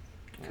shit.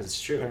 Because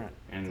it's true, Apparent-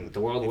 and the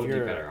world if would be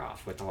you're- better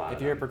off with a lot If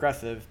of you're a them.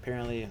 progressive,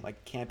 apparently,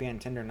 like, can't be on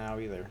Tinder now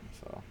either.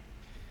 So.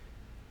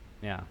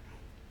 Yeah.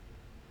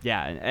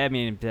 Yeah, and I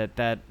mean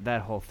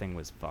that whole thing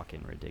was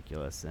fucking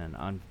ridiculous,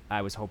 and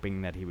I was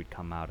hoping that he would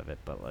come out of it,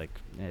 but like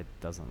it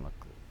doesn't look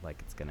like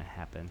it's gonna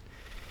happen.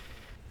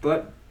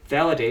 But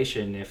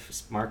validation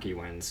if Markey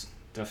wins,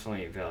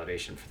 definitely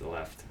validation for the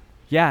left.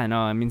 Yeah, no,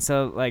 I mean,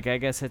 so like I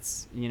guess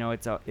it's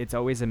it's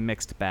always a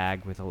mixed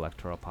bag with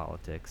electoral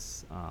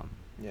politics.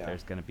 Yeah.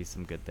 There's gonna be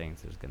some good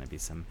things. There's gonna be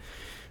some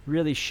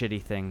really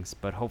shitty things,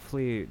 but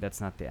hopefully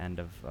that's not the end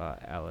of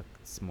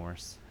Alex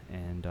Morse,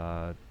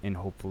 and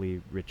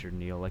hopefully Richard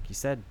Neal, like you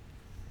said,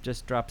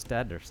 just drops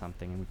dead or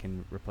something, and we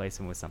can replace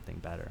him with something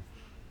better.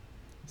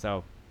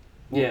 So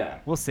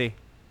we'll see.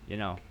 You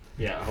know.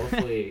 Yeah,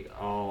 hopefully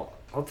all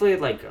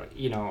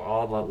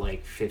about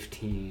like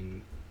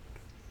 15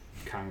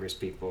 Congress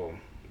people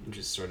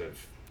just sort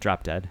of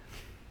Drop dead.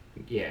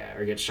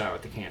 or get shot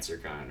with the cancer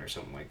gun or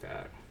something like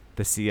that.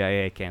 The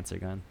CIA cancer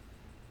gun.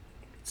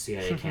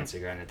 CIA cancer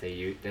gun that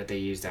they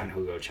used on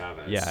Hugo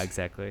Chavez. Yeah,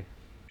 exactly.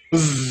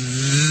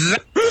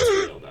 That's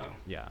real though.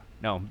 Yeah.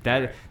 No,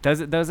 that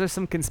Alright. those are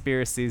some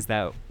conspiracies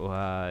that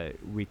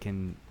we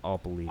can all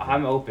believe in.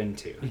 I'm open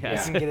to.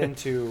 Yes. Yeah. We can get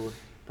into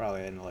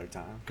probably another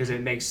time. Because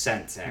it makes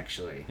sense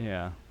actually.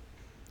 Yeah.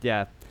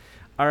 Yeah.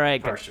 All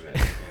right. Part of it.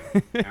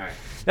 Yeah. All right.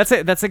 That's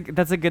it. That's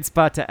a good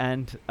spot to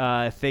end.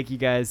 Thank you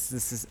guys.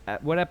 This is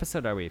what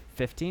episode are we?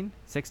 15?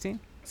 16?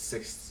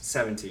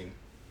 17.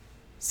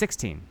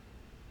 16.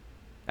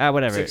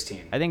 Whatever.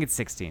 16. I think it's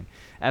 16.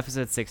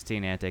 Episode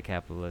 16,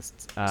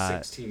 Anti-Capitalist.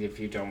 16 if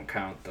you don't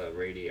count the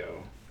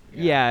radio.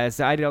 Yeah,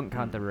 so I don't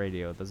count the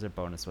radio. Those are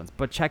bonus ones.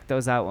 But check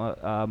those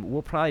out.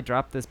 We'll probably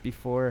drop this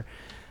before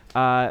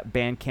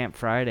Bandcamp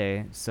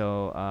Friday.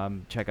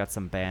 So check out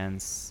some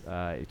bands.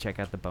 Check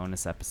out the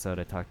bonus episode.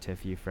 I talked to a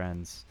few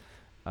friends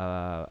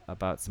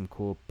about some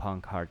cool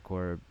punk,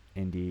 hardcore,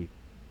 indie,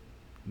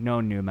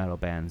 no new metal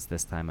bands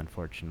this time,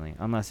 unfortunately.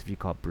 Unless if you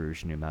call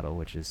Bruges new metal,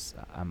 which is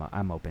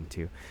I'm open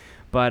to.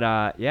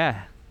 But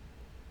yeah.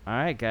 All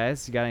right,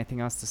 guys. You got anything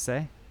else to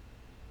say?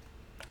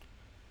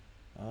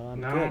 No.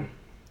 No.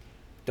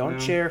 Don't No.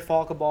 share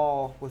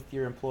Falkaball with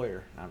your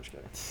employer. No, I'm just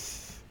kidding.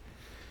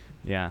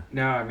 Yeah.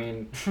 No, I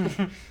mean,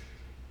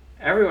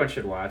 everyone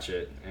should watch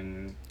it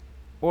and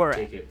Or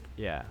take it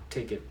yeah.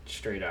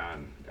 straight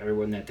on.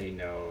 Everyone that they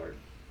know or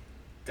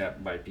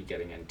that might be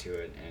getting into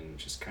it, and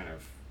just kind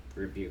of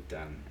rebuke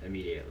them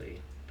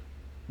immediately.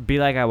 Be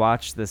like, I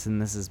watched this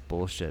and this is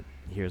bullshit.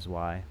 Here's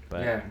why.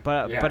 But yeah,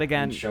 but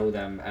again, and show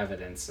them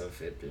evidence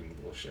of it being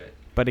bullshit.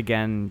 but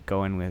again,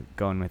 going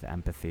with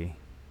empathy,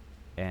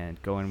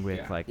 and going with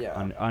Yeah. like Yeah.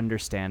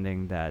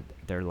 understanding that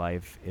their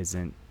life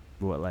isn't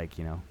what, like,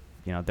 you know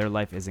their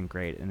life isn't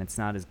great, and it's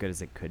not as good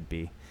as it could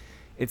be.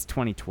 It's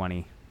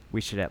 2020.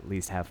 We should at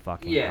least have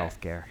fucking Yeah.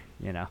 healthcare.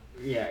 You know.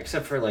 Yeah,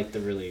 except for like the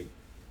really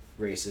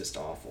racist,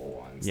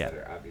 awful ones Yeah. that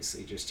are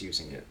obviously just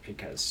using it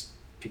because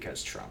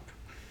Trump.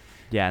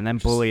 Yeah, and then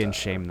Just, bully and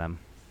shame them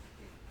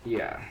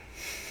Yeah,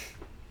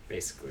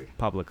 basically.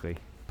 publicly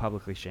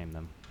shame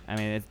them. I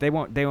mean, they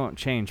won't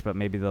change, but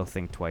maybe they'll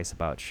think twice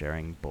about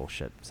sharing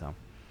bullshit. So.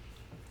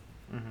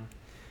 Mm-hmm.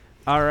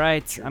 All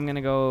right, I'm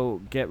gonna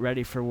go get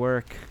ready for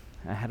work.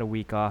 I had a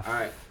week off, All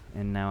right,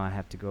 and now I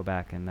have to go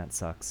back, and that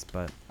sucks.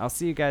 But I'll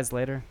see you guys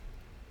later.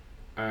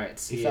 all right.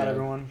 See Peace ya. out,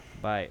 everyone.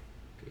 Bye.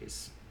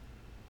 Peace.